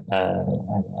on set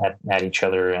at each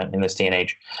other in this day and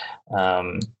age,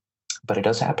 but it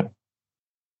does happen.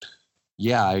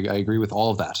 Yeah, I agree with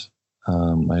all of that.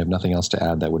 I have nothing else to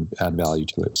add that would add value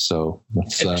to it. So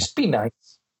let's just be nice.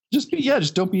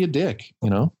 Just don't be a dick.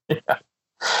 Yeah,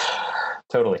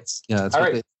 totally. Yeah, that's all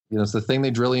right. It's the thing they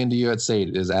drill into you at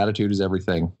SAIT is attitude is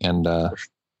everything, and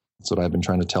that's what I've been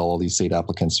trying to tell all these SAIT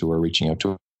applicants who are reaching out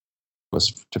to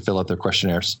us to fill out their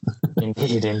questionnaires.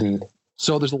 Indeed.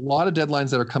 So there's a lot of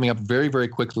deadlines that are coming up very, very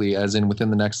quickly, as in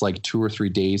within the next 2 or 3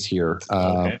 days here.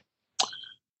 Okay.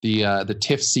 The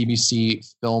TIFF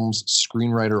CBC Films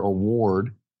Screenwriter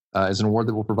Award is an award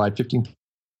that will provide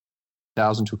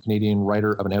 $15,000 to a Canadian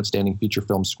writer of an outstanding feature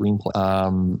film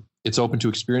screenplay. It's open to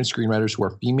experienced screenwriters who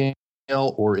are female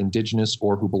or Indigenous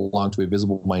or who belong to a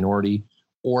visible minority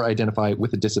or identify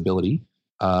with a disability.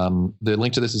 The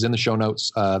link to this is in the show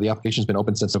notes. The application's been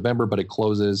open since November, but it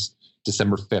closes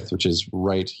December 5th, which is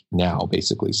right now,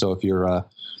 basically. So if you're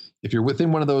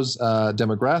within one of those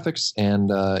demographics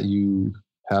and you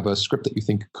have a script that you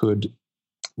think could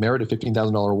merit a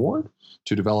 $15,000 award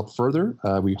to develop further,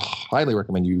 we highly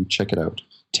recommend you check it out.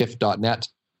 TIFF.net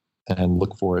and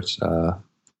look for it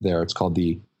there. It's called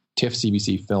the TIFF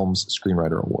CBC Films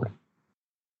Screenwriter Award.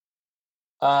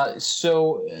 This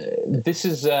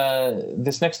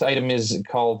next item is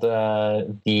called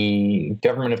the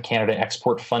Government of Canada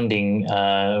Export Funding,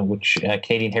 which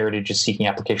Canadian Heritage is seeking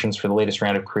applications for the latest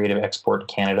round of Creative Export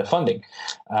Canada funding.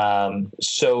 When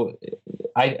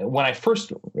I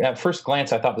at first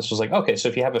glance, I thought this was okay, so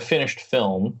if you have a finished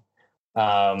film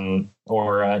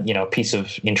or a piece of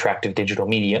interactive digital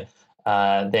media,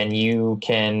 then you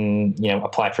can,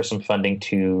 apply for some funding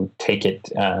to take it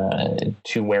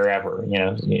to wherever,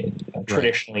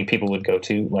 traditionally people would go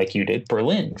to, like you did,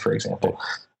 Berlin, for example.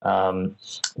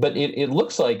 But it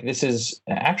looks like this is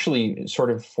actually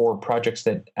sort of for projects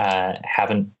that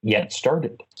haven't yet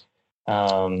started.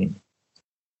 Am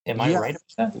I right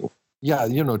about that? Yeah,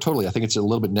 totally. I think it's a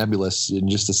little bit nebulous in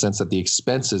just the sense that the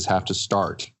expenses have to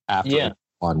start after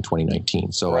on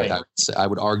 2019. So right. I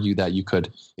would argue that you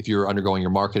could, if you're undergoing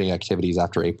your marketing activities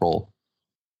after April,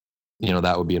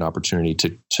 that would be an opportunity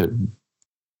to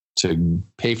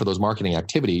pay for those marketing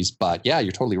activities. But yeah,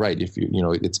 you're totally right. If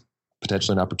it's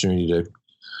potentially an opportunity to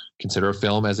consider a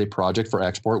film as a project for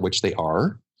export, which they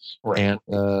are, right. And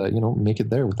make it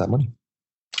there with that money.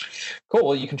 Cool.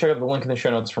 Well, you can check out the link in the show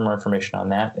notes for more information on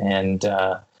that. And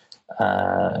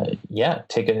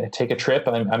take a trip.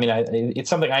 It's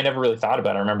something I never really thought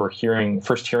about. I remember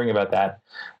first hearing about that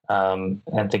and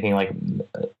thinking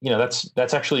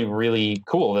that's actually really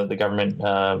cool that the government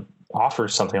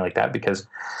offers something like that, because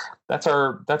that's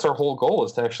our whole goal,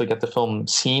 is to actually get the film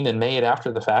seen and made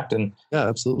after the fact. And yeah,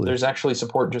 absolutely, there's actually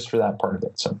support just for that part of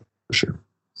it. So for sure.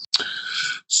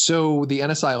 So the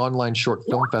NSI Online Short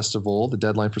Film Festival, the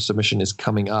deadline for submission is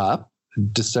coming up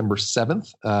December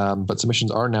 7th, but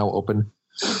submissions are now open,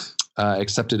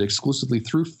 accepted exclusively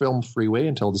through Film Freeway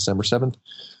until December 7th.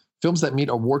 Films that meet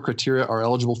award criteria are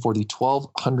eligible for the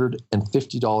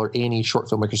 $1,250 A&E Short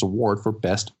Filmmakers Award for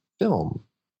Best Film.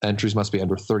 Entries must be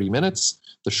under 30 minutes.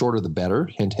 The shorter, the better.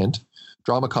 Hint, hint.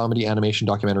 Drama, comedy, animation,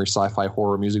 documentary, sci-fi,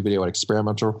 horror, music video, and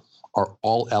experimental are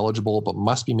all eligible, but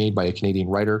must be made by a Canadian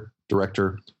writer,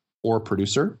 director, or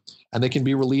producer. And they can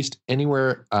be released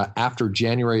anywhere after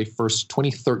January 1st,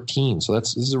 2013. So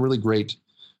this is a really great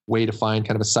way to find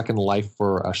kind of a second life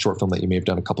for a short film that you may have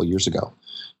done a couple of years ago.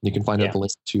 You can find out the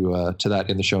link to that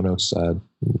in the show notes.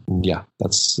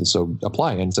 So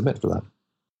apply and submit for that.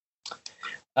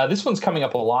 This one's coming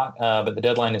up a lot, but the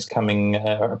deadline is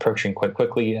approaching quite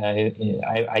quickly.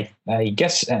 I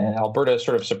guess Alberta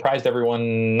sort of surprised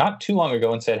everyone not too long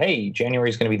ago and said, hey, January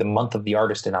is going to be the month of the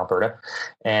artist in Alberta.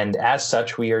 And as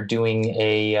such, we are doing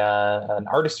an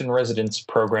artist in residence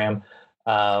program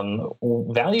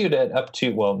valued at up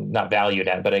to, well, not valued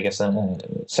at, but I guess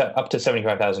up to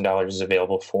 $75,000 is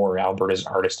available for Alberta's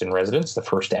artist in residence, the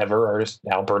first ever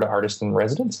Alberta artist in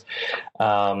residence.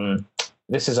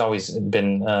 This has always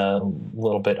been a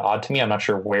little bit odd to me. I'm not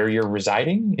sure where you're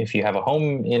residing. If you have a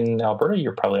home in Alberta,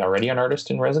 you're probably already an artist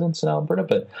in residence in Alberta.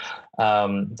 But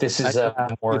this is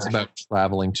more. It's about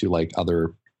traveling to like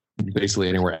other, basically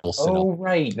anywhere else. Oh,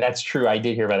 right, that's true. I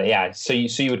did hear about it. Yeah, so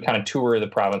you would kind of tour the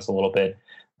province a little bit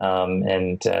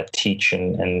and teach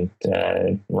and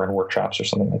run workshops or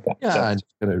something like that.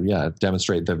 Yeah,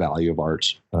 demonstrate the value of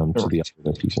art to the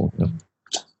other people. Yeah.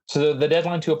 So the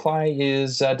deadline to apply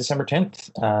is December 10th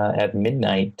at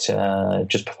midnight,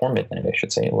 just before midnight, I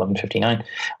should say, 11:59.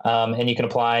 And you can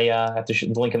apply at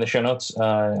the link in the show notes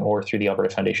or through the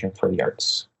Alberta Foundation for the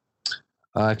Arts.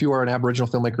 If you are an Aboriginal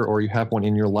filmmaker or you have one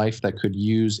in your life that could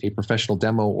use a professional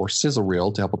demo or sizzle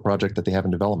reel to help a project that they have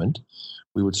in development,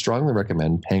 we would strongly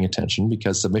recommend paying attention,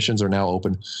 because submissions are now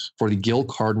open for the Gil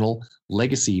Cardinal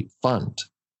Legacy Fund.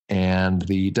 And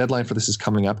the deadline for this is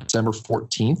coming up December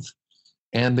 14th.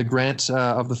 And the grant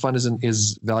of the fund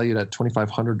is valued at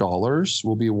 $2,500,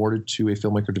 will be awarded to a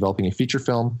filmmaker developing a feature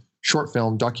film, short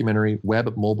film, documentary,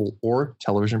 web, mobile, or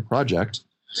television project.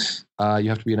 You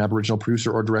have to be an Aboriginal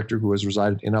producer or director who has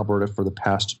resided in Alberta for the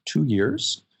past 2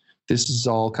 years. This is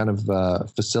all kind of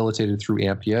facilitated through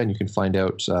AMPIA, and you can find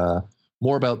out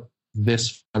more about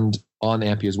this fund on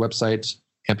AMPIA's website,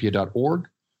 ampia.org,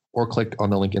 or click on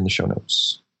the link in the show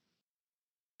notes.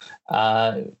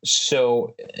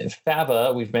 So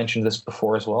FAVA, we've mentioned this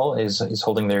before as well, is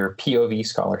holding their POV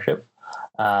scholarship.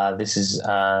 This is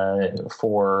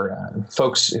for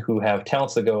folks who have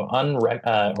talents that go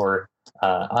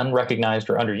unrecognized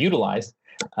or underutilized.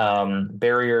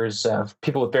 Barriers,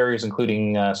 people with barriers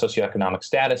including socioeconomic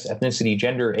status, ethnicity,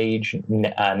 gender, age,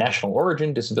 national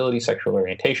origin, disability, sexual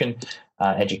orientation,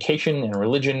 education, and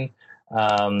religion.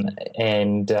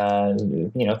 And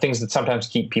things that sometimes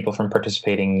keep people from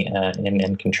participating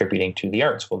and contributing to the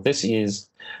arts. Well, this is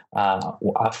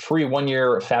a free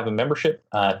 1-year FAVA membership,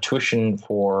 tuition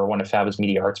for one of FAVA's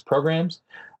media arts programs,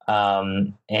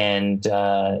 and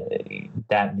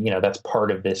that's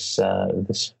part of this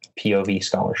POV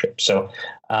scholarship. So,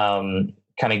 kind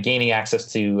of gaining access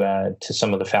to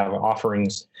some of the FAVA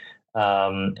offerings.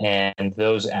 And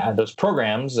those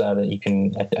programs that you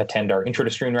can attend are Intro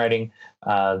to Screenwriting,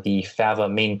 the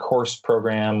FAVA main course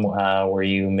program where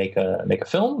you make a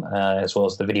film, as well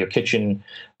as the Video Kitchen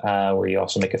where you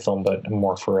also make a film, but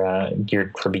more for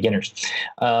geared for beginners.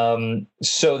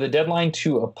 So the deadline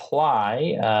to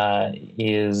apply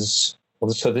is.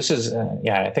 So this is,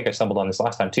 I think I stumbled on this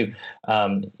last time too.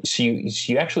 So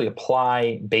you actually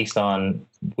apply based on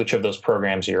which of those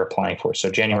programs you're applying for.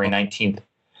 So January 19th.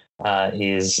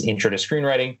 Is Intro to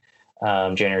Screenwriting.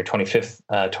 January 25th,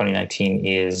 2019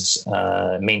 is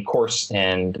main course,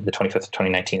 and the 25th of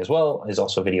 2019 as well is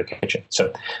also Video Kitchen.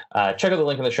 So check out the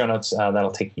link in the show notes.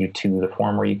 That'll take you to the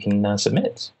form where you can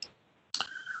submit.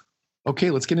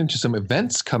 Okay, let's get into some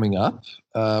events coming up.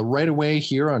 Right away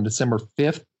here on December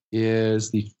 5th is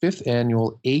the 5th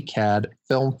annual ACAD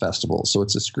Film Festival. So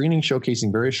it's a screening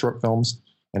showcasing various short films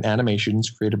and animations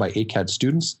created by ACAD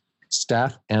students,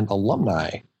 staff, and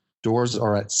alumni. Doors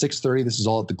are at 6:30. This is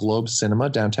all at the Globe Cinema,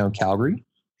 downtown Calgary.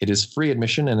 It is free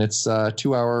admission, and it's a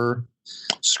 2-hour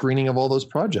screening of all those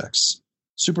projects.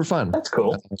 Super fun. That's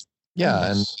cool. Yeah,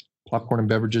 nice. And popcorn and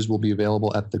beverages will be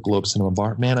available at the Globe Cinema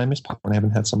bar. Man, I miss popcorn. I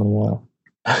haven't had some in a while.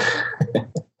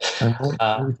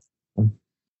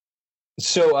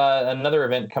 So another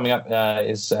event coming up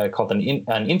is called an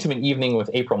Intimate Evening with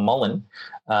April Mullen.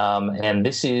 And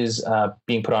this is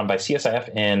being put on by CSIF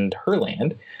and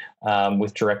Herland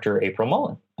with director April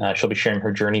Mullen. She'll be sharing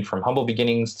her journey from humble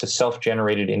beginnings to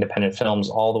self-generated independent films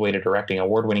all the way to directing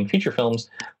award-winning feature films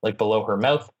like Below Her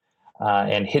Mouth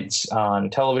and hits on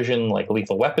television like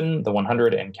Lethal Weapon, The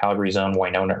 100, and Calgary's own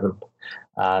Winona Earp.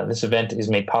 This event is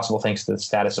made possible thanks to the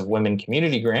Status of Women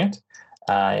Community Grant.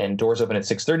 And doors open at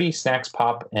 6:30. Snacks,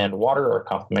 pop, and water are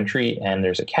complimentary, and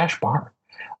there's a cash bar.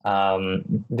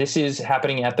 This is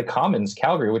happening at the Commons,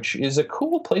 Calgary, which is a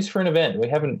cool place for an event.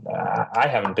 I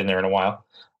haven't been there in a while.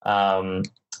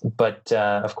 But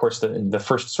of course, the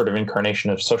first sort of incarnation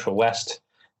of Social West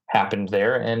happened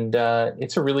there, and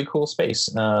it's a really cool space.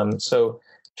 So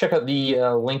check out the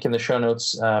link in the show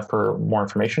notes for more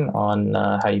information on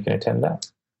how you can attend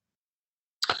that.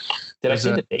 Did I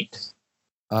see the date?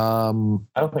 I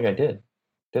don't think I did.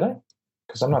 Did I?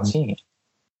 Because I'm not seeing it.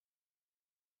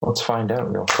 Let's find out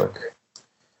real quick.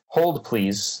 Hold,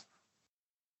 please.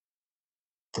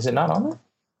 Is it not on there?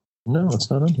 No, it's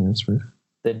not on here. That's weird.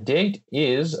 The date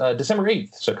is December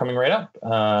 8th, so coming right up.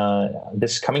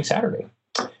 This coming Saturday,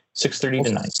 6:30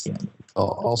 to 9 p.m.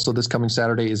 Also, this coming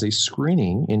Saturday is a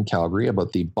screening in Calgary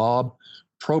about the Bob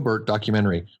Probert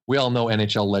documentary. We all know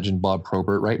NHL legend Bob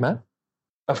Probert, right, Matt?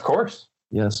 Of course.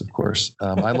 Yes, of course.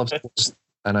 I love sports,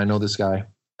 and I know this guy.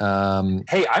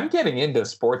 Hey, I'm getting into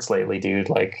sports lately, dude.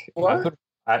 Like, what?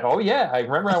 I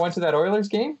remember I went to that Oilers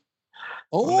game.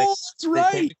 Oh, that's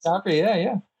right.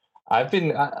 Yeah. I've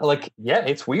been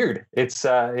it's weird. It's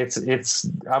I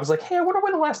was like, hey, I wonder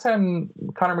when the last time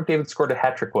Connor McDavid scored a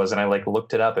hat trick was, and I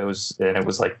looked it up. It was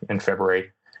like in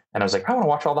February, and I was like, I want to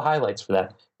watch all the highlights for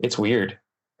that. It's weird.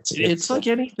 It's like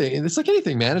anything. It's like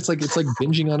anything, man. It's like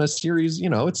binging on a series.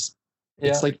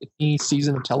 It's like any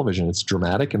season of television. It's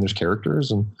dramatic and there's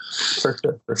characters, and it's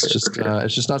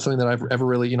just not something that I've ever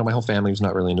really, my whole family was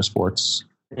not really into sports.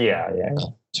 Yeah.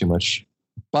 Too much.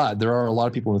 But there are a lot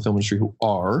of people in the film industry who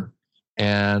are,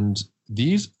 and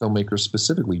these filmmakers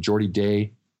specifically, Jordy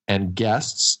Day and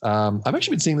guests. I've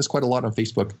actually been seeing this quite a lot on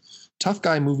Facebook.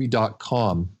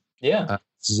 ToughGuyMovie.com. Yeah.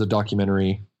 This is a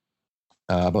documentary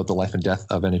about the life and death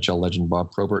of NHL legend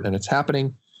Bob Probert, and it's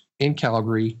happening in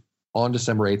Calgary on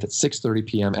December 8th at 6:30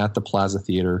 p.m. at the Plaza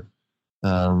Theater.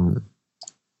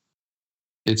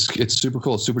 It's super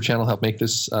cool. Super Channel helped make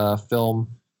this film,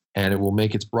 and it will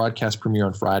make its broadcast premiere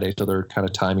on Friday. So they're kind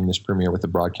of timing this premiere with the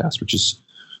broadcast, which is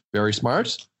very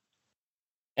smart.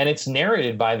 And it's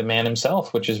narrated by the man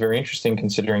himself, which is very interesting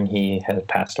considering he has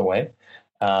passed away.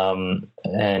 Kind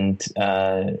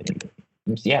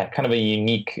of a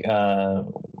unique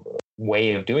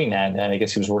way of doing that. I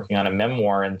guess he was working on a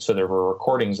memoir, and so there were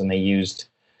recordings, and they used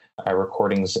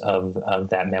recordings of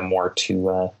that memoir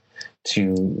to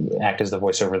act as the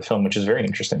voiceover of the film, which is very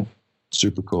interesting.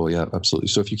 Super cool. Yeah, absolutely.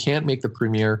 So if you can't make the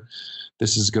premiere,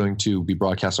 this is going to be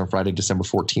broadcast on Friday, December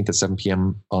 14th at 7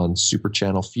 p.m. on Super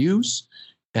Channel Fuse,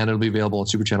 and it'll be available on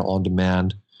Super Channel On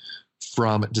Demand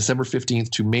from December 15th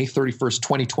to May 31st,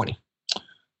 2020.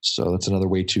 So that's another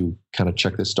way to kind of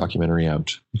check this documentary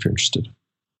out if you're interested.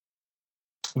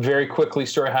 Very quickly,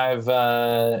 Story Hive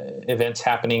events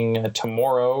happening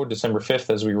tomorrow, December 5th,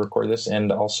 as we record this,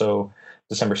 and also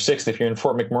December 6th. If you're in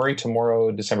Fort McMurray,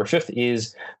 tomorrow, December 5th,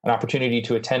 is an opportunity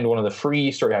to attend one of the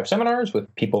free Story Hive seminars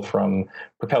with people from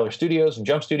Propeller Studios and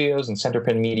Jump Studios and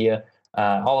Centerpin Media,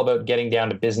 all about getting down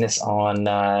to business on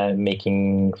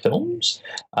making films.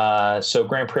 So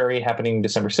Grand Prairie happening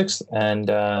December 6th, and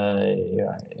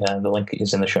the link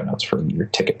is in the show notes for your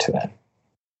ticket to that.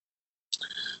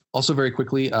 Also, very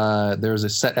quickly, there's a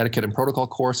set etiquette and protocol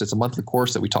course. It's a monthly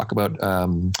course that we talk about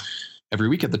every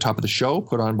week at the top of the show,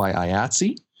 put on by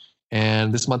IATSE.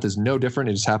 And this month is no different.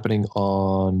 It is happening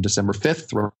on December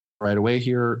 5th, right away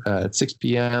here at 6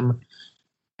 p.m.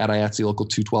 at IATSE Local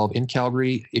 212 in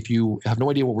Calgary. If you have no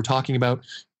idea what we're talking about,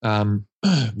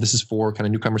 this is for kind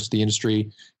of newcomers to the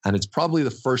industry, and it's probably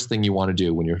the first thing you want to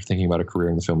do when you're thinking about a career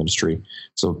in the film industry.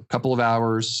 So a couple of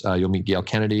hours, you'll meet Gail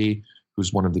Kennedy,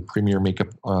 who's one of the premier makeup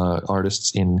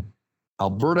artists in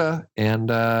Alberta, and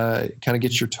kind of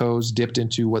get your toes dipped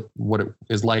into what it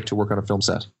is like to work on a film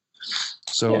set.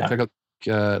 So check out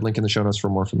link in the show notes for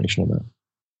more information on that.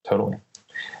 Totally.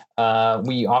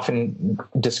 We often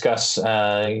discuss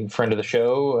friend of the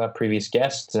show, previous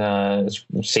guest,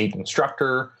 SAIT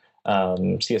instructor,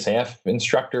 CSIF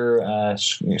instructor,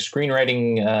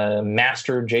 screenwriting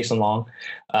master Jason Long,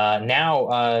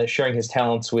 now sharing his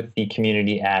talents with the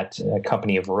community at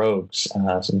Company of Rogues,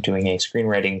 so doing a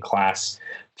screenwriting class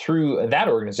through that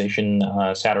organization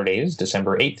Saturdays,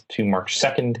 December 8th to March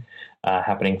 2nd.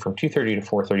 happening from 2:30 to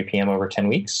 4:30 p.m. over 10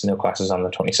 weeks. No classes on the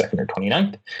 22nd or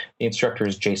 29th. The instructor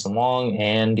is Jason Long,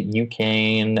 and you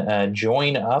can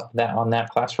join up on that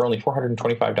class for only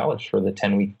 $425 for the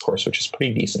 10-week course, which is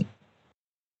pretty decent.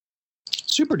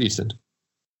 Super decent.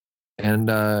 And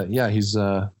he's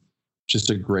just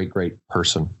a great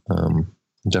person.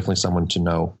 Definitely someone to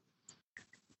know.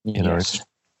 Yes.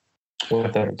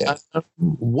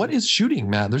 What is shooting,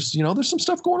 Matt? There's some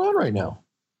stuff going on right now.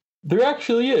 There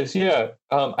actually is, yeah.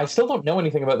 I still don't know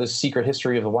anything about the secret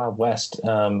history of the Wild West,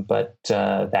 but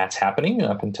that's happening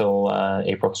up until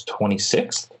April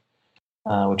 26th,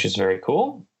 which is very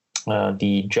cool.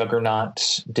 The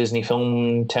Juggernaut Disney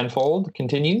film tenfold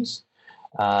continues.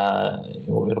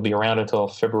 It'll be around until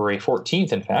February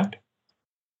 14th, in fact.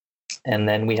 And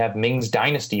then we have Ming's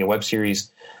Dynasty, a web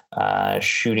series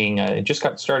shooting. It just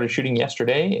got started shooting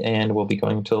yesterday and will be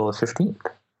going until the 15th.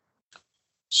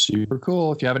 Super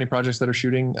cool. If you have any projects that are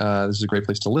shooting, this is a great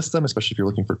place to list them, especially if you're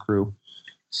looking for crew.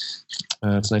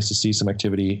 It's nice to see some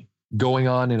activity going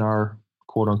on in our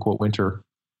quote unquote winter.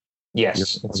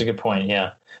 Yes, that's a good point.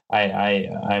 Yeah,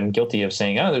 I'm guilty of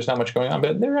saying, there's not much going on,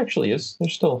 but there actually is.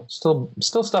 There's still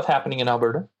stuff happening in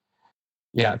Alberta.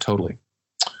 Yeah, totally.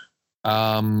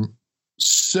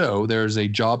 So there's a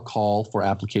job call for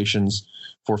applications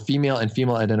for female and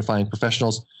female identifying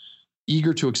professionals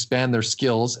eager to expand their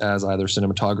skills as either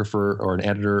cinematographer or an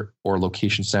editor or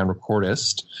location sound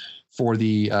recordist for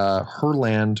the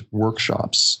Herland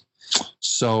workshops.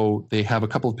 So they have a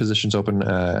couple of positions open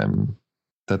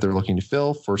that they're looking to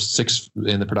fill for 6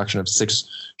 in the production of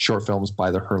 6 short films by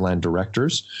the Herland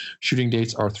directors. Shooting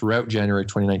dates are throughout January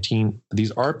 2019.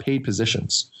 These are paid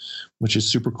positions, which is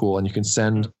super cool. And you can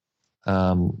send,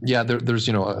 there's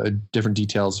different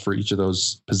details for each of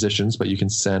those positions, but you can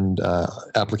send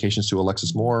applications to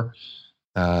Alexis Moore.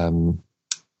 Find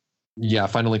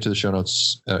a link to the show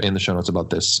notes in the show notes about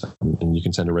this, and you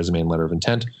can send a resume and letter of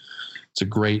intent. It's a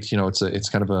great,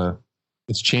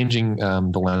 it's changing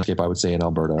the landscape, I would say, in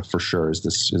Alberta for sure. Is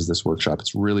this workshop?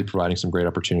 It's really providing some great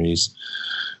opportunities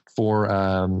for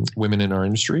women in our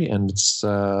industry, and it's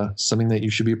something that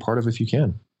you should be a part of if you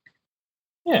can.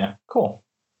 Yeah, cool.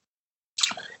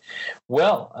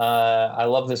 Well, I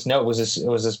love this note. Was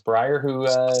this Breyer who?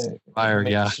 Breyer,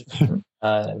 yeah.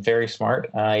 Very smart.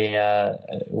 It's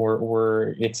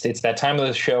that time of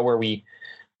the show where we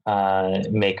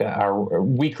make our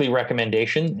weekly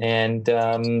recommendation, and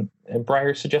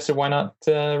Breyer suggested why not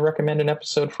recommend an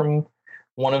episode from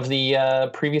one of the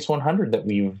previous 100 that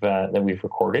we've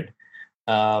recorded.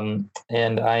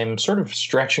 And I'm sort of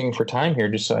stretching for time here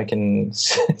just so I can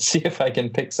see if I can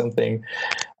pick something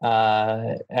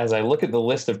as I look at the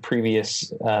list of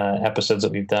previous episodes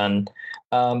that we've done.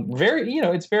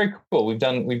 It's very cool. We've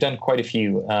done quite a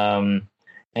few.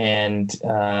 And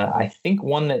I think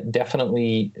one that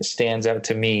definitely stands out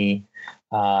to me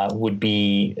would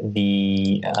be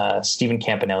the Stephen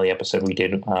Campanelli episode we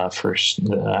did first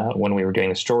when we were doing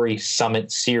the Story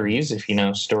Summit series. If you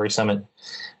know Story Summit,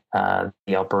 the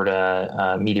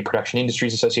Alberta Media Production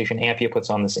Industries Association, AMPIA, puts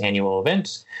on this annual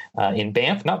event in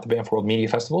Banff, not the Banff World Media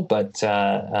Festival, but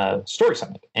Story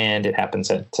Summit. And it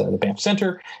happens at the Banff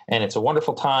Center, and it's a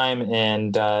wonderful time.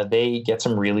 And they get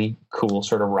some really cool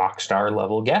sort of rock star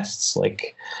level guests,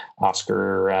 like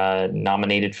Oscar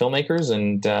nominated filmmakers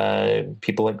and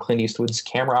people like Clint Eastwood's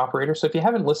camera operator. So if you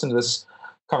haven't listened to this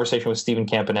conversation with Stephen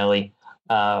Campanelli,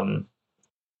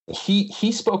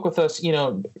 he spoke with us,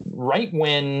 right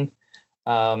when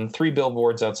 3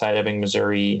 Billboards Outside Ebbing,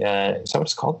 Missouri. Is that what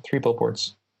it's called? 3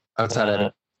 Billboards Outside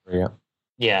Ebbing. Yeah.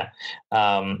 Yeah.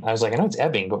 I was like, I know it's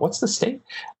Ebbing, but what's the state?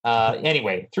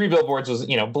 Anyway, 3 Billboards was,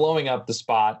 blowing up the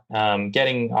spot,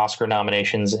 getting Oscar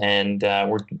nominations. And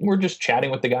we're just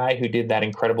chatting with the guy who did that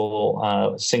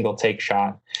incredible single take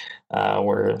shot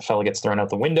where a fella gets thrown out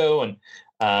the window. And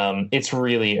it's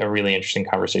really a really interesting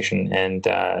conversation, and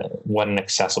what an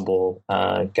accessible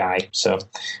guy. So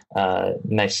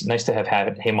nice to have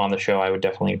had him on the show. I would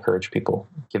definitely encourage people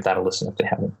give that a listen if they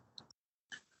haven't.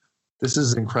 This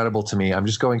is incredible to me. I'm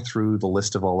just going through the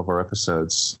list of all of our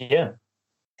episodes. Yeah.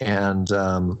 And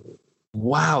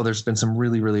wow, there's been some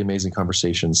really, really amazing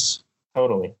conversations.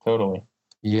 Totally.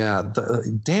 Yeah.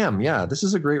 This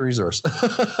is a great resource.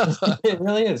 It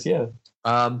really is. Yeah.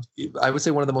 I would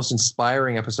say one of the most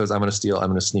inspiring episodes I'm going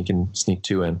to sneak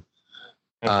 2 in.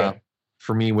 Okay.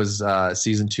 For me was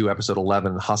season 2, episode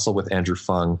 11, Hustle with Andrew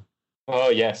Fung. Oh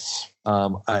yes.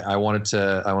 I wanted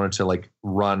to like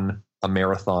run a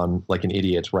marathon like an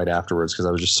idiot right afterwards, because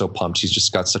I was just so pumped. He's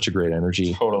just got such a great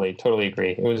energy. Totally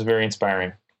agree. It was very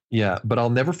inspiring. Yeah, but I'll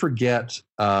never forget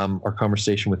our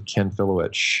conversation with Ken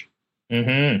Filowich.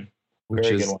 Mm-hmm. Which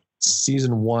very is good one.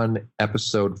 season 1,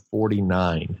 episode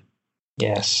 49.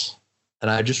 Yes.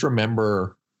 And I just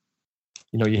remember,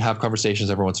 you have conversations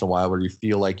every once in a while where you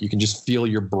feel like you can just feel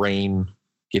your brain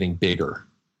getting bigger.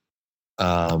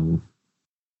 And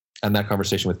that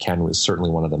conversation with Ken was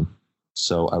certainly one of them.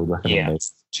 So I would recommend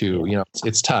those two.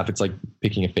 It's tough. It's like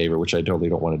picking a favorite, which I totally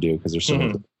don't want to do because there's so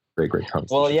many great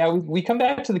conversations. Well, yeah, we come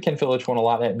back to the Ken Fillich one a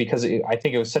lot because I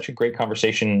think it was such a great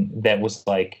conversation that was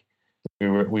like,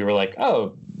 we were like,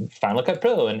 oh, Final Cut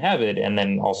Pro and Avid, and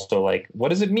then also like, what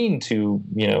does it mean to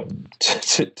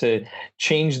to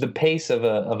change the pace of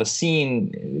a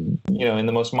scene, in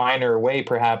the most minor way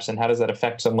perhaps, and how does that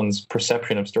affect someone's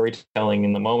perception of storytelling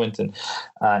in the moment? And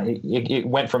it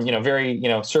went from very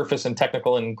surface and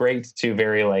technical and great to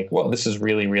very like, well, this is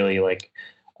really really like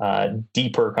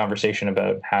deeper conversation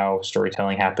about how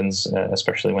storytelling happens,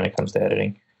 especially when it comes to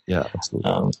editing. Yeah,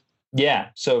 absolutely.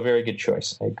 So very good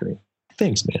choice. I agree.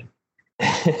 Thanks, man.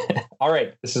 All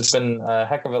right. This has been a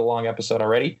heck of a long episode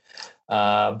already.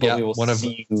 But we will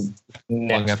see you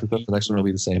next week. The next one will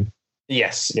be the same.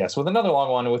 Yes. With another long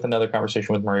one, with another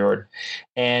conversation with Murray Ord.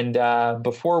 And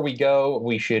before we go,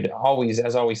 we should always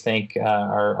thank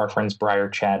our friends Briar,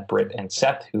 Chad, Britt, and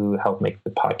Seth, who help make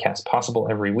the podcast possible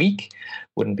every week.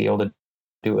 Wouldn't be able to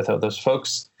do it without those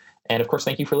folks. And of course,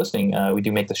 thank you for listening. We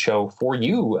do make the show for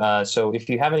you. So if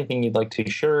you have anything you'd like to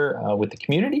share with the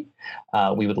community,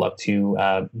 we would love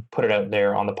to put it out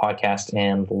there on the podcast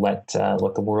and let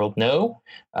the world know.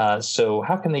 So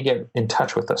how can they get in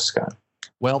touch with us, Scott?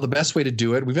 Well, the best way to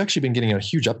do it, we've actually been getting a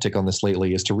huge uptick on this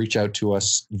lately, is to reach out to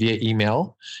us via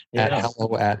email at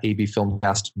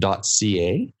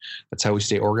hello@abfilmcast.ca. That's how we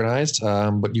stay organized.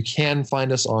 But you can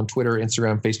find us on Twitter,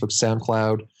 Instagram, Facebook,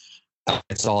 SoundCloud.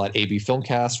 It's all at AB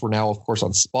Filmcast. We're now, of course,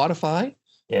 on Spotify.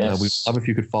 Yes. We'd love if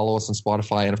you could follow us on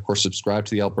Spotify and, of course, subscribe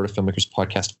to the Alberta Filmmakers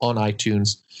Podcast on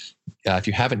iTunes. If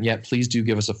you haven't yet, please do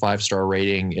give us a 5-star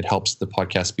rating. It helps the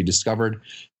podcast be discovered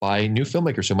by new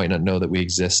filmmakers who might not know that we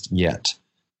exist yet.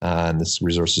 And this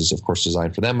resource is, of course,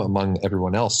 designed for them among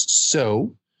everyone else.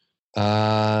 So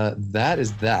that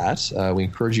is that. We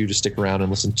encourage you to stick around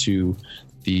and listen to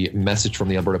the message from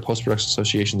the Alberta Post-Production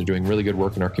Association. They're doing really good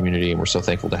work in our community, and we're so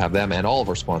thankful to have them and all of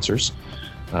our sponsors.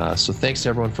 So thanks to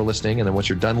everyone for listening. And then once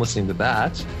you're done listening to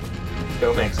that,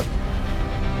 go make some.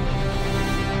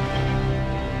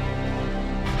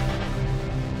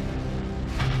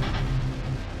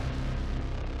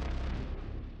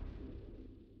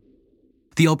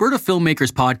 The Alberta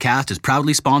Filmmakers Podcast is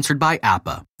proudly sponsored by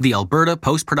APA, the Alberta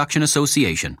Post-Production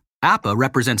Association. APA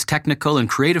represents technical and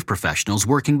creative professionals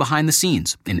working behind the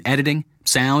scenes in editing,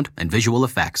 sound, and visual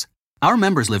effects. Our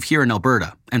members live here in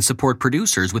Alberta and support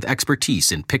producers with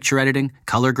expertise in picture editing,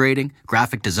 color grading,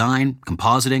 graphic design,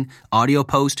 compositing, audio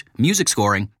post, music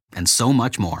scoring, and so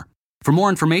much more. For more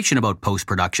information about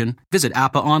post-production, visit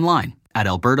APA online at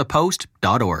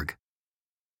albertapost.org.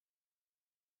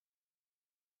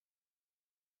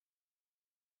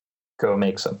 Go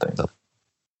make something.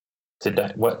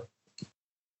 What?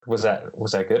 Was that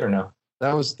good or no?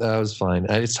 That was fine.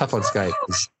 It's tough on Skype.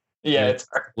 Yeah, it's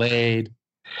laid.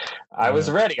 I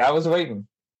was ready. I was waiting.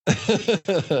 All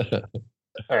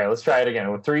right, let's try it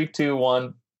again. With 3, 2,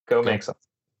 1, go make something.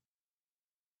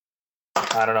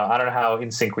 I don't know how in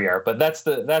sync we are, but that's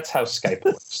how Skype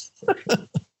works.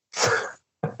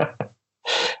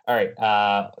 All right.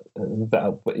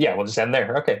 Yeah, we'll just end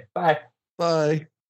there. Okay. Bye. Bye.